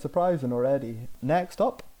 we're getting surprising already. Next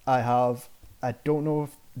up, I have. I don't know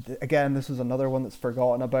if. Again, this is another one that's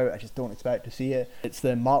forgotten about. I just don't expect to see it. It's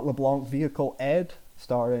the Matt LeBlanc vehicle Ed,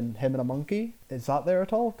 starring him and a monkey. Is that there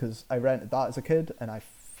at all? Because I rented that as a kid and I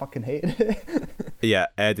fucking hated it. Yeah,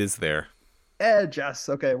 Ed is there. Ed, yes.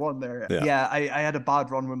 Okay, one there. Yeah. Yeah, I had a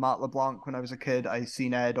bad run with Matt LeBlanc when I was a kid. I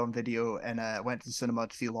seen Ed on video and went to the cinema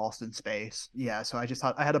to see Lost in Space. Yeah, so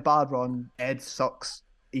I had a bad run. Ed sucks.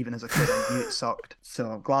 Even as a kid, I knew it sucked. So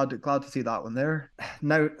I'm glad to see that one there.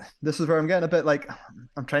 Now, this is where I'm getting a bit like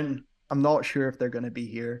I'm not sure if they're gonna be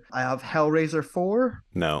here. I have Hellraiser 4.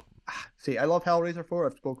 No. See, I love Hellraiser 4.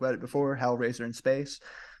 I've spoke about it before, Hellraiser in Space,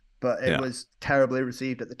 but it Yeah. was terribly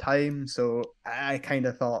received at the time. So I kind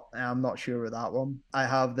of thought, I'm not sure with that one. I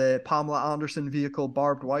have the Pamela Anderson vehicle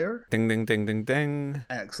Barbed Wire. Ding ding ding ding ding.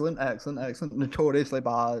 Excellent, excellent, excellent. Notoriously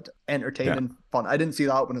bad, Yeah. entertaining, fun. I didn't see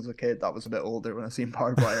that when I was a kid. That was a bit older when I seen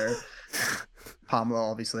Barbed Wire.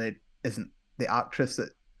 Pamela obviously isn't the actress that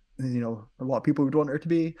a lot of people would want her to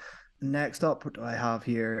be. Next up, what do I have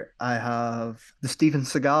here? I have the Steven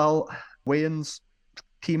Seagal Wayans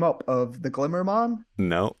team up of the Glimmer Man.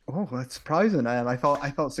 No. Oh, that's surprising. I thought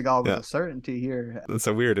Seagal was Yeah. a certainty here. That's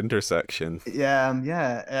a weird intersection. Yeah,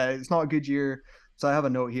 it's not a good year. So I have a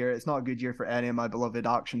note here. It's not a good year for any of my beloved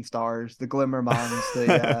action stars. The Glimmer Man's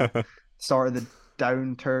the start of the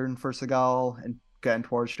downturn for Seagal and getting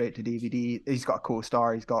towards straight to DVD. He's got a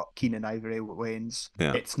co-star. He's got Keenan Ivory Wayans.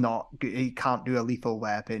 Yeah. It's not good. He can't do a Lethal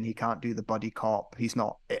Weapon. He can't do the buddy cop. It's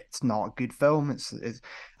not a good film. It's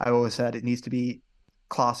I always said it needs to be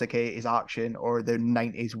classic 80s action or the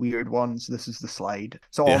 90s weird ones. This is the slide.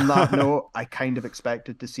 So on that note, I kind of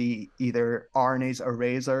expected to see either Arnie's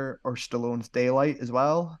Eraser or Stallone's Daylight as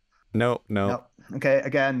well. No. No. Okay,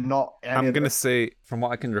 again, not any I'm of gonna the say, from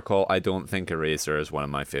what I can recall, I don't think Eraser is one of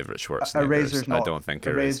my favorite Schwarzeneggers. Eraser's I not. don't think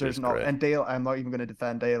Eraser's Eraser's not. great. And Dale, I'm not even going to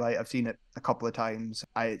defend Daylight. I've seen it a couple of times.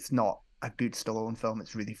 It's not a good Stallone film.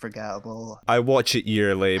 It's really forgettable. I watch it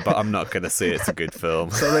yearly, but I'm not gonna say it's a good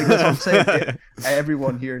film. So like that's what I'm saying.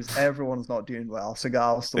 Everyone's not doing well.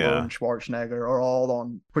 Seagal, Stallone, Schwarzenegger are all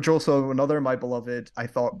on. Which also another of my beloved. I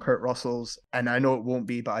thought Kurt Russell's, and I know it won't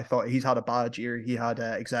be, but I thought he's had a bad year. He had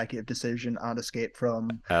Executive Decision and Escape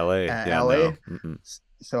from LA. LA. No.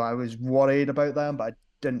 So I was worried about them, but I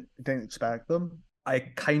didn't expect them. I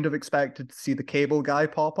kind of expected to see the Cable Guy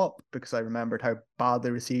pop up because I remembered how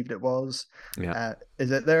badly received it was. Yeah.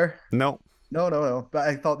 Is it there? No. No. But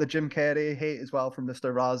I thought the Jim Carrey hate as well from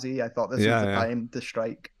Mr. Razzie. I thought this was the time to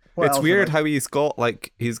strike. It's weird how he's got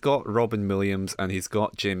Robin Williams and he's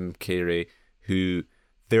got Jim Carrey, who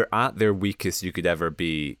they're at their weakest you could ever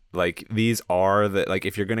be. Like these are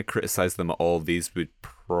if you're gonna criticize them at all, these would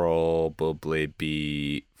probably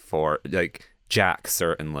be for like Jack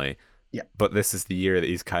certainly. Yeah. But this is the year that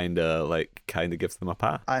he's kind of gives them a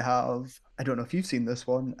pass. I don't know if you've seen this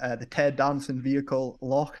one, the Ted Danson vehicle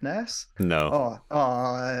Loch Ness. No.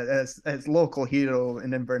 It's local hero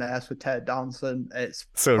in Inverness with Ted Danson. It's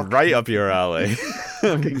so right up your alley.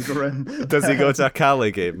 Fucking grim. Does he go to a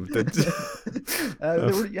Cali game? They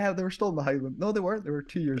were still in the Highland. No, they weren't. They were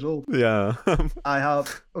 2 years old. Yeah.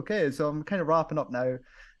 So I'm kind of wrapping up now.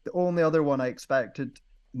 The only other one I expected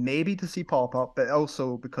maybe to see pop up, but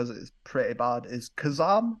also because it's pretty bad, is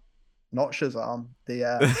Kazam, not Shazam, the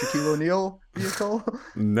Shaquille O'Neal vehicle.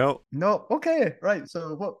 No. Okay, right.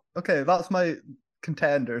 So what? Okay, that's my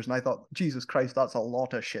contenders, and I thought, Jesus Christ, that's a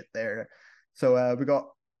lot of shit there. So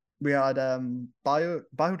we had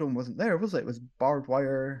Biodome wasn't there, was it? It was Barbed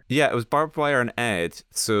Wire. Yeah, it was Barbed Wire and Ed.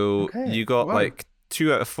 So you got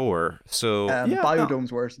 2 out of 4. So yeah, no,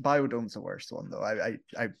 Biodome's worse. Biodome's the worst one though.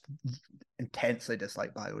 I intensely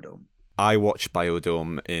dislike Biodome. I watched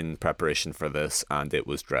Biodome in preparation for this, and it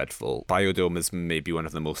was dreadful. Biodome is maybe one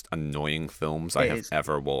of the most annoying films I It have is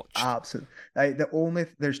ever watched. absolute.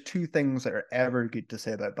 There's two things that are ever good to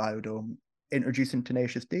say about Biodome: introducing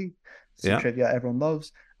Tenacious D, some Yeah, trivia everyone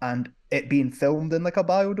loves, and it being filmed in like a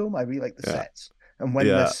biodome. I really like the yeah, sets. And when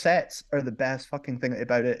the yeah. sets are the best fucking thing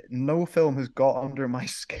about it, no film has got under my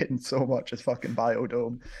skin so much as fucking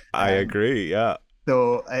Biodome. I Um, agree. Yeah,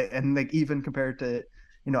 and like even compared to,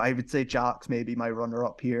 I would say Jack's maybe my runner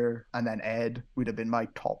up here, and then Ed would have been my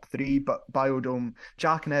top three. But Biodome,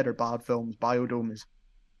 Jack and Ed are bad films. Biodome is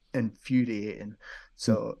infuriating.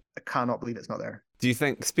 So I cannot believe it's not there. do you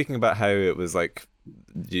think, speaking about how it was like,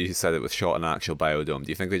 you said it was shot in an actual biodome, do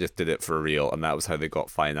you think they just did it for real and that was how they got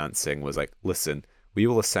financing? Was like, listen, we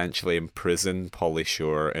will essentially imprison Pauly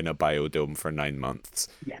Shore in a biodome for 9 months.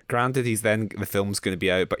 Yeah, Granted, the film's going to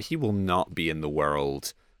be out, but he will not be in the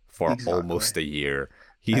world for exactly. almost a year.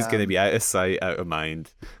 He's going to Um, be out of sight, out of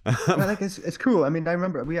mind. but like it's cool. I mean, I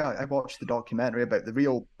remember I watched the documentary about the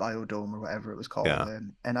real biodome or whatever it was called, Yeah,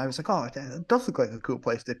 and I was like, oh, it does look like a cool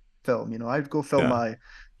place to film. I'd go film yeah, my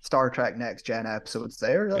Star Trek Next Gen episodes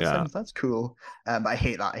there. yeah. That's cool. But I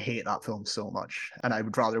hate that. I hate that film so much, and I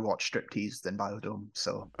would rather watch Striptease than Biodome.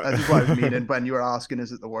 So this is what I was meaning when you were asking,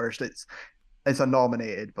 is it the worst? It's a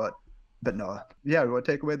nominated, but no. Yeah, we want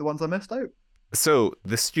to take away the ones I missed out. So,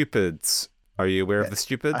 The Stupids. Are you aware of Yeah, The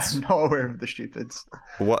I'm Stupids? not aware of the stupids.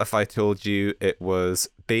 What if I told you it was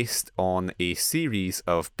based on a series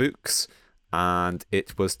of books and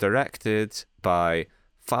it was directed by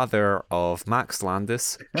father of Max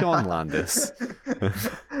Landis, John Landis?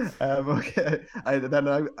 Okay.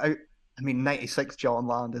 I mean, 96 John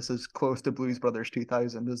Landis is close to Blues Brothers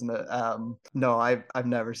 2000, isn't it? No, I've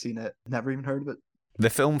never seen it. Never even heard of it. The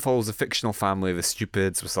film follows a fictional family, the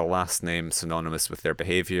Stupids, with a last name synonymous with their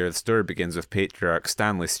behaviour. The story begins with patriarch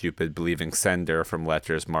Stanley Stupid believing Sender from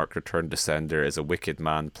letters marked Return to Sender is a wicked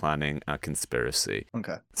man planning a conspiracy.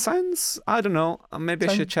 Okay. Sounds, I don't know, maybe I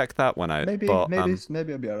should Sound check that one out. maybe But maybe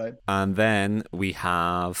maybe I'll be all right. And then we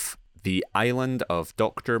have The Island of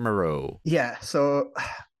Dr. Moreau. Yeah, so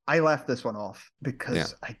I left this one off Yeah.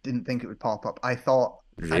 because I didn't think it would pop up. I thought,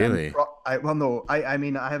 and Really? well, no, I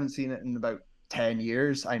mean, I haven't seen it in about 10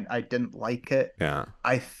 years. I didn't like it. Yeah.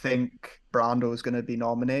 I think Brando is going to be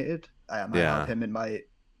nominated. I have Yeah. him in my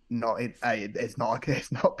not. It's not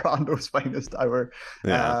it's not Brando's finest hour.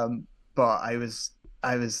 Yeah. But I was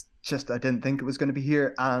just I didn't think it was going to be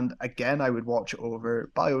here. And again, I would watch it over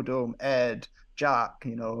Biodome, Ed, Jack.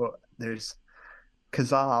 There's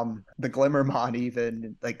Kazam, The Glimmer Man.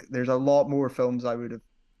 Even like there's a lot more films I would have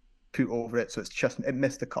put over it. So it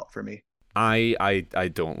missed the cut for me. I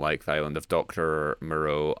don't like The Island of Dr.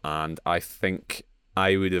 Moreau, and I think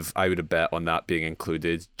I would have bet on that being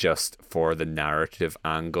included just for the narrative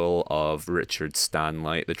angle of Richard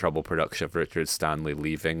Stanley, the trouble production of Richard Stanley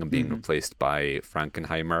leaving and being Mm-hmm. replaced by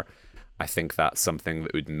Frankenheimer. I think that's something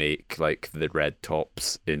that would make like the Red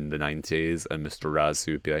Tops in the 90s and Mr.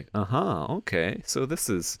 Razoo would be like, okay, so this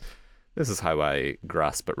is how I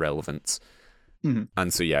grasp at relevance. Mm-hmm.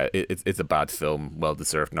 And so yeah, it's a bad film, well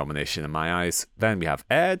deserved nomination in my eyes. Then we have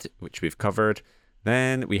Ed, which we've covered.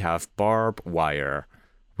 Then we have Barb Wire,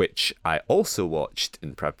 which I also watched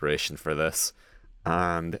in preparation for this,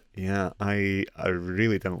 and yeah, I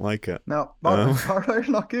really didn't like it. No, Um, Martyrs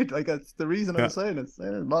not good. Like that's the reason I'm yeah, saying it's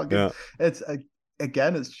not good. yeah, It's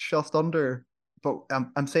again, it's just under, but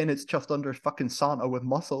I'm saying it's just under fucking Santa with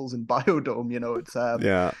muscles and Biodome. It's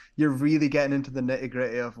yeah. you're really getting into the nitty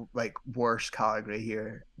gritty of like worst category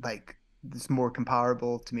here. Like it's more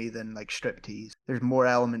comparable to me than like Striptease. There's more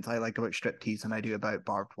elements I like about Striptease than I do about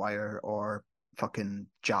Barbed Wire or fucking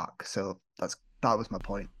Jack. So that was my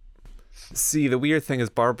point. See, the weird thing is,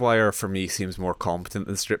 Barbed Wire for me seems more competent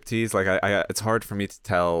than Striptease. Like, it's hard for me to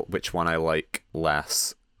tell which one I like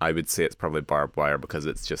less. I would say it's probably Barbed Wire because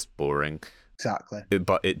it's just boring. Exactly.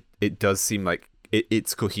 But it does seem like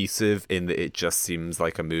it's cohesive in that it just seems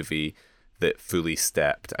like a movie that fully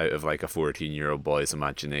stepped out of like a 14-year-old boy's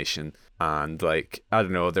imagination. And like, I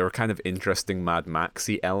don't know, there were kind of interesting Mad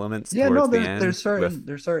Maxy elements Yeah, no, towards the there's end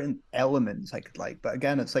with certain elements I could like, but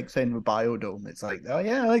again, it's like saying with Biodome, it's like, oh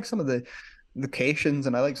yeah, I like some of the locations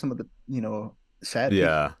and I like some of the set pieces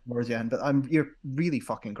yeah. towards the end, but you're really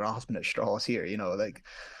fucking grasping at straws here, like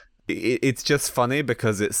It's just funny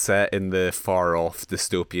because it's set in the far off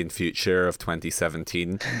dystopian future of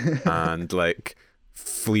 2017 and like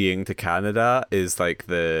fleeing to Canada is like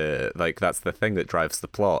that's the thing that drives the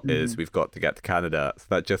plot is Mhm. we've got to get to Canada. So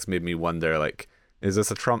that just made me wonder like Is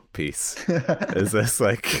this a Trump piece? Is this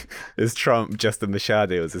like, is Trump just in the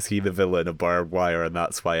shadows? Is he the villain of Barbed Wire, and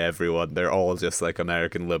that's why they're all just like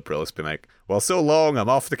American liberals being like, well, so long, I'm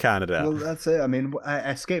off to Canada. Well, that's it. I mean,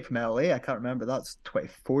 I Escape from LA. I can't remember. That's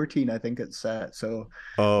 2014, I think it's set. So,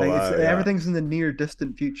 Oh, like, it's wow, yeah. everything's in the near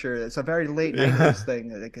distant future. It's a very late Yeah. 90s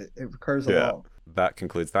thing. Like, it recurs a Yeah. lot. That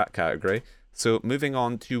concludes that category. So moving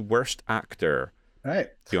on to worst actor. Right.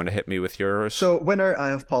 Do you want to hit me with yours? So, winner, I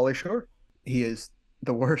have Pauly Shore. He is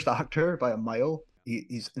the worst actor by a mile.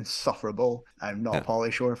 He's insufferable. I'm not Yeah. a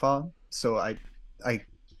Pauly Shore fan, so I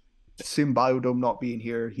assume Biodome not being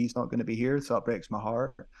here, he's not going to be here, so that breaks my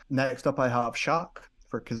heart. Next up, I have Shaq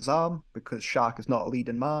for Kazam because Shaq is not a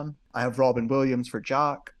leading man. I have Robin Williams for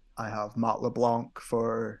Jack. I have Matt LeBlanc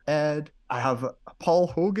for Ed. I have Paul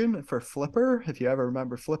Hogan for Flipper, if you ever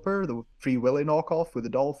remember Flipper, the Free Willy knockoff with the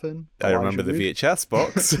dolphin. I remember the VHS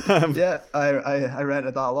box. Yeah, I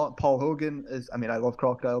rented that a lot. Paul Hogan is, I mean, I love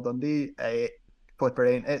Crocodile Dundee. Flipper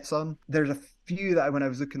ain't it, son. There's a few that when I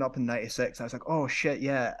was looking up in '96, I was like, oh shit,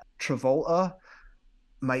 yeah, Travolta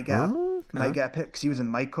might get Oh, might get a pick because he was in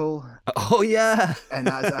Michael, oh yeah. and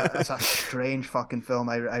that's a strange fucking film.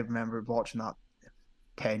 I remember watching that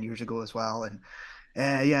 10 years ago as well, and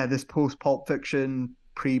yeah, this post Pulp Fiction,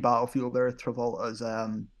 pre Battlefield Earth Travolta's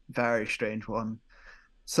very strange one.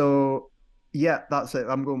 So yeah, that's it.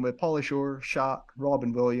 I'm going with Pauly Shore, Shaq,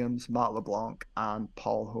 Robin Williams, Matt LeBlanc, and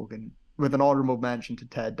Paul Hogan, with an honorable mention to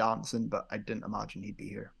Ted Danson, but I didn't imagine he'd be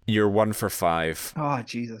here. You're 1 for 5. Oh,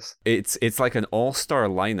 Jesus. It's like an all-star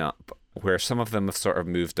lineup where some of them have sort of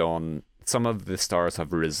moved on. Some of the stars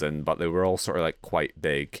have risen, but they were all sort of like quite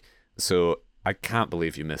big. So I can't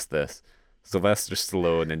believe you missed this. Sylvester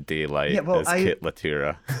Stallone in Daylight as Kit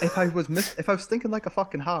Latura. If I was thinking like a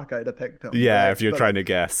fucking hack, I'd have picked him. Yeah, if you're trying to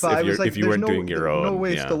guess, if you weren't doing your own. No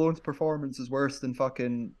way yeah. Stallone's performance is worse than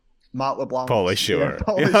fucking Matt LeBlanc. Pauly Shore.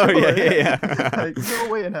 Pauly Oh, Shore. yeah. Like, no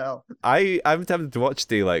way in hell. I'm tempted to watch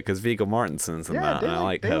Daylight because Viggo Mortensen's in that, and I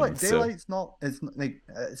like him. Daylight's not. It's like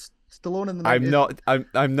it's Stallone in the.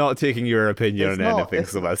 I'm not taking your opinion on anything,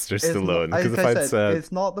 Sylvester Stallone. Because if I'd said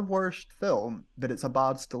it's not the worst film, but it's a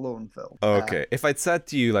bad Stallone film. Okay, if I'd said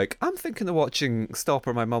to you like I'm thinking of watching Stop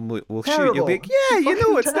or My Mum Will terrible. Shoot, you'll be like, yeah, you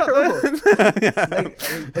know it's terrible. not. Yeah. Like,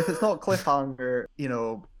 if it's not cliffhanger, you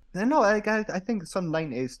know. No, I think some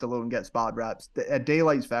 90s Stallone gets bad raps.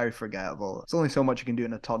 Daylight's very forgettable. There's only so much you can do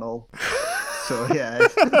in a tunnel. So, yeah.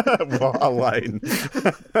 What a line.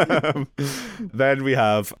 Then we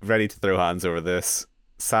have, ready to throw hands over this,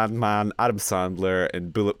 Sandman, Adam Sandler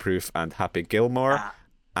in Bulletproof and Happy Gilmore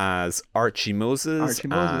as Archie Moses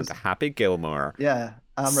and Happy Gilmore. Yeah,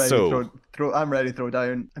 I'm ready to I'm ready to throw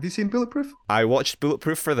down. Have you seen Bulletproof? I watched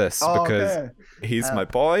Bulletproof for this because he's my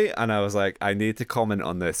boy, and I was like, I need to comment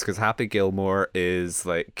on this because Happy Gilmore is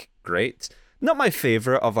like great. Not my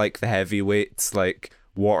favorite of like the heavyweights, like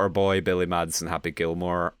Waterboy, Billy Madison, Happy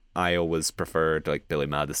Gilmore. I always preferred like Billy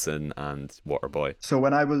Madison and Waterboy. So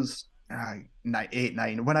when I was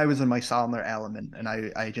 9, when I was in my Sandler element, and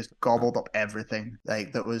I just gobbled up everything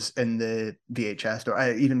like that was in the VHS store.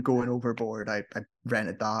 I even Going Overboard, I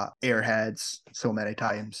rented that. Airheads so many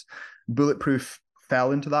times. Bulletproof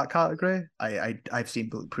fell into that category. I've seen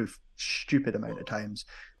Bulletproof stupid amount of times.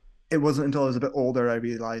 It wasn't until I was a bit older I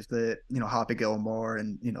realized that, you know, Happy Gilmore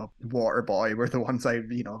and, you know, Waterboy were the ones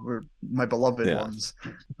were my beloved ones.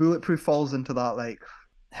 Bulletproof falls into that, like,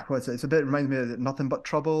 what's it? It's a bit, reminds me of Nothing But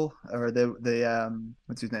Trouble, or the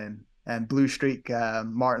what's his name? Blue Streak,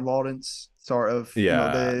 Martin Lawrence, sort of.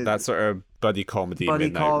 Yeah, that sort of buddy comedy,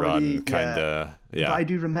 midnight run kind of. Yeah.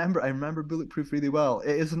 But I remember Bulletproof really well.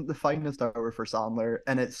 It isn't the finest hour for Sandler,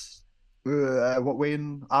 and it's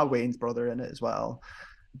Wayne's brother in it as well.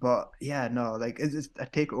 But yeah, no, like I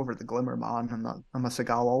take over the Glimmer, man. I'm a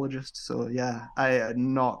Seagalologist, so yeah, I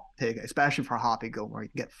not take it, especially for Happy Gilmore. You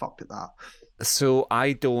can get fucked at that. So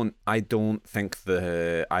I don't think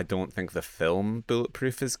the film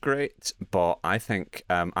Bulletproof is great, but I think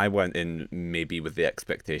I went in maybe with the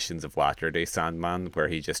expectations of Latter Day Sandman, where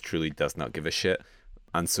he just truly does not give a shit,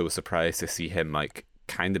 and so surprised to see him like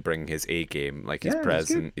kind of bring his A game. Like he's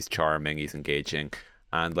present, he's charming, he's engaging,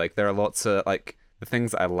 and like there are lots of like. The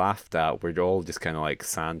things that I laughed at were all just kind of like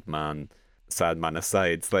Sadman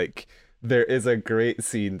asides. Like there is a great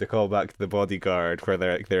scene to call back to The Bodyguard where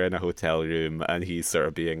they're in a hotel room and he's sort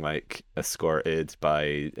of being like escorted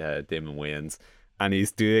by Damon Wayans, and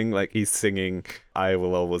he's singing "I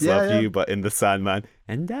Will Always Love You," but in the Sandman,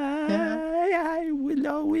 and I will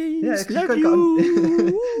always love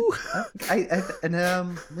you.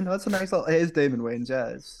 It's a nice little. It is Damon Wayans,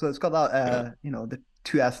 yeah. So it's got that the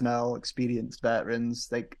two SNL experienced veterans.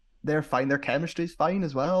 Like they're fine. Their chemistry's fine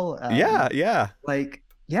as well. Yeah, yeah. Like,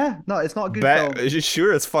 yeah, no, it's not a good film.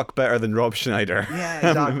 Sure as fuck better than Rob Schneider. Yeah,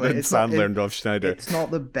 exactly. Than Sandler and Rob Schneider. It's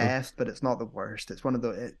not the best, but it's not the worst. It's one of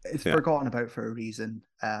the it's Yeah. forgotten about for a reason.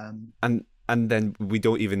 And then we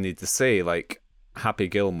don't even need to say, like, Happy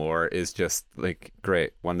Gilmore is just like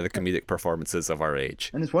great, one of the comedic performances of our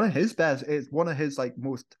age. And it's one of his best. It's one of his like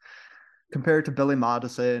most compared to Billy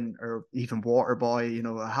Madison or even Waterboy. You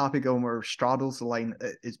know, Happy Gilmore straddles the line.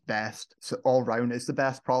 Is best. So all round, it's the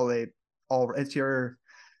best. Probably all. It's your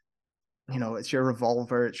it's your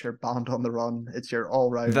Revolver, it's your Band on the Run, it's your all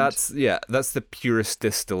round. That's the purest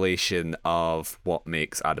distillation of what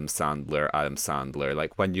makes Adam Sandler.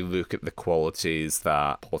 Like when you look at the qualities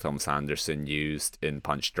that Paul Thomas Anderson used in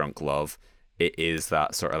Punch Drunk Love, it is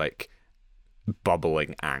that sort of like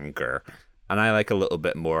bubbling anger. And I like a little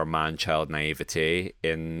bit more man-child naivety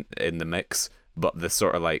in the mix, but the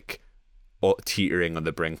sort of like teetering on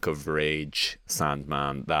the brink of rage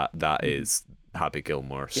Sandman, that is Happy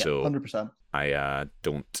Gilmore. Yeah, so 100%. I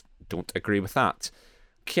don't agree with that.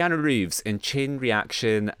 Keanu Reeves in Chain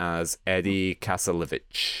Reaction as Eddie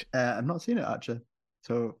Kasalevich. I've not seen it actually,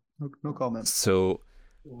 so no comment. So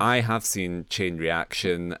I have seen Chain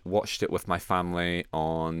Reaction, watched it with my family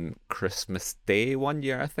on Christmas Day one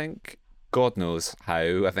year, I think. God knows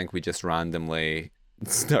how. I think we just randomly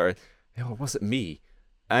started. Oh, was it me?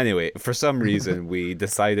 Anyway, for some reason, we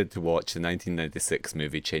decided to watch the 1996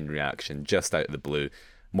 movie Chain Reaction just out of the blue.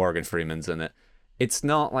 Morgan Freeman's in it. It's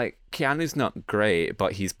not like, Keanu's not great,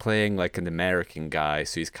 but he's playing like an American guy,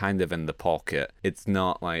 so he's kind of in the pocket. It's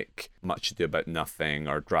not like Much Ado About Nothing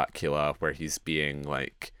or Dracula, where he's being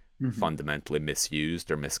like fundamentally misused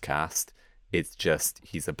or miscast. It's just,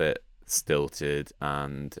 he's a bit stilted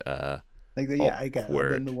and I get it.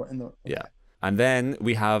 Okay. Yeah. And then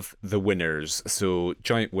we have the winners. So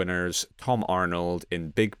joint winners, Tom Arnold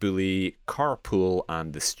in Big Bully, Carpool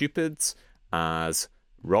and The Stupids as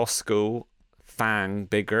Roscoe, Fang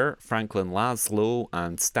Bigger, Franklin Laszlo,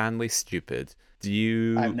 and Stanley Stupid. Are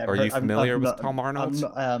you familiar with Tom Arnold?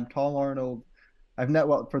 Tom Arnold.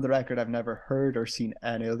 Well, for the record, I've never heard or seen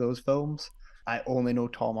any of those films. I only know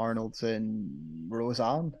Tom Arnold's in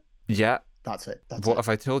Roseanne. Yeah. That's it. What if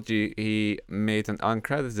I told you he made an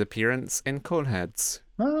uncredited appearance in Coneheads?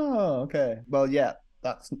 Oh, okay. Well, yeah,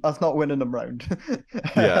 that's not winning them round.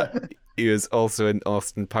 Yeah. He was also in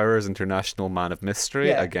Austin Powers International Man of Mystery,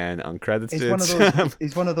 Yeah. again uncredited.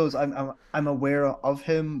 He's one of those. I'm aware of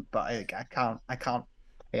him, but I can't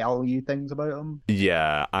tell you things about him.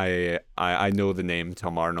 Yeah, I know the name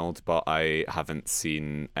Tom Arnold, but I haven't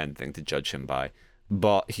seen anything to judge him by.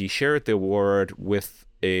 But he shared the award with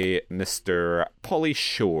a Mr.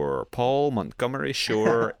 Paul Montgomery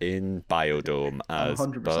Shore in Biodome as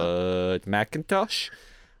 100%. Bud McIntosh.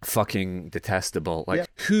 Fucking detestable. Like,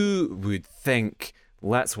 who would think,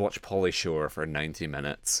 let's watch Pauly Shore for 90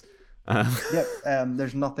 minutes?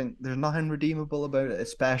 There's nothing redeemable about it,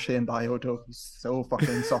 especially in Biodome. He's so fucking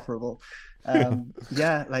insufferable.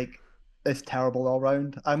 Like, it's terrible all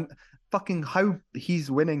round. I'm fucking how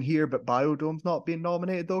he's winning here, but Biodome's not being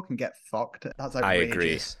nominated though can get fucked. That's outrageous. I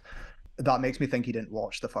agree. That makes me think he didn't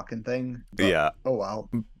watch the fucking thing. But, yeah. Oh well.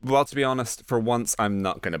 Well, to be honest, for once, I'm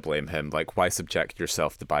not going to blame him. Like, why subject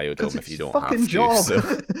yourself to Biodome if you don't have to? Job. So.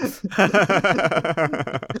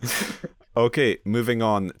 Okay, moving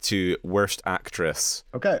on to Worst Actress.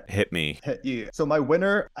 Okay. Hit me. Hit you. So my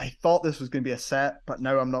winner, I thought this was going to be a set, but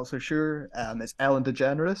now I'm not so sure. It's Ellen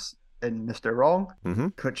DeGeneres in Mr. Wrong,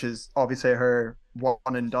 which is obviously her one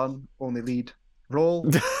and done, only lead role.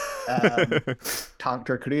 Tanked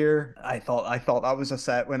her career. I thought that was a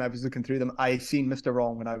set when I was looking through them. I seen Mr.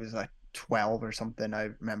 Wrong when I was like 12 or something. I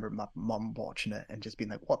remember my mum watching it and just being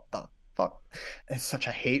like, what the fuck? It's such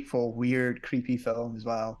a hateful, weird, creepy film as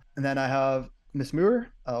well. And then I have Miss Moore,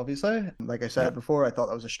 obviously. Like I said before, I thought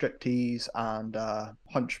that was a Striptease and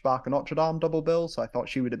Hunchback of Notre Dame double bill, so I thought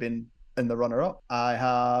she would have been in the runner-up. I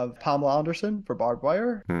have Pamela Anderson for Barbed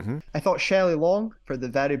Wire. I thought Shelley Long for the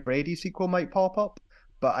Very Brady sequel might pop up,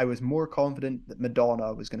 but I was more confident that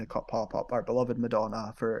Madonna was going to pop up, our beloved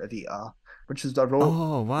Madonna for Evita, which is the role.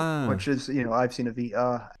 Oh, wow. Which is, I've seen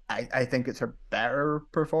Evita. I think it's her better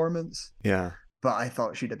performance. Yeah. But I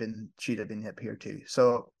thought she'd have been hip here too.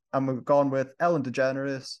 So I'm gone with Ellen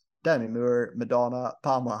DeGeneres, Demi Moore, Madonna,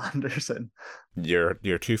 Pamela Anderson. You're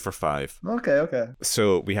 2 for 5. Okay.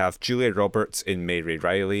 So we have Julia Roberts in Mary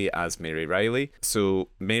Riley as Mary Riley. So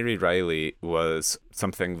Mary Riley was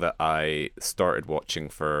something that I started watching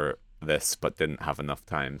for this but didn't have enough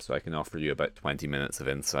time. So I can offer you about 20 minutes of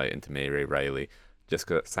insight into Mary Riley just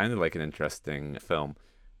because it sounded like an interesting film.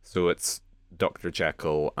 So it's Dr.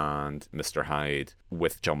 Jekyll and Mr. Hyde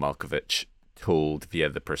with John Malkovich told via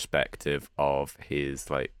the perspective of his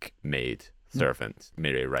like maid servant,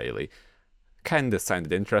 Mary Riley. Kind of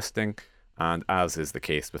sounded interesting, and as is the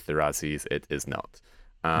case with the Razzies, it is not.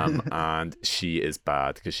 And she is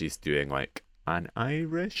bad because she's doing like an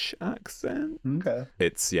Irish accent. Okay.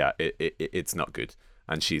 It's not good,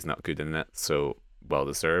 and she's not good in it, so well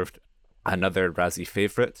deserved. Another Razzie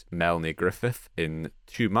favourite, Melanie Griffith in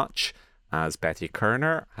Too Much as Betty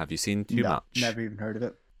Kerner. Have you seen Too Much? Never even heard of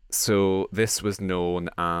it. So this was known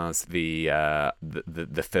as the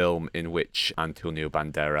film in which Antonio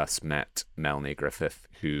Banderas met Melanie Griffith,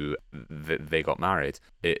 who they got married.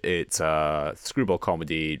 It's a screwball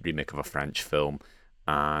comedy remake of a French film,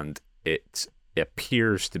 and it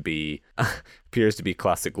appears to be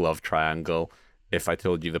classic love triangle. If I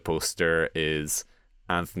told you the poster is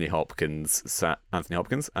Antonio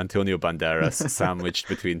Banderas sandwiched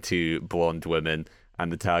between two blonde women,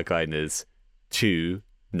 and the tagline is "Two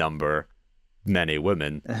number many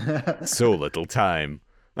women, so little time."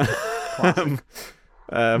 And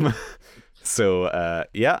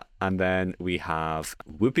then we have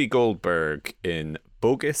Whoopi Goldberg in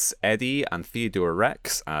Bogus, Eddie and Theodore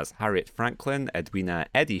Rex as Harriet Franklin, Edwina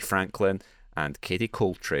Eddie Franklin, and Katie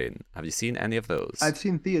Coltrane. Have you seen any of those? I've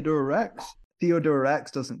seen Theodore Rex. Theodore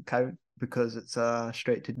Rex doesn't count because it's a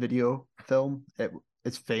straight-to-video film.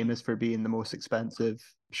 It's famous for being the most expensive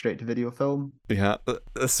straight-to-video film. Yeah.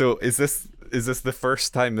 So is this the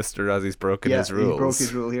first time Mr. Razzie's broken his rules? He broke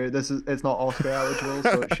his rule here. It's not Oscar eligible,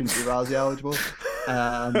 so it shouldn't be Razzie eligible.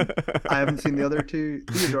 I haven't seen the other two.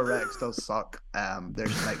 Theodore Rex does suck.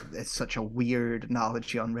 There's like, it's such a weird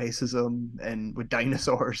analogy on racism and with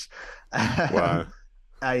dinosaurs. Wow.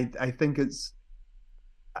 I think it's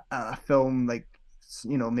a film, like,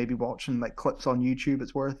 you know, maybe watching like clips on YouTube,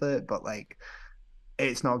 it's worth it, but like,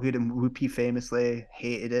 it's not good. And Whoopi famously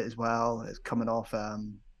hated it as well. It's coming off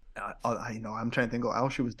I'm trying to think what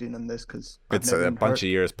else she was doing in this, because it's a bunch of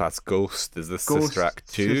years past Ghost. Is this Ghost, Sister Act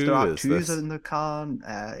 2? Sister Act 2 is in the can.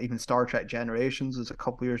 Even Star Trek Generations was a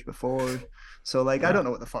couple years before. So like, I don't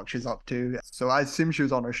know what the fuck she's up to. So I assume she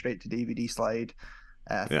was on her straight to DVD slide,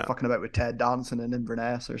 fucking about with Ted Danson in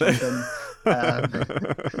Inverness or something.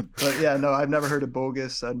 But yeah, no, I've never heard of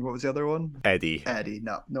Bogus. And what was the other one? Eddie,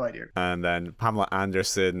 no idea. And then Pamela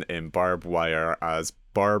Anderson in Barbed Wire as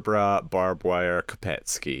Barbara Barbwire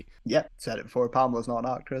Kopetsky. Yeah, said it before. Pamela's not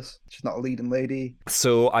an actress. She's not a leading lady.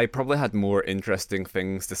 So I probably had more interesting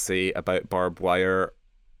things to say about Barbed Wire,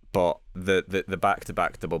 but the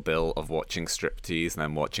back-to-back double bill of watching Striptease and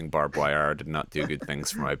then watching Barbed Wire did not do good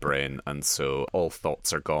things for my brain, and so all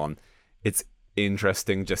thoughts are gone. It's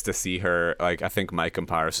interesting just to see her, like, I think my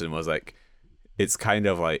comparison was like, it's kind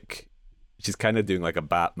of like she's kind of doing like a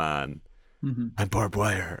Batman. Mm-hmm. I'm Barbed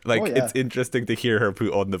Wire. Like, It's interesting to hear her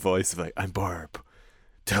put on the voice of like, I'm Barb.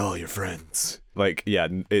 Tell all your friends. Like, yeah,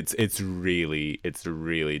 it's really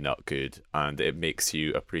not good, and it makes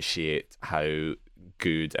you appreciate how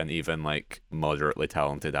good and even like moderately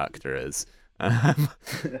talented actor is.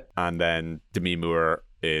 And then Demi Moore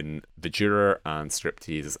in The Juror, and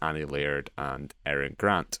Striptease is Annie Laird and Erin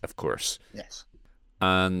Grant, of course. Yes.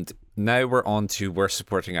 And now we're on to Worst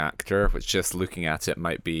Supporting Actor, which, just looking at it,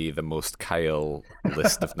 might be the most Kyle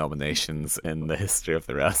list of nominations in the history of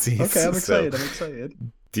the Razzies. Okay, I'm excited.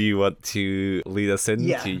 Do you want to lead us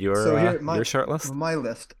into your shortlist? My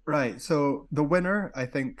list, right. So the winner, I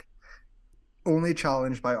think, only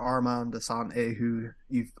challenged by Armand Asante, who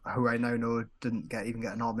I now know didn't even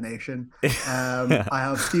get a nomination. I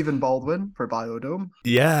have Stephen Baldwin for Biodome.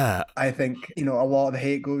 Yeah. I think, a lot of the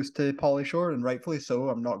hate goes to Pauly Shore, and rightfully so.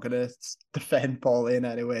 I'm not going to defend Pauly in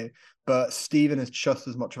any way, but Stephen is just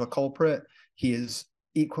as much of a culprit. He is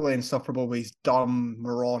equally insufferable with his dumb,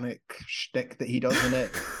 moronic shtick that he does in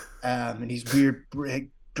it, and his weird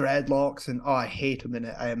dreadlocks, and I hate him in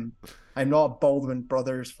it. I'm not a Baldwin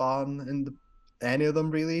Brothers fan in any of them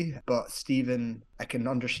really, but Stephen, I can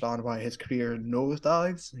understand why his career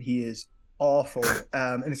nosedives. He is awful,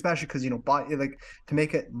 and especially because to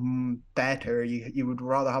make it better, you would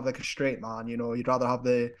rather have like a straight man. You'd rather have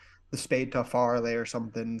the Spade to Farley or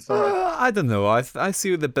something. So I don't know. I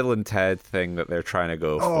see the Bill and Ted thing that they're trying to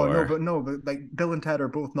go for. No, but like Bill and Ted are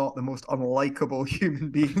both not the most unlikable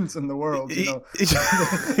human beings in the world. I get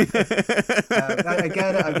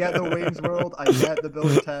it. I get the Wayne's World. I get the Bill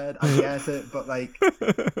and Ted. I get it. But like,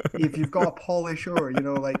 if you've got a Pauly Shore,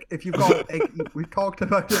 if you've got, we've talked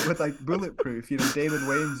about it with like Bulletproof. Damon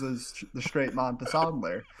Wayans is the straight man to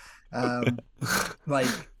Sandler. Like,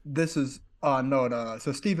 this is. Oh, no.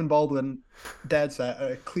 So Stephen Baldwin, dead set,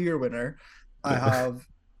 a clear winner. I have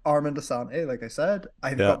Armand Asante, like I said.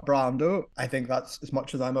 I've Yeah. got Brando. I think that's as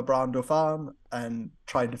much as I'm a Brando fan and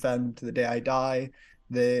try and defend to the day I die.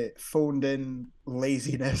 The phoned in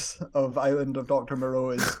laziness of Island of Dr. Moreau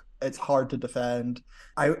is it's hard to defend.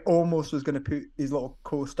 I almost was going to put his little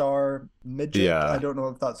co-star midget. I Yeah. don't know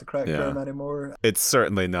if that's the correct Yeah. term anymore. It's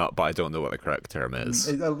certainly not, but I don't know what the correct term is.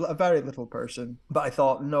 A very little person. But I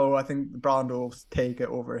thought, no, I think Brando will take it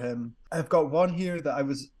over him. I've got one here that I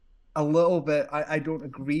was a little bit, I don't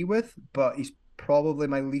agree with, but he's probably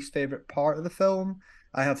my least favorite part of the film.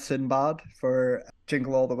 I have Sinbad for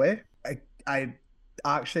Jingle All the Way. I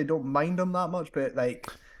actually don't mind him that much, but like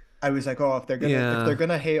I was like, oh, if they're Yeah.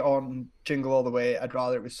 gonna hate on Jingle All the Way, I'd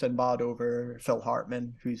rather it was Sinbad over Phil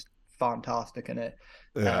Hartman, who's fantastic in it.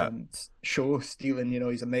 Yeah. Show stealing,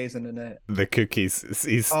 he's amazing in it. The cookies.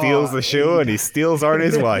 He steals Oh, the show and he steals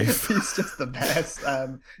Arnie's wife. he's just the best.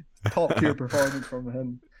 Top tier performance from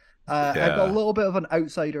him. I've got a Yeah. little bit of an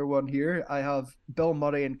outsider one here. I have Bill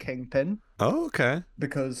Murray and Kingpin Oh, okay.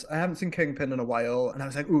 because I haven't seen Kingpin in a while, and I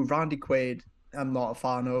was like, ooh, Randy Quaid. I'm not a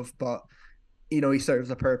fan of, but he serves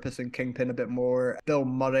a purpose in Kingpin a bit more. Bill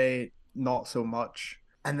Murray, not so much.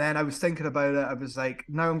 And then I was thinking about it. I was like,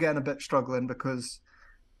 now I'm getting a bit struggling because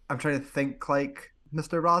I'm trying to think like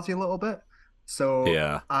Mr. Razzie a little bit. So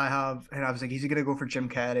Yeah. and I was like, is he gonna go for Jim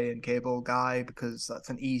Carrey and Cable Guy because that's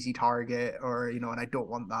an easy target, or and I don't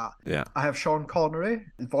want that. Yeah. I have Sean Connery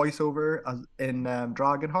voiceover as in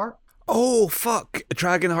Dragonheart. Oh fuck!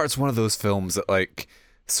 Dragonheart's one of those films that like.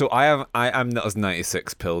 So I'm not as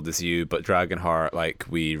 96 pilled as you, but Dragonheart, like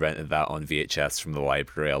we rented that on VHS from the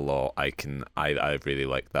library a lot. I really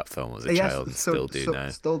liked that film as a Yes, child and still do now.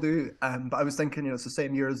 still do. But I was thinking, it's the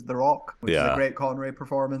same year as The Rock, which is a Yeah. great Connery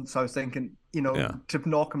performance. So I was thinking, Yeah. to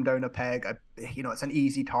knock him down a peg, it's an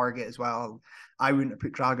easy target as well. I wouldn't have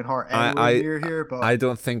put Dragonheart I anywhere I near here, but I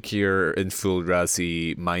don't think you're in full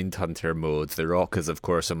Razzie Mindhunter mode. The Rock is, of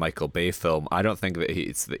course, a Michael Bay film. I don't think that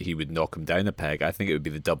he would knock him down a peg. I think it would be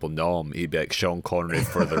the double nom. He'd be like Sean Connery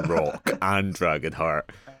for The Rock and Dragonheart.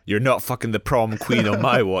 You're not fucking the prom queen on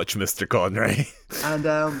my watch, Mr. Connery.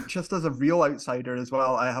 And just as a real outsider as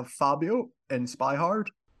well, I have Fabio in Spy Hard.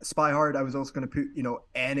 Spy Hard, I was also going to put,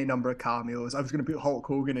 any number of cameos. I was going to put Hulk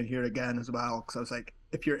Hogan in here again as well, because I was like,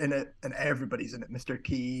 if you're in it, and everybody's in it, Mr.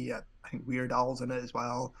 T, I think Weird Al's in it as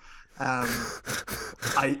well.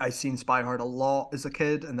 I seen Spy Hard a lot as a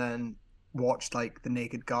kid, and then watched like the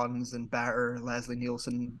Naked Guns and better Leslie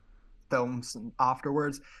Nielsen films and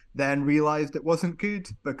afterwards, then realized it wasn't good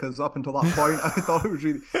because up until that point I thought it was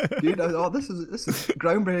really good. I thought this is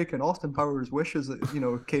groundbreaking. Austin Powers wishes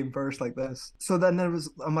that came first like this. So then there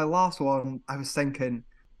was on my last one, I was thinking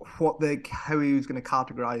how he was going to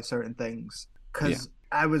categorize certain things because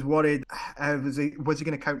I was worried. Was he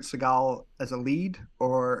going to count Seagal as a lead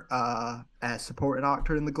or a supporting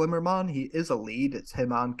actor in The Glimmer Man? He is a lead. It's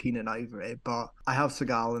him and Keenan Ivory, but I have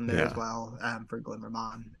Seagal in there as well for Glimmer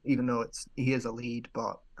Man, even though he is a lead.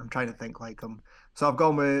 But I'm trying to think like him. So I've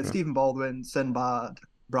gone with Stephen Baldwin, Sinbad,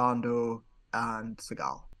 Brando, and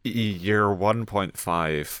Seagal. You're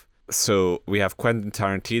 1.5. So we have Quentin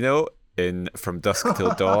Tarantino in From Dusk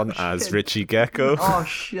Till Dawn as Richie Gecko. Oh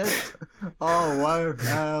shit! Oh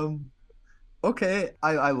wow. Okay,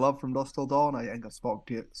 I love From Dusk Till Dawn. I think I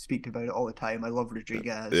speak about it all the time. I love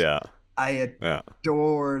Rodriguez. Yeah. I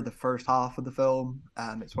adore the first half of the film.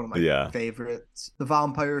 It's one of my favorites. The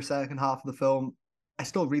vampire second half of the film, I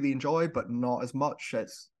still really enjoy, but not as much.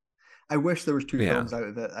 I wish there was two films out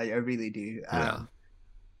of it. I really do.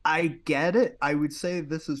 I get it. I would say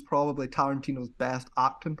this is probably Tarantino's best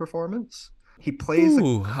acting performance. He plays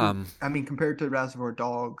compared to Reservoir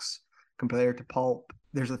Dogs, compared to Pulp,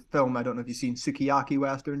 there's a film, I don't know if you've seen, Sukiyaki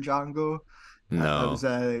Western Django. No.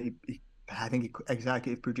 I think he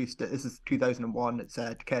executive produced it. This is 2001. It's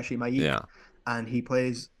Takeshi Miike. And he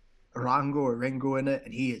plays Ringo in it,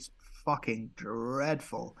 and he is fucking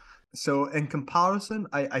dreadful. So in comparison,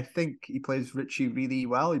 I think he plays Richie really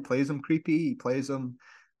well. He plays him creepy. He plays him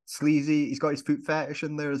sleazy. He's got his foot fetish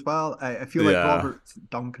in there as well. I feel like Robert's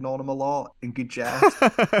dunking on him a lot in good jest.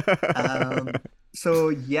 So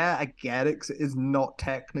yeah, I get it, 'cause it is not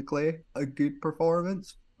technically a good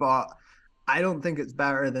performance, but I don't think it's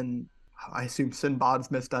better than, I assume,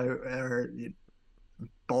 Sinbad's missed out, or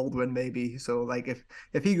Baldwin maybe. So like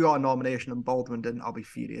if he got a nomination and Baldwin didn't, I'll be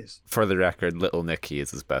furious. For the record, Little Nicky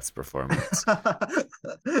is his best performance.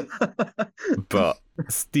 But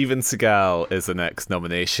Steven Seagal is the next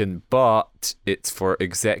nomination, but it's for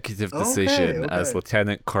executive decision as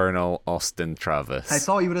Lieutenant Colonel Austin Travis. I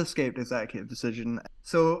thought you would have escaped executive decision.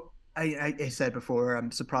 So I said before,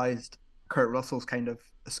 I'm surprised Kurt Russell's kind of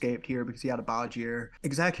escaped here because he had a bad year.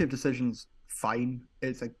 Executive decision's fine.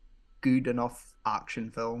 It's a good enough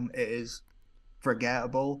action film. It is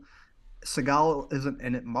forgettable. Seagal isn't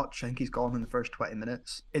in it much. I think he's gone in the first 20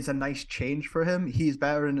 minutes. It's a nice change for him. He's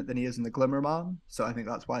better in it than he is in The Glimmer Man. So I think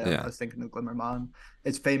that's why I Yeah. was thinking of Glimmer Man.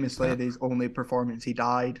 It's famously Yeah. his only performance. He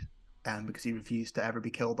died because he refused to ever be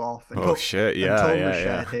killed off. Oh shit! Until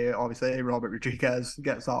Yeah. Machete, obviously, Robert Rodriguez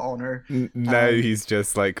gets that honor. Now he's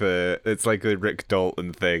just like it's like the Rick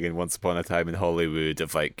Dalton thing in Once Upon a Time in Hollywood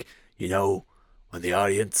of like, when the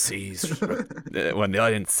audience sees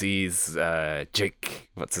Jake,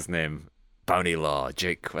 what's his name? Bounty Law,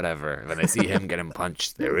 Jake, whatever. When they see him getting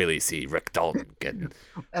punched, they really see Rick Dalton getting.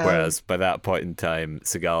 Whereas by that point in time,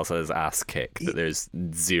 Seagal has his ass kicked. That there's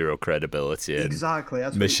zero credibility. Exactly.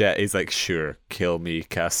 Machete's like, sure, kill me,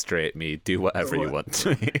 castrate me, do whatever you want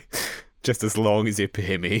to me. Just as long as you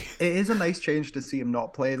pay me. It is a nice change to see him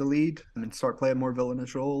not play the lead and start playing a more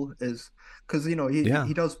villainous role. Is because he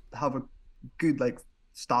does have a good like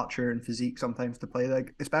stature and physique sometimes to play,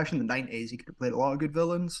 like especially in the 90s he could have played a lot of good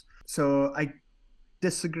villains. So I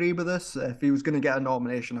disagree with this. If he was going to get a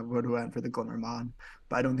nomination, I would have went for The Glimmer Man,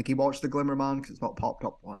 but I don't think he watched The Glimmer Man because it's not popped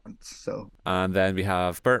up once. So and then we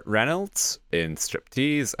have Burt Reynolds in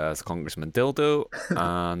Striptease as Congressman Dildo,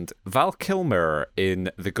 and Val Kilmer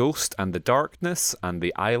in The Ghost and the Darkness and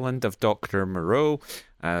The Island of Dr. Moreau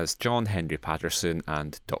as John Henry Patterson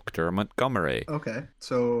and Dr. Montgomery. Okay,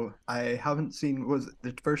 so I haven't seen, was it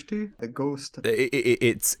the first two? The Ghost?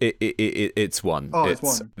 It's one. Oh, it's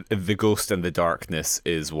one. The Ghost and the Darkness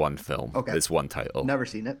is one film. Okay. It's one title. Never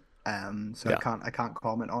seen it. So Yeah. I can't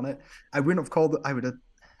comment on it. I wouldn't have called it, I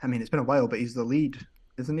mean, it's been a while, but he's the lead,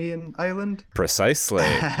 isn't he, in Island? Precisely.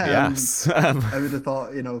 Yes. I would have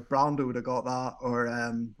thought, Brando would have got that, or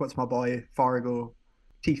what's my boy, Fargo,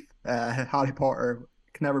 Teeth, Harry Potter,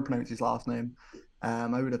 can never pronounce his last name.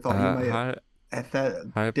 I would have thought he might have.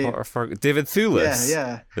 Harry Potter, Fargo. David Thewlis.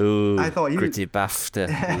 Yeah. Ooh, I thought gritty BAFTA.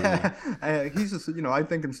 He's just, I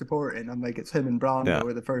think I'm supporting. I'm like, it's him and Brando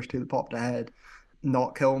were the first two that popped ahead,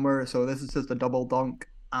 not Kilmer. So this is just a double dunk.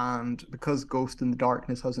 And because Ghost in the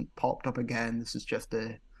Darkness hasn't popped up again, this is just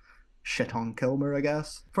a shit on Kilmer, I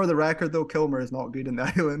guess. For the record, though, Kilmer is not good in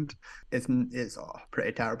The Island. It's a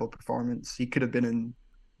pretty terrible performance. He could have been in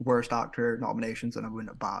worst actor nominations and I wouldn't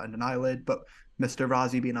have batted an eyelid. But Mr.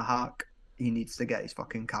 Razzie being a hack, he needs to get his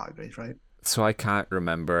fucking categories right. So I can't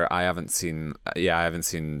remember. I haven't seen The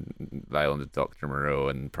Island of Dr. Moreau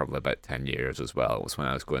in probably about 10 years as well. It was when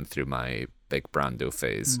I was going through my big Brando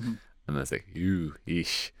phase. Mm-hmm. And I was like,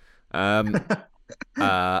 yeesh.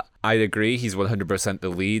 I'd agree. He's 100% the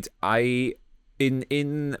lead.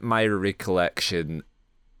 In my recollection,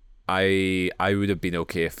 I would have been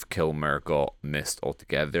okay if Kilmer got missed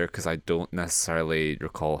altogether because I don't necessarily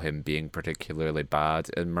recall him being particularly bad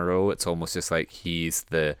in Moreau. It's almost just like he's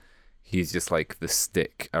just like the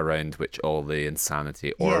stick around which all the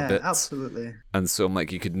insanity orbits. Yeah, absolutely. And so I'm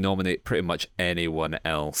like, you could nominate pretty much anyone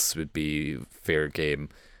else would be fair game.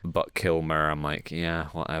 But Kilmer, I'm like, yeah,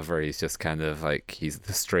 whatever. He's just kind of like, he's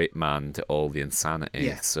the straight man to all the insanity.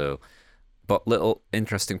 Yeah. So, but little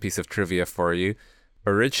interesting piece of trivia for you.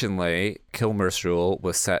 Originally, Kilmer's role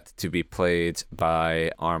was set to be played by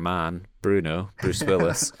our man, Bruce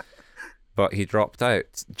Willis. But he dropped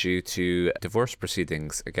out due to divorce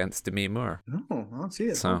proceedings against Demi Moore. Oh, I'll see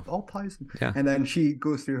it. So, all ties. Yeah. And then she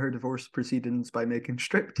goes through her divorce proceedings by making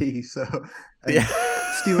striptease, so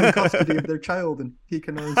stealing custody of their child and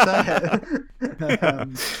peeking on set.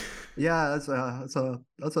 Yeah, that's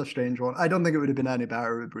a strange one. I don't think it would have been any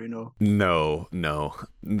better with Bruno. No.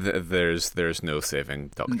 There's no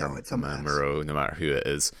saving Dr. Moreau, no matter who it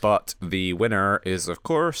is. But the winner is, of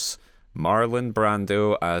course, Marlon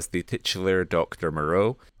Brando as the titular Dr.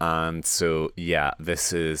 Moreau. And so, yeah,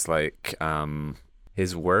 this is like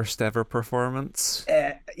his worst ever performance.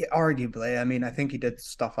 Arguably. I mean, I think he did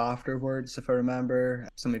stuff afterwards, if I remember.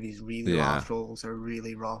 Some of his really last roles are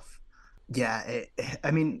really rough. Yeah,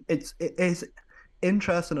 it is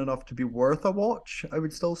interesting enough to be worth a watch, I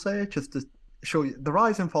would still say, just to show you the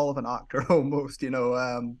rise and fall of an actor almost,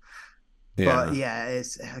 But yeah,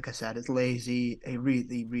 it's like I said, it's lazy. It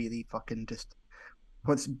really, really fucking just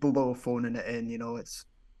what's below phoning it in,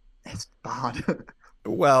 it's bad.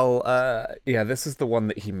 Well, this is the one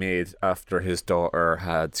that he made after his daughter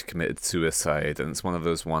had committed suicide, and it's one of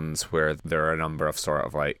those ones where there are a number of sort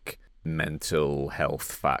of like mental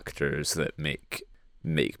health factors that make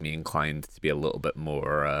me inclined to be a little bit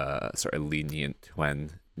more sort of lenient when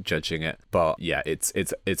judging it. But yeah, it's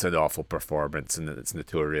an awful performance, and it's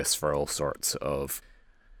notorious for all sorts of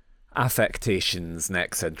affectations and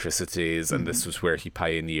eccentricities, and this Mhm. was where he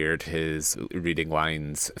pioneered his reading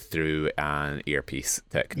lines through an earpiece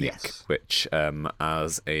technique, Yes. which,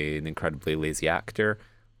 as an incredibly lazy actor,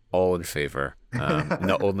 all in favor.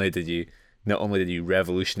 Not only did you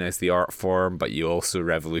revolutionize the art form, but you also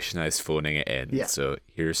revolutionized phoning it in. Yeah. So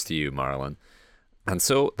here's to you, Marlon. And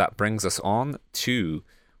so that brings us on to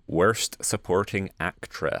worst supporting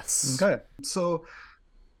actress. Okay. So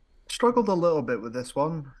struggled a little bit with this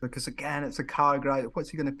one because again, it's a category. What's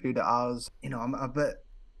he going to put it as? I'm a bit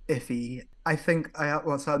iffy. I think I have,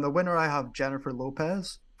 well, so in the winner I have Jennifer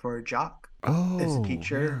Lopez for Jack as a Oh, yeah.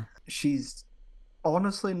 teacher. She's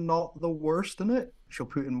honestly not the worst in it. She'll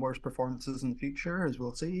put in worse performances in the future, as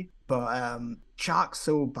we'll see. But Jack's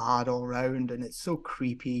so bad all around, and it's so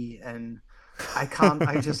creepy, and I can't.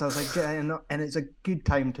 I was like, and it's a good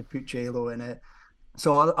time to put J Lo in it.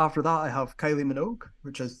 So after that, I have Kylie Minogue,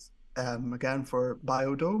 which is again for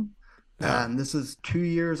Biodome. Yeah. This is 2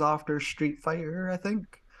 years after Street Fighter, I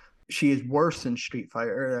think. She is worse than Street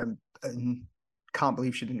Fighter, and can't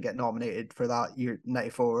believe she didn't get nominated for that year,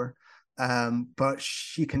 94. But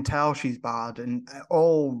she can tell she's bad, and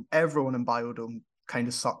everyone in Biodome kind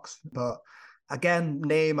of sucks. But again,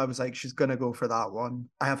 name, I was like, she's gonna go for that one.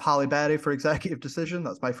 I have Halle Berry for Executive Decision.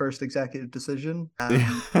 That's my first Executive Decision.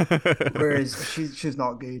 Yeah. Whereas she's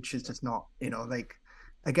not good. She's just not, like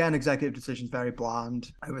again, Executive Decision's very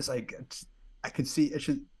bland. I was like, I could see it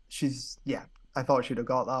should. She's yeah. I thought she'd have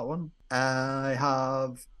got that one. I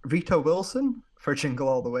have Rita Wilson for Jingle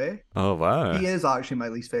All the Way. Oh, wow. She is actually my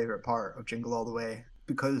least favorite part of Jingle All the Way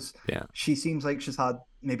because Yeah. she seems like she's had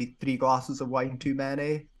maybe 3 glasses of wine too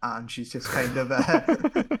many, and she's just kind of,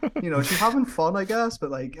 she's having fun, I guess.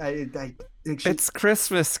 But like, I think It's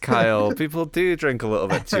Christmas, Kyle. People do drink a little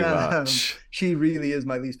bit too much. she really is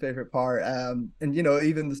my least favorite part. And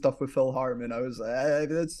even the stuff with Phil Hartman, I was,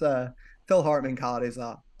 it's Phil Hartman carries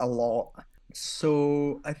that a lot.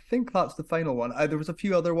 So I think that's the final one. There was a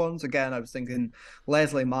few other ones. Again, I was thinking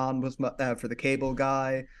Leslie Mann was for the Cable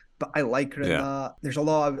Guy, but I like her in Yeah. that. There's a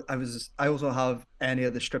lot. I also have any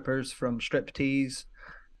of the strippers from Striptease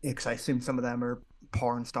because I assume some of them are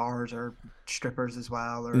porn stars or strippers as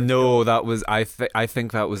well. Or No, that was I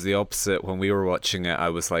think that was the opposite. When we were watching it, I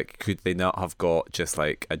was like, could they not have got just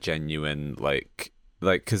like a genuine like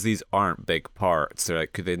because these aren't big parts. They're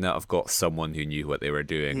like, could they not have got someone who knew what they were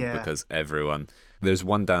doing? yeah, Because there's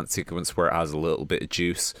one dance sequence where it has a little bit of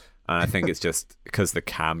juice. And I think it's just because the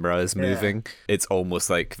camera is yeah, moving. It's almost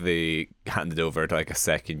like they handed over to like a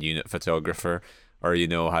second unit photographer. Or you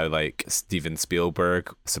know how like Steven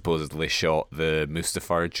Spielberg supposedly shot the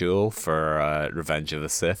Mustafar Duel for Revenge of the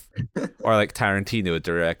Sith, or like Tarantino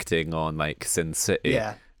directing on like Sin City.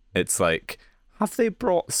 yeah. It's like, have they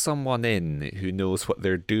brought someone in who knows what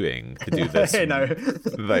they're doing to do this? I know.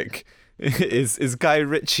 Like, is Guy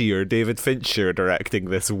Ritchie or David Fincher directing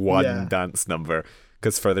this one Yeah. dance number?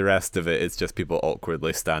 Because for the rest of it, it's just people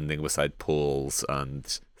awkwardly standing beside poles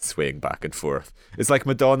and swaying back and forth. It's like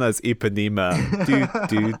Madonna's Ipanema,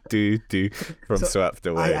 do from So Swept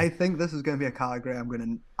Away. I think this is going to be a category I'm going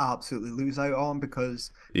to absolutely lose out on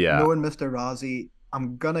because Yeah, knowing Mr. Razzie,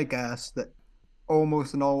 I'm going to guess that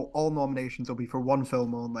almost in all nominations will be for one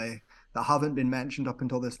film only that haven't been mentioned up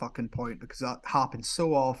until this fucking point because that happens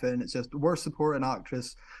so often. It's just worst supporting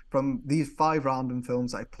actress from these 5 random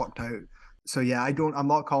films that I plucked out. So yeah, I'm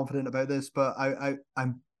not confident about this, but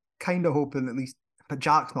I'm kind of hoping at least. But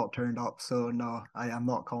Jack's not turned up, so no, I am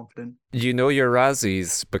not confident. you know your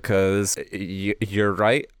Razzies because you're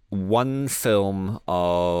right. One film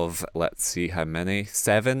of, let's see how many,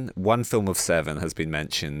 7? One film of 7 has been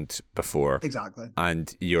mentioned before, Exactly.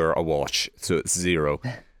 and you're awash, so it's 0.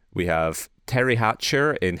 We have Terry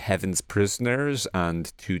Hatcher in Heaven's Prisoners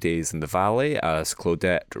and 2 Days in the Valley as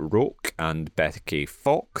Claudette Roque and Becky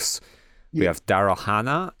Fox. We have Daryl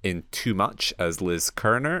Hannah in Too Much as Liz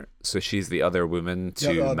Kerner. So she's the other woman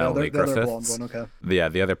to Melanie the other blonde Griffiths. one, okay.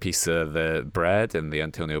 The other piece of the bread in the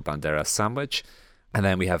Antonio Banderas sandwich. And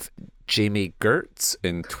then we have Jamie Gertz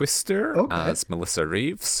in Twister as Melissa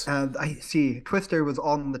Reeves. And I see Twister was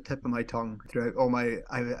on the tip of my tongue throughout all my.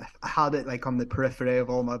 I had it like on the periphery of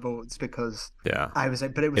all my votes because Yeah. I was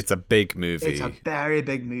like, but It's a big movie. it's a very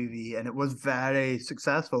big movie and it was very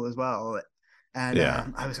successful as well. And Yeah.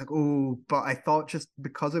 I was like, oh, but I thought just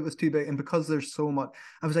because it was too big and because there's so much,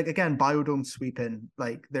 I was like, again, Biodome sweeping.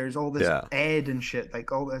 Like there's all this Yeah. Ed and shit,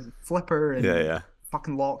 like all this Flipper and Yeah.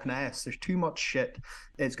 fucking Loch Ness. There's too much shit.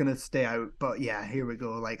 It's gonna stay out. But yeah, here we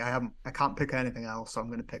go. Like I can't pick anything else, so I'm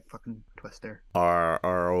gonna pick fucking Twister.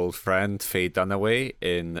 Our old friend Faye Dunaway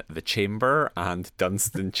in The Chamber, and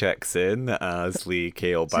Dunstan checks in as Lee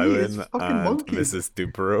Cale See, it's Bowen fucking and monkey. Mrs.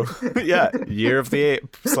 Dubrow. Yeah, Year of the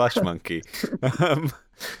Ape slash Monkey. Um,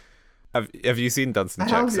 have you seen Dunstan I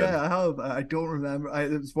have, checks in? yeah, I have. I don't remember.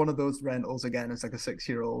 It was one of those rentals again. It's like a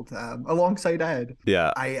 6-year-old, alongside Ed.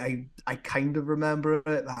 Yeah. I kind of remember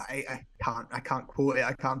it. I can't quote it.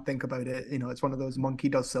 I can't think about it. It's one of those monkey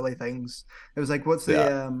does silly things. It was like, what's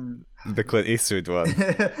Yeah. the The Clint Eastwood one.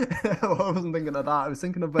 I wasn't thinking of that. I was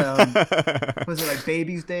thinking of was it like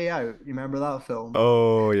Baby's Day Out? You remember that film?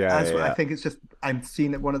 Oh yeah, I yeah. think it's just I'm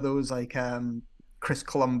seeing it one of those like Chris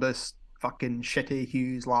Columbus fucking shitty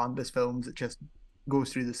Hughes Landis films that just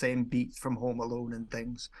goes through the same beats from Home Alone and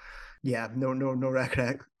things. Yeah, no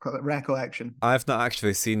recollection. I've not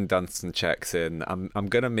actually seen Dunstan checks in. I'm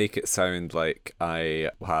gonna make it sound like I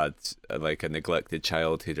had like a neglected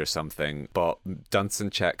childhood or something, but Dunstan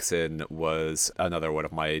checks in was another one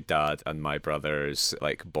of my dad and my brother's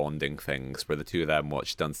like bonding things, where the two of them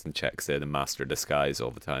watched Dunstan checks in and Master Disguise all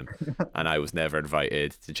the time, and I was never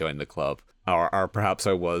invited to join the club, or perhaps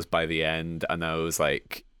I was by the end, and I was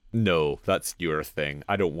like, no, that's your thing.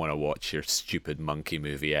 I don't want to watch your stupid monkey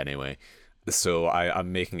movie anyway. So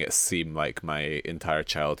I'm making it seem like my entire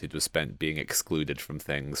childhood was spent being excluded from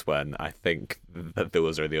things when I think that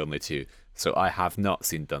those are the only two. So I have not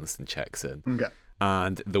seen Dunstan checks in. Okay.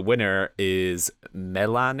 And the winner is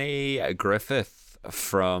Melanie Griffith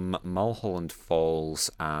from Mulholland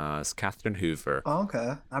Falls as Catherine Hoover. Oh,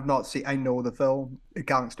 okay. I've not seen. I know the film, a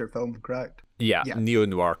gangster film, correct? Yeah, Yeah.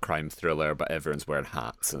 neo-noir crime thriller, but everyone's wearing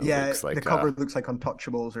hats. And it Yeah, looks like the cover looks like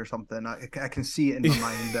Untouchables or something. I can see it in my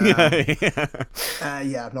mind. yeah.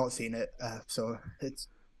 I've not seen it, so it's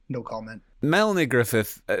no comment. Melanie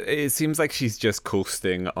Griffith, it seems like she's just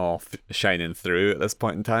coasting off Shining Through at this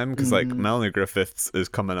point in time, because like Melanie Griffiths is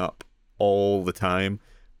coming up all the time,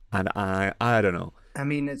 and I don't know. I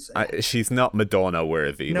mean, she's not Madonna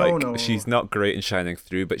worthy. No, like no. She's not great in Shining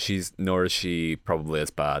Through, but nor is she probably as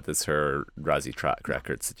bad as her Razzie track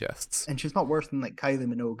record suggests. And she's not worse than like Kylie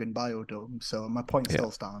Minogue in Biodome, so my point still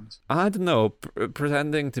stands. I don't know.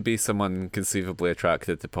 Pretending to be someone conceivably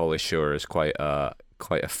attracted to Pauly Shore is quite a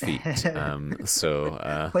feat.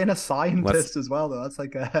 Playing a scientist as well, though, that's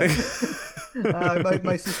like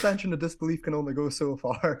my suspension of disbelief can only go so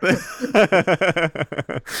far.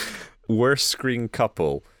 Worst screen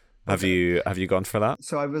couple. Have you gone for that?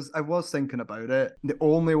 So I was thinking about it. The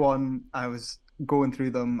only one I was going through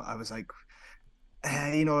them, I was like,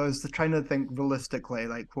 I was trying to think realistically,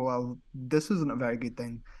 like, well, this isn't a very good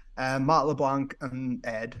thing. Matt LeBlanc and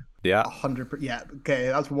Ed. Yeah. 100%. Yeah. Okay.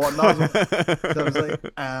 That's one. So I was like,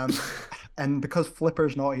 and because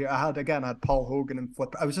Flipper's not here, I had Paul Hogan and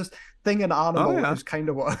Flipper. I was just thinking animal was kind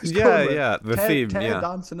of what I was going with. Yeah. The theme. Ted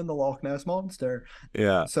dancing in the Loch Ness Monster.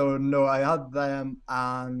 Yeah. So no, I had them,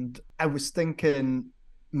 and I was thinking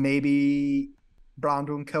maybe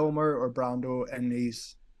Brando and Kilmer or Brando and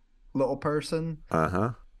his little person.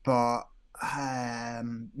 But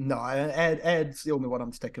no, Ed's the only one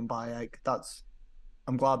I'm sticking by. Like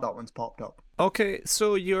I'm glad that one's popped up. Okay,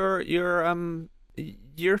 so you're 2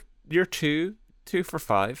 for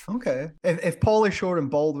 5. Okay, if Pauly Shore and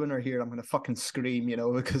Baldwin are here, I'm gonna fucking scream,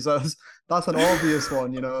 because that's an obvious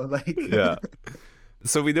one, like yeah.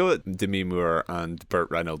 So we know that Demi Moore and Burt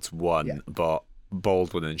Reynolds won, but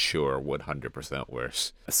Baldwin and Shore 100%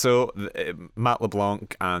 worse. So Matt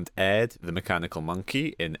LeBlanc and Ed, the mechanical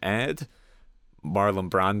monkey in Ed, Marlon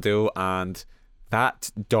Brando and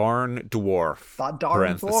that darn dwarf. That darn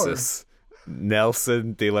parenthesis, dwarf.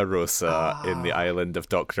 Nelson De La Rosa in The Island of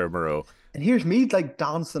Dr. Moreau. And here's me like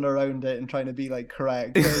dancing around it and trying to be like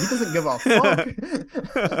correct. He doesn't give a fuck.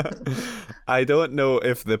 I don't know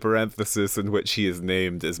if the parenthesis in which he is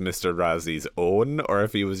named is Mr. Razzie's own, or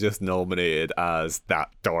if he was just nominated as that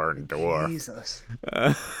darn dwarf. Jesus.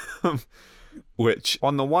 Which,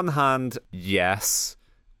 on the one hand, yes,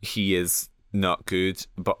 he is not good,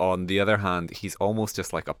 but on the other hand, he's almost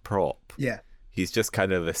just like a prop. Yeah. He's just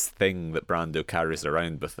kind of this thing that Brando carries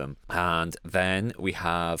around with him. And then we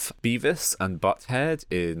have Beavis and Butthead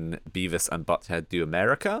in Beavis and Butthead Do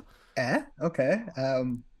America. Okay.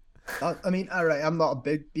 I mean, all right, I'm not a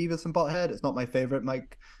big Beavis and Butthead. It's not my favorite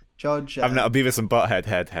Mike Judge. I'm not a Beavis and Butthead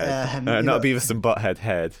head. Not a Beavis and Butthead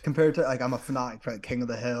head. Compared to, like, I'm a fanatic for like, King of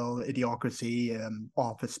the Hill, Idiocracy,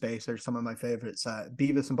 Office Space are some of my favorites.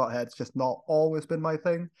 Beavis and Butthead's just not always been my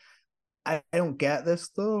thing. I don't get this,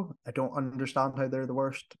 though. I don't understand how they're the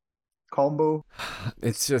worst. combo.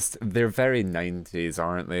 It's just they're very 90s,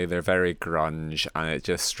 aren't they? They're very grunge, and it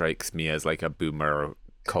just strikes me as like a boomer Yeah.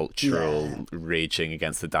 cultural raging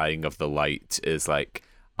against the dying of the light is like,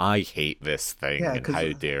 I hate this Yeah, thing, and because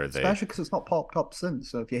how dare they? especially because it's not popped up since.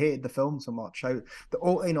 So if you hated the film so much, the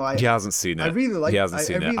oh, He hasn't seen I it. really He like hasn't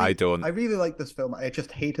seen it. I I don't. really like this film. I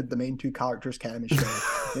just hated the main two characters' chemistry.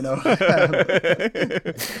 You know,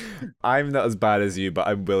 I'm not as bad as you, but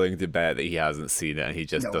I'm willing to bet that he hasn't seen it and he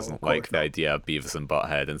just no, of doesn't like course the not. idea of Beavis and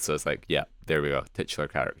Butthead. And so it's like, yeah, there we go. Titular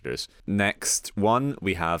characters. Next one,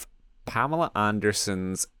 we have Pamela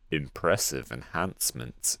Anderson's impressive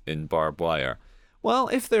enhancements in Barbed Wire. Well,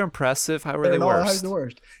 if they're impressive, how are They're they not how the worst?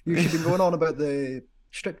 worst. You should be going on about the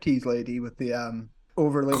striptease lady with the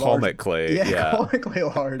overly large, Comically, yeah, yeah. comically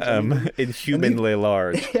large. I mean, and they, Inhumanly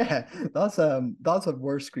large. yeah, that's a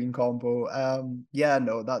worse screen combo. Yeah,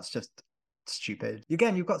 no, that's just stupid.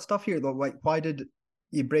 Again, you've got stuff here though. Like, why did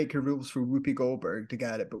you break your rules for Whoopi Goldberg to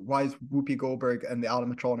get it? But why is Whoopi Goldberg and the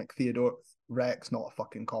animatronic Theodore Rex not a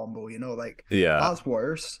fucking combo? You know, like Yeah. that's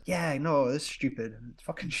worse. Yeah, no, it's stupid. It's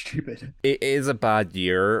fucking stupid. It is a bad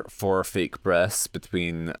year for fake breasts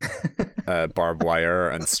between Barbed Wire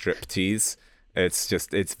and Striptease. It's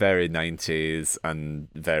just it's very 90s and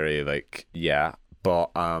very like yeah,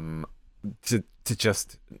 but to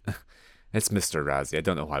just it's Mr. Razzie. I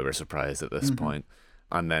don't know why we're surprised at this Mhm. point.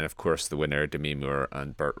 And then of course the winner Demi Moore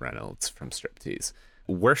and Burt Reynolds from Striptease.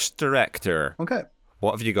 Worst director. Okay.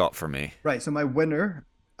 What have you got for me? Right, so my winner,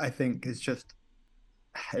 I think, is just,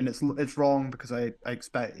 and it's wrong because I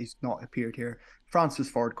expect he's not appeared here. Francis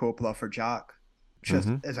Ford Coppola for Jack, just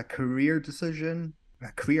Mm-hmm. as a career decision,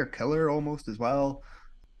 a career killer almost as well.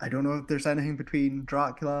 I don't know if there's anything between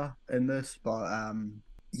Dracula in this, but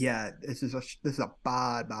yeah, this is a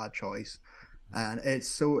bad choice, and it's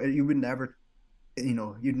so you would never,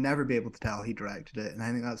 you'd never be able to tell he directed it, and I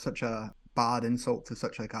think that's such a bad insult to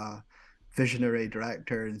such like a visionary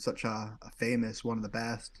director and such a famous one of the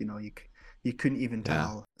best. You couldn't even Yeah.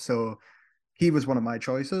 tell. So he was one of my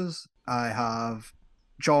choices. I have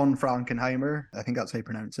John Frankenheimer. I think that's how you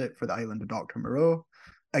pronounce it, for The Island of Dr. Moreau.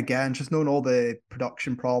 Again, just knowing all the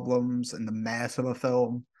production problems and the mess of a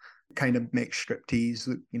film kind of makes Striptease,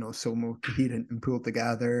 so more coherent and pulled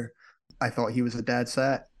together. I thought he was a dead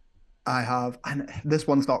set. I have, and this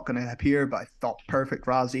one's not going to appear, but I thought perfect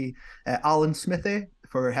Razzie, Alan Smithy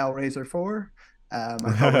for Hellraiser 4. I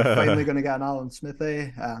thought we're finally going to get an Alan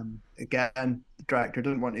Smithy. Again, the director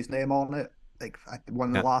didn't want his name on it. Like one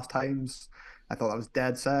of Yeah. the last times, I thought that was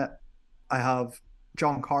dead set. I have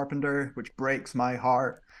John Carpenter, which breaks my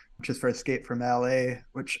heart, which is for Escape from LA,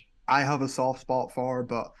 which I have a soft spot for,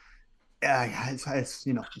 but yeah,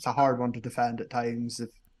 it's a hard one to defend at times. If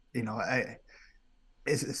you know,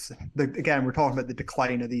 again, we're talking about the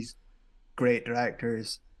decline of these great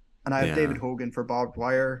directors, and I have Yeah. David Hogan for Barbed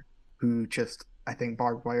Wire, who just I think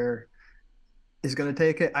Barbed Wire is going to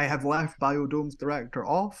take it. I have left Biodome's director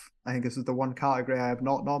off. I think this is the one category I have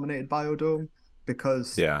not nominated Biodome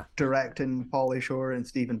because Yeah. directing Pauly Shore and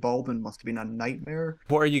Stephen Baldwin must have been a nightmare.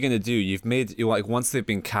 What are you gonna do? You've made you like once they've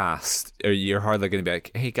been cast, you're hardly gonna be like,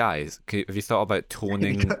 "Hey guys, have you thought about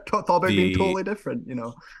toning Thought about being the?" totally different,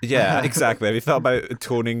 Yeah, exactly. Have you thought about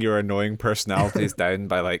toning your annoying personalities down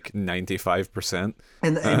by like 95%?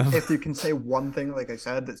 And if you can say one thing, like I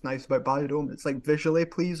said, that's nice about Biodome, it's like visually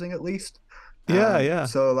pleasing at least. Yeah, yeah,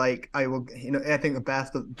 So like I will, I think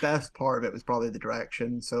the best part of it was probably the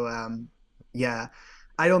direction. So yeah,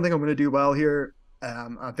 I don't think I'm going to do well here.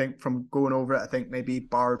 I think from going over it, I think maybe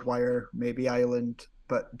Barbed Wire, maybe Island,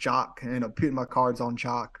 but Jack, putting my cards on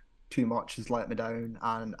Jack too much has let me down,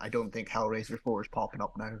 and I don't think Hellraiser 4 is popping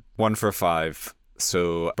up now. 1 for 5.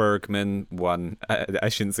 So Bergman won. I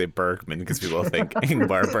shouldn't say Bergman because people think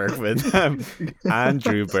Ingmar Bergman.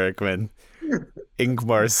 Andrew Bergman,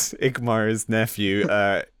 Ingmar's nephew.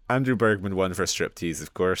 Andrew Bergman won for Striptease,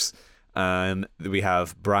 of course. We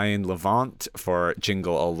have Brian Levant for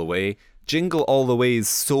Jingle All the Way. Jingle All the Way's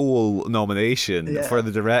sole nomination for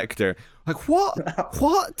the director. Like what?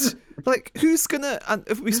 What? Like who's gonna? And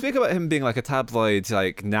if we speak about him being like a tabloid,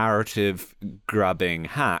 like narrative grabbing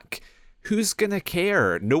hack, who's gonna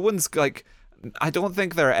care? No one's like. I don't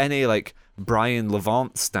think there are any like Brian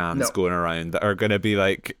Levant stands going around that are gonna be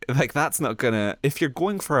like that's not gonna. If you're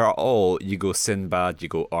going for it all, you go Sinbad, you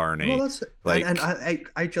go Arnie. Well, that's like and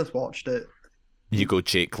I just watched it. You go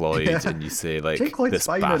Jake Lloyd and you say like Jake Lloyd's this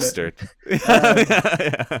fine in it. bastard.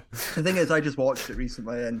 The thing is, I just watched it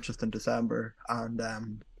recently and just in December,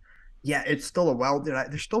 and yeah, it's still a well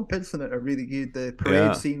directed. There's still bits in it are really good. The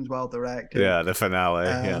parade scene's well directed. Yeah, the finale.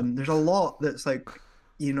 There's a lot that's like,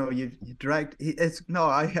 you direct. It's no,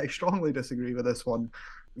 I strongly disagree with this one.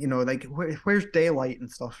 like where's daylight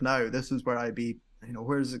and stuff now? This is where I'd be,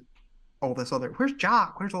 where's all this other, where's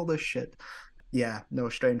Jack? Where's all this shit? Yeah, no,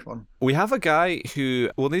 strange one. We have a guy who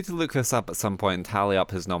we'll need to look this up at some point and tally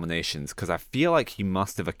up his nominations because I feel like he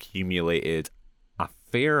must have accumulated a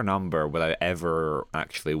fair number without ever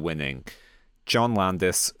actually winning. John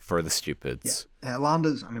Landis for The Stupids. Yeah,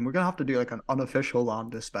 Landis. I mean, we're gonna have to do like an unofficial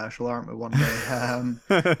Landis special, aren't we? One day,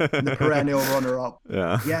 the perennial runner-up.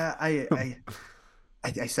 Yeah. Yeah, I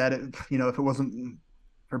said it. If it wasn't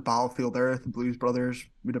for Battlefield Earth, the Blues Brothers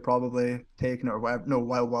would have probably taken it, or whatever. No,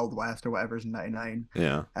 Wild Wild West or whatever's in '99.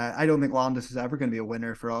 Yeah. I don't think Landis is ever going to be a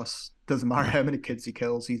winner for us. Doesn't matter how many kids he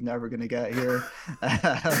kills, he's never going to get here.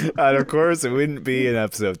 And of course, it wouldn't be an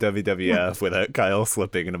episode of WWF without Kyle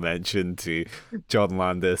slipping in a mention to John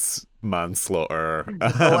Landis manslaughter.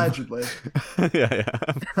 Allegedly. Yeah.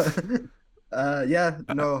 Yeah,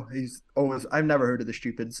 no, he's always. I've never heard of The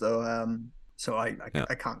Stupid, so I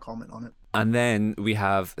can't comment on it. And then we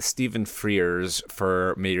have Stephen Frears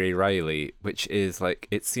for Mary Riley, which is like,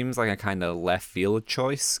 it seems like a kind of left field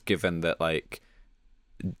choice, given that like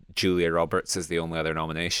Julia Roberts is the only other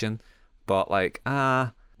nomination. But like,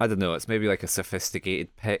 I don't know, it's maybe like a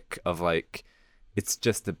sophisticated pick of like, it's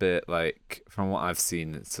just a bit like, from what I've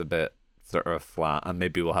seen, it's a bit sort of flat, and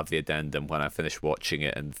maybe we'll have the addendum when I finish watching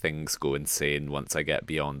it and things go insane once I get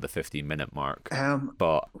beyond the 15-minute mark.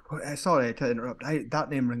 But sorry to interrupt. That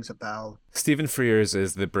name rings a bell. Stephen Frears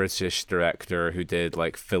is the British director who did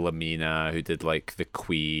like Philomena, who did like The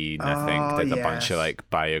Queen, I think, did a bunch of like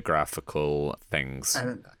biographical things.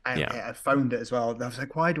 And I found it as well. I was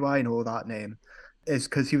like, why do I know that name? It's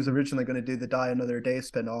because he was originally going to do the Die Another Day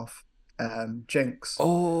spin-off. Jinx.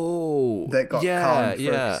 Oh, that got canned for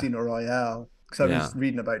yeah. Casino Royale. Because I was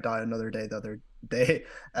reading about Die Another Day the other day,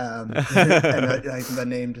 and the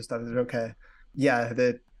name just I was like, okay, yeah,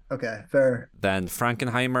 okay, fair. Then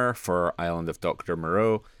Frankenheimer for Island of Dr.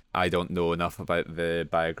 Moreau. I don't know enough about the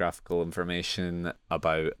biographical information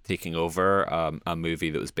about taking over a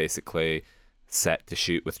movie that was basically set to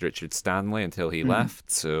shoot with Richard Stanley until he left.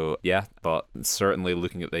 So yeah, but certainly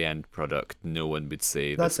looking at the end product, no one would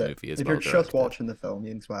say this movie is if well you're directed. just watching the film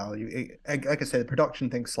as well, like I say, the production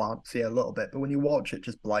thing slants a little bit, but when you watch it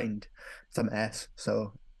just blind, it's a mess.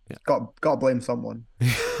 So got to blame someone.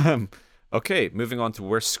 Okay, moving on to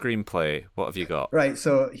worst screenplay. What have you got? Right,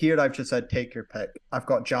 so here I've just said take your pick. I've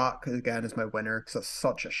got Jack again as my winner because that's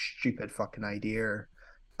such a stupid fucking idea.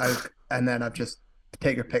 And then I've just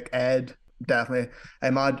take your pick. Ed, definitely. I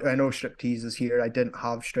know Striptease is here. I didn't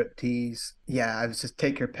have Striptease. Yeah, I was just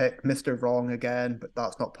take your pick. Mr. Wrong again, but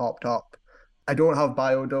that's not popped up. I don't have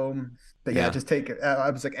Biodome, but yeah, just take it. I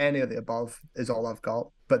was like, any of the above is all I've got.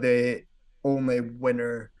 But the only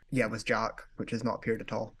winner, was Jack, which has not appeared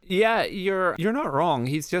at all. Yeah, you're not wrong.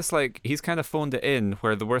 He's just like, he's kind of phoned it in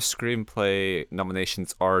where the worst screenplay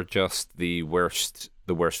nominations are just the worst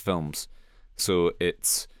films. So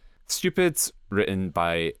it's Stupids, written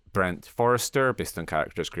by Brent Forrester, based on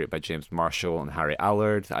characters created by James Marshall and Harry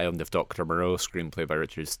Allard. Island of Dr. Moreau, screenplay by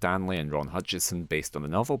Richard Stanley and Ron Hutchison, based on the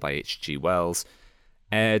novel by H.G. Wells.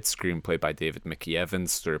 Ed, screenplay by David Mickey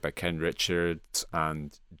Evans, story by Ken Richards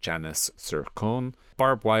and Janice Sircone.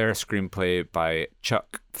 Barbed Wire, screenplay by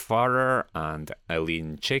Chuck Farrer and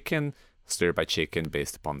Eileen Chaikin, story by Chaikin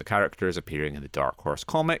based upon the characters appearing in the Dark Horse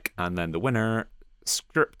comic. And then the winner,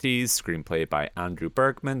 Striptease, screenplay by Andrew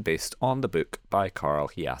Bergman, based on the book by Carl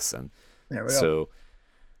Hiaasen. There we go. So,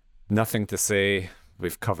 nothing to say.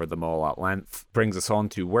 We've covered them all at length. Brings us on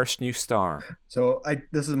to worst new star. So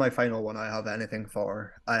this is my final one I have anything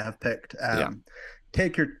for. I have picked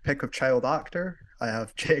take your pick of child actor. I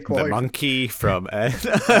have Jake Lloyd. The monkey from Ed.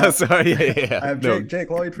 Sorry, I have Jake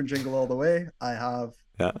Lloyd from Jingle All the Way. I have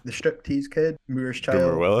the Striptease kid, Moore's Child.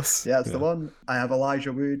 Boomer Willis. Yeah, that's the one. I have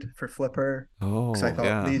Elijah Wood for Flipper. Oh, I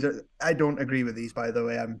thought these are. I don't agree with these, by the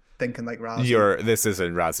way. I'm thinking like Razzie. This is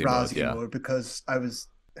in Razzie mode because I was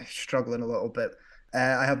struggling a little bit.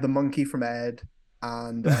 I have the monkey from Ed,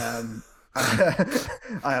 and I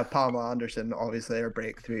have Pamela Anderson. Obviously, her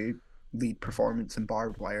breakthrough lead performance in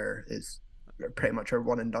Barbed Wire is pretty much her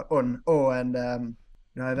one and done. Do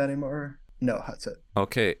I have any more? No, that's it.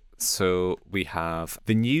 Okay, so we have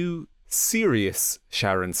the new serious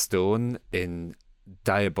Sharon Stone in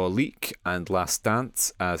Diabolique and Last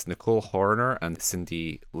Dance as Nicole Horner and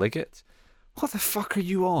Cindy Liggett. What the fuck are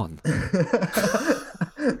you on?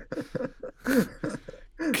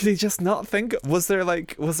 Could he just not think? Was there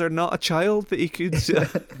not a child that he could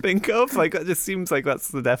think of? Like, that just seems like that's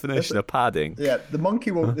the definition of padding. Yeah, the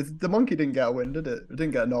monkey the monkey didn't get a win, did it? It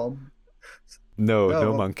didn't get a nom.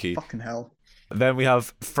 No monkey. Fucking hell. Then we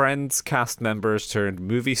have Friends cast members turned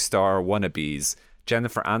movie star wannabes.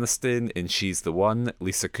 Jennifer Aniston in She's the One,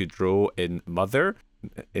 Lisa Kudrow in Mother,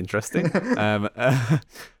 interesting,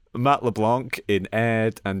 Matt LeBlanc in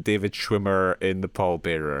Ed, and David Schwimmer in The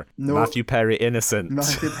Pallbearer. No, Matthew Perry Innocent.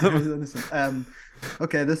 Matthew Perry's Innocent.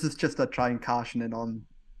 Okay, this is just a try and cashing in on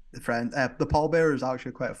the friend. The Pallbearer is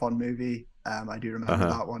actually quite a fun movie. I do remember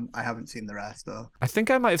that one. I haven't seen the rest though. I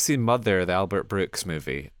think I might have seen Mother, the Albert Brooks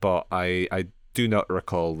movie, but I do not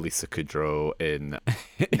recall Lisa Kudrow in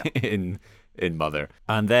in Mother.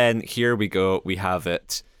 And then here we go. We have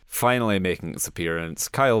it finally making its appearance.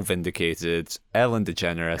 Kyle Vindicated, Ellen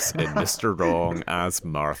DeGeneres in Mr. Wrong as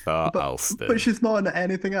Martha Alston. But she's not in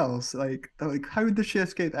anything else. Like how did she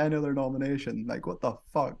escape any other nomination? Like, what the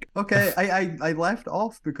fuck? Okay, I left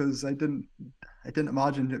off because I didn't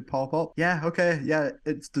imagine it pop up. Yeah, okay, yeah,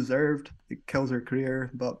 it's deserved. It kills her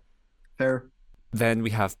career, but fair. Then we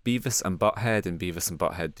have Beavis and Butthead and Beavis and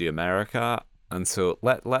Butthead Do America. And so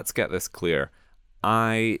let's get this clear.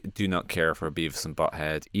 I do not care for Beavis and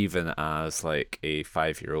Butthead, even as like a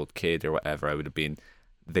 5-year-old kid or whatever I would have been.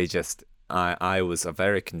 I was a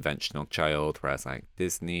very conventional child, whereas like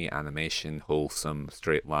Disney, animation, wholesome,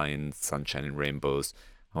 straight lines, sunshine and rainbows.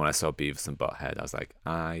 And when I saw Beavis and Butthead, I was like,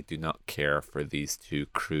 I do not care for these two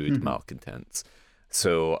crude malcontents.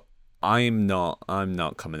 So I'm not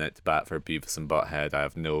coming out to bat for Beavis and Butthead. I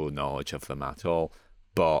have no knowledge of them at all.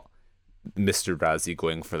 But Mr. Razzie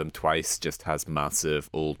going for them twice just has massive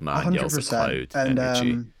old man yells at cloud and,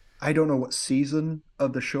 energy. I don't know what season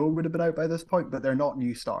of the show would have been out by this point, but they're not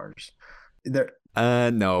new stars.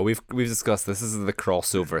 No, we've discussed this. This is the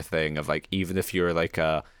crossover thing of like even if you're like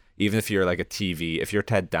a TV, if you're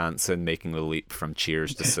Ted Danson making the leap from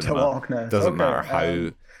Cheers to cinema, doesn't matter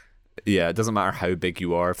how. Yeah, it doesn't matter how big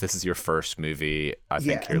you are. If this is your first movie, I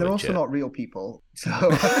think you're and they're legit. also not real people. So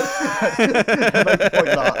I'd like to point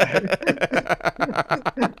that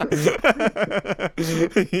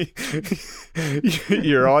out.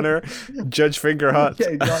 Your Honor, Judge Fingerhut. Yeah,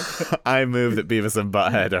 exactly. I move that Beavis and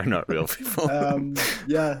Butthead are not real people.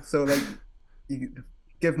 So like you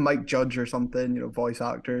give Mike Judge or something, voice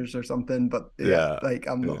actors or something, but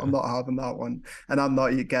I'm not having that one. And I'm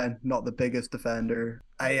not the biggest defender.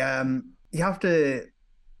 You have to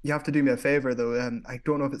do me a favor though. I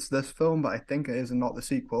don't know if it's this film, but I think it is and not the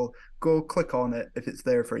sequel. Go click on it if it's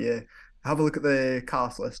there for you. Have a look at the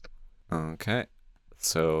cast list. Okay.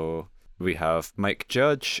 So we have Mike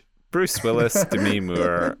Judge, Bruce Willis, Demi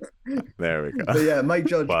Moore. There we go. But yeah, Mike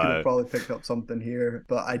Judge could have probably picked up something here,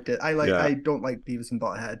 but I don't like Beavis and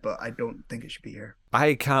Butthead, but I don't think it should be here.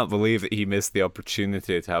 I can't believe that he missed the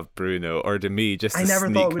opportunity to have Bruno or Demi just to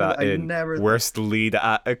sneak that in. Worst lead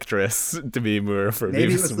actress, Demi Moore for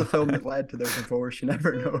maybe Beavis it was the film that led to their divorce. You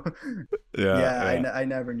never know. I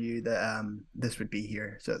never knew that this would be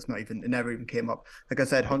here, so it never even came up. Like I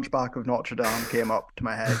said, Hunchback of Notre Dame came up to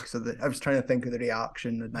my head, so I was trying to think of the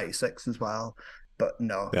reaction in '96 as well, but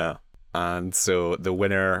no. Yeah, and so the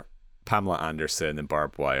winner, Pamela Anderson and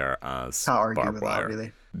Barbed Wire as Barbed Wire.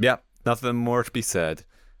 Really. Yep. Nothing more to be said.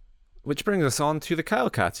 Which brings us on to the Kyle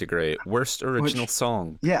category, worst original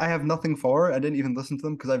song. Yeah, I have nothing for it. I didn't even listen to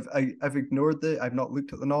them because I've ignored I've not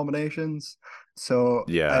looked at the nominations. So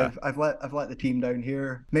yeah, I've let the team down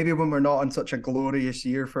here. Maybe when we're not on such a glorious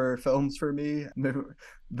year for films for me,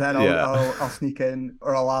 then I'll sneak in,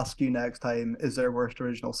 or I'll ask you next time: is there worst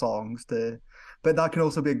original songs to? But that can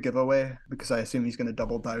also be a giveaway because I assume he's going to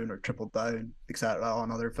double down or triple down, etc.,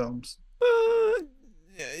 on other films.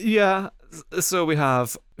 Yeah, so we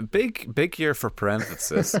have big year for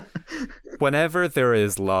parenthesis. Whenever there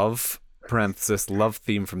is love, parenthesis, love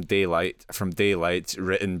theme from Daylight,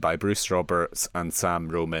 written by Bruce Roberts and Sam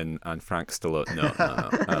Roman and Frank Stallone. No.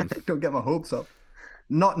 Don't get my hopes up.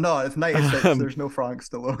 It's 96. There's no Frank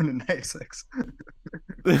Stallone in 96.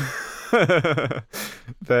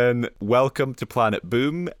 Then Welcome to Planet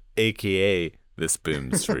Boom, aka This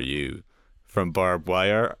Boom's For You, from Barbed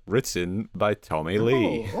Wire, written by Tommy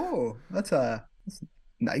Lee. Oh, that's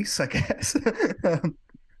nice, I guess.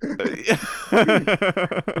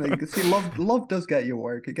 See, love does get you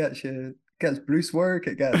work. It gets Bruce work.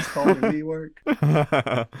 It gets Tommy Lee work.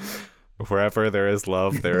 Wherever there is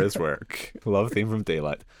love, there is work. Love theme from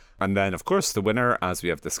Daylight. And then, of course, the winner, as we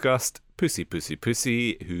have discussed, Pussy Pussy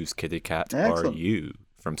Pussy, Whose Kitty Cat Are You?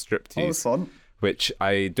 From Striptease. Oh, that's fun. Which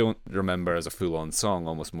I don't remember as a full-on song,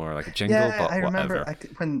 almost more like a jingle, but I remember whatever.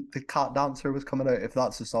 When the Cat Dancer was coming out, if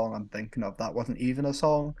that's the song I'm thinking of, that wasn't even a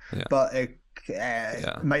song, but it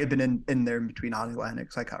might have been in there in between Annie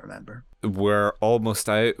Lennox, I can't remember. We're almost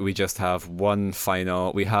out. We just have one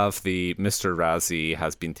final. We have the Mr. Razzie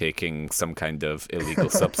has been taking some kind of illegal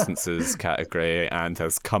substances category and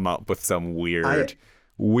has come up with some weird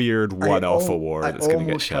weird one-off I award that's going to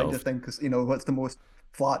get almost tried to shelved. think, you know, what's the most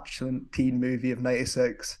flatulent teen movie of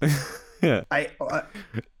 '96? Yeah. I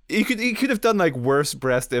He could have done like worst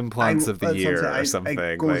breast implants of the that's what I'm year or saying. I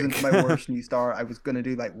something. goes Like into my worst new star. I was gonna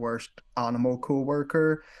do like worst animal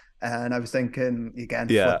co-worker, and I was thinking again,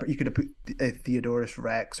 yeah. flip. You could have put Theodorus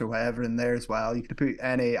Rex or whatever in there as well. You could have put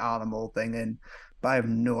any animal thing in, but I have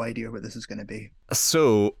no idea what this is gonna be.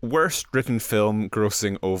 So, worst written film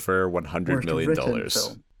grossing over $100 Worst million written dollars.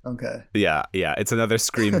 film. Okay. Yeah, yeah, it's another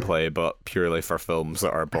screenplay, but purely for films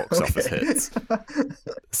that are box office Okay. hits.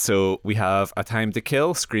 So we have A Time to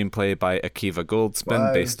Kill, screenplay by Akiva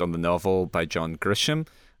Goldsman, Wow. based on the novel by John Grisham.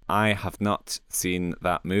 I have not seen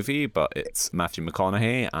that movie, but it's Matthew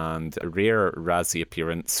McConaughey and a rare Razzie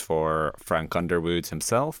appearance for Frank Underwood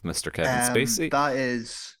himself, Mr. Kevin Spacey. That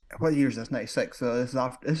is what year is this? '96. So this is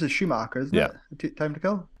after. This is Schumacher, isn't Yeah. it? Time to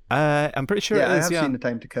Kill. I'm pretty sure it Yeah, I is, have seen yeah. The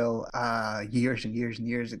Time to Kill years and years and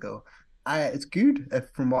years ago. It's good. If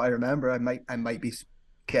from what I remember, I might be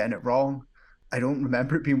getting it wrong. I don't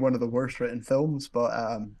remember it being one of the worst written films, but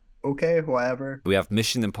okay, whatever. We have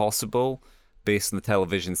Mission Impossible, based on the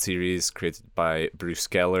television series created by Bruce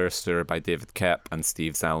Geller, starred by David Koepp and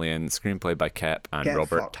Steve Zalian, screenplay by Koepp and Get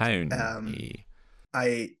Robert fucked. Downey.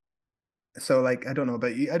 I so like I don't know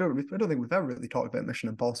about you. I don't think we've ever really talked about Mission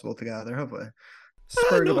Impossible together, have we?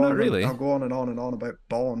 Spur of the No, not moment, really. I'll go on and on and on about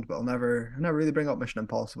Bond, but I'll never really bring up Mission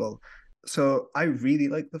Impossible. So I really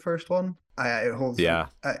like the first one. I hold, Yeah,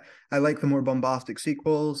 I like the more bombastic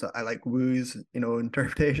sequels. I like Woo's, you know,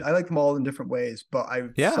 interpretation. I like them all in different ways, but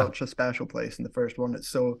I've yeah, such a special place in the first one. It's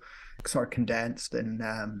so sort of condensed and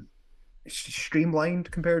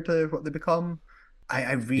streamlined compared to what they become.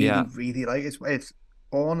 I really, yeah, really like it. It's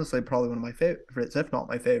honestly probably one of my favorites, if not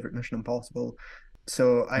my favorite Mission Impossible.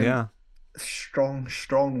 So I'm yeah. strong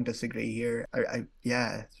disagree here.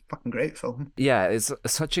 Yeah, it's a fucking great film. Yeah, it's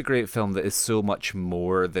such a great film that is so much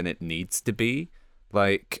more than it needs to be.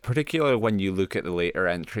 Like, particularly when you look at the later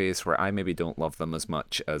entries where I maybe don't love them as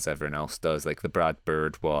much as everyone else does, like the Brad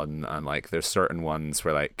Bird one, and like there's certain ones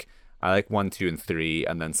where like I like one, two, and three,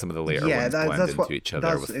 and then some of the later Yeah, ones blend that's what into each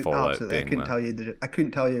other that's with it, Fallout absolutely. being the I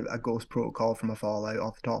couldn't tell you a Ghost Protocol from a Fallout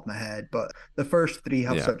off the top of my head, but the first three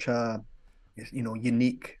have yeah. such a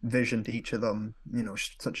unique vision to each of them. You know,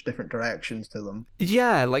 such different directions to them.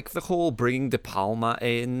 Yeah, like the whole bringing De Palma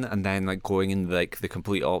in and then like going in like the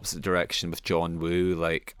complete opposite direction with John Woo.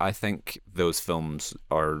 Like I think those films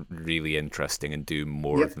are really interesting and do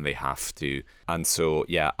more Yep, than they have to. And so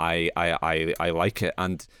yeah, I like it.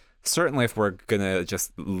 And certainly if we're gonna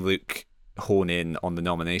just hone in on the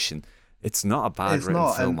nomination, it's not a bad it's written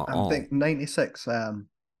not, film and at I'm all. think '96.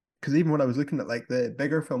 Because even when I was looking at like the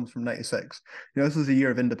bigger films from '96, you know, this is a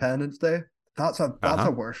year of Independence Day. That's a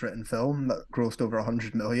Uh-huh. worse written film that grossed over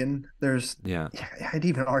 100 million. There's Yeah. yeah, I'd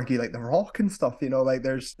even argue like The Rock and stuff. You know, like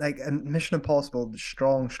there's like and Mission Impossible.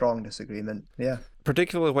 Strong disagreement. Yeah,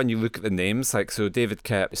 Particularly when you look at the names, like so David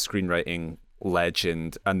Koepp, screenwriting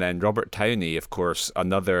legend, and then Robert Downey, of course,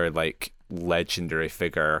 another like legendary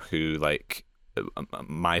figure who like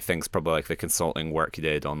my thing's probably like the consulting work he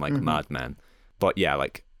did on like hmm Mad Men, but yeah,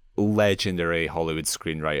 like legendary Hollywood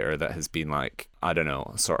screenwriter that has been like I don't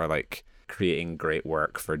know, sort of like creating great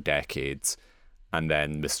work for decades. And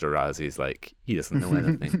then Mr. Razzie's like, he doesn't know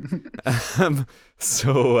anything.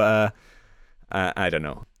 So I don't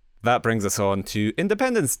know. That brings us on to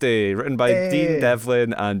Independence Day, written by Dean Hey,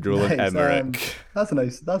 Devlin and Roland nice. Emmerich. That's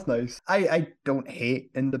nice. That's nice. I don't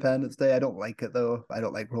hate Independence Day. I don't like it though. I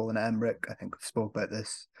don't like Roland Emmerich. I think we spoke about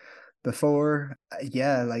this before.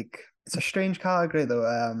 Yeah, like it's a strange category though.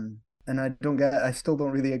 And I still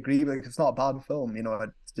don't really agree. Like it's not a bad film. You know,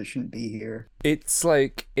 it shouldn't be here. It's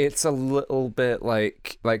like it's a little bit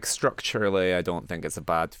like structurally, I don't think it's a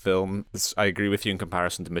bad film. I agree with you in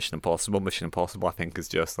comparison to Mission Impossible. Mission Impossible, I think, is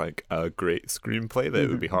just like a great screenplay that it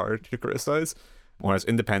would be hmm hard to criticize. Whereas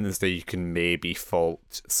Independence Day, you can maybe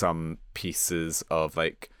fault some pieces of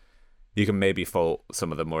like you can maybe fault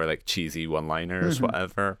some of the more like cheesy one-liners, hmm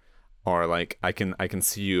whatever, or like I can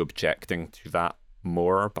see you objecting to that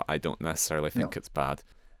more, but I don't necessarily think No. it's bad.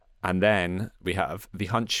 And then we have The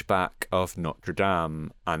Hunchback of Notre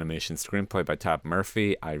Dame, animation screenplay by Tab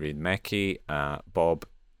Murphy, Irene Mecchi, Bob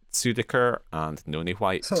Sudiker, and Noni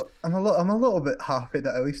White. So I'm a little bit happy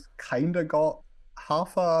that I at least kind of got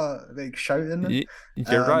half a like shout in it.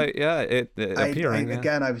 You're Um, right, yeah, it I appearing, yeah.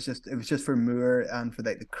 again, it was just for Moore and for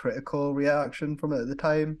like the critical reaction from it at the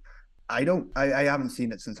time. I haven't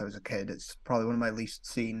seen it since I was a kid. It's probably one of my least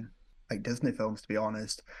seen like Disney films, to be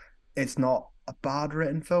honest. It's not a bad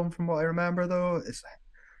written film from what I remember though. It's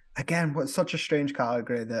again what's such a strange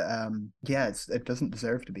category that yeah, it doesn't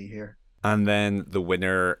deserve to be here. And then the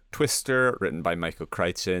winner, Twister, written by Michael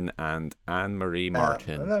Crichton and Anne-Marie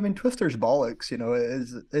Martin. I mean, Twister's bollocks, it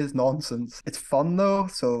is nonsense. It's fun though,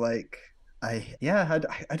 so like, I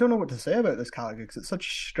don't know what to say about this category because it's such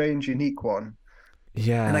a strange, unique one,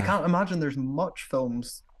 and I Yeah. can't imagine there's much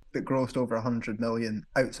films that grossed over 100 million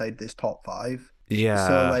outside this top five. So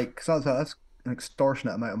Yeah. like, so that's an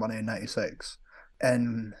extortionate amount of money in '96,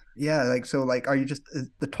 and yeah, like, so like, are you just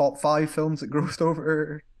the top five films that grossed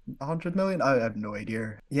over 100 million? I have no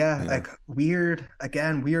idea. Yeah, Yeah. like weird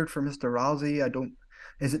again, weird for Mr. Razzie. I don't.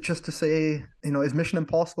 Is it just to say, is Mission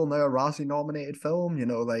Impossible now a Razzie nominated film?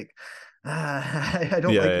 Like, I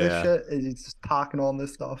don't Yeah. like Yeah. this Yeah. shit. It's just tacking on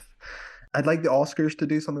this stuff. I'd like the Oscars to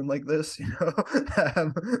do something like this.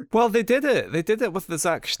 Well, they did it. They did it with the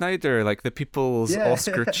Zack Schneider, like the people's Yeah.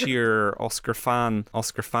 Oscar cheer, Oscar fan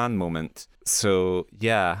moment. So,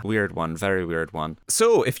 yeah, weird one, very weird one.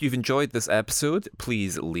 So, if you've enjoyed this episode,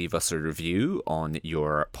 please leave us a review on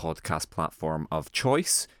your podcast platform of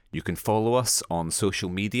choice. You can follow us on social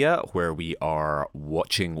media where we are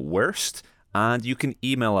Watching Worst. And you can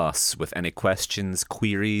email us with any questions,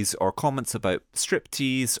 queries, or comments about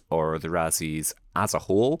Striptease or the Razzies as a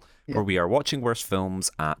whole, Yeah. where we are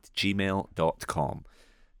watchingworstfilms@gmail.com.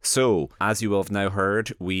 So, as you will have now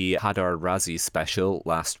heard, we had our Razzie special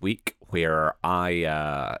last week where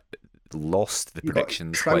I lost the You got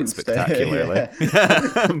predictions quite trounced, spectacularly.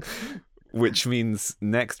 yeah. Which means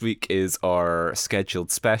next week is our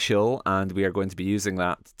scheduled special, and we are going to be using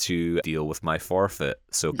that to deal with my forfeit.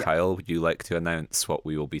 So, Yeah. Kyle, would you like to announce what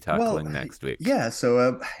we will be tackling next week? Yeah,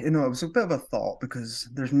 so it was a bit of a thought because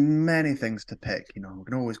there's many things to pick. We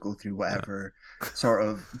can always go through Yeah. whatever sort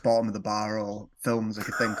of bottom of the barrel films I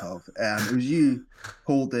could think of. It was you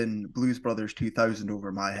holding Blues Brothers 2000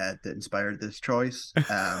 over my head that inspired this choice.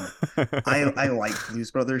 I like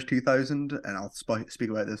Blues Brothers 2000, and I'll speak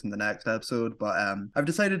about this in the next episode. But I've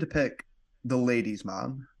decided to pick The Ladies'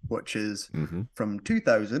 Man, which is Mm-hmm. from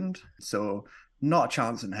 2000. So not a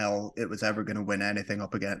chance in hell it was ever going to win anything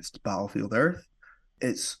up against Battlefield Earth.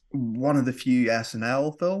 It's one of the few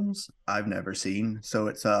SNL films I've never seen, so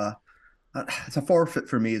it's a forfeit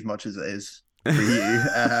for me as much as it is for you.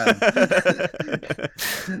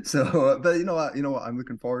 So, but you know what, I'm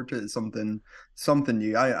looking forward to something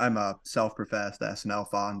new. I'm a self-professed SNL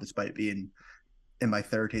fan, despite being in my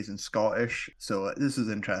 30s and Scottish. So this is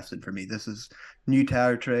interesting for me. This is new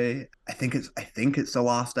territory. I think it's the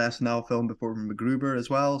last SNL film before MacGruber as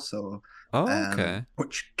well. So Oh, okay.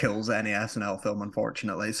 which kills any SNL film,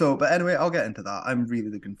 unfortunately. So, but anyway, I'll get into that. I'm really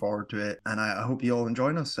looking forward to it, and I hope you all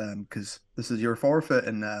join us, because this is your forfeit,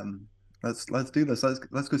 and let's do this.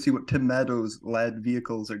 Let's go see what Tim Meadows led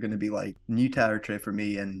vehicles are going to be like. New territory for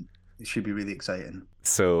me, and it should be really exciting.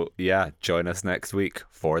 So, yeah, join us next week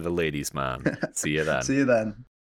for The Ladies' Man. See you then. See you then.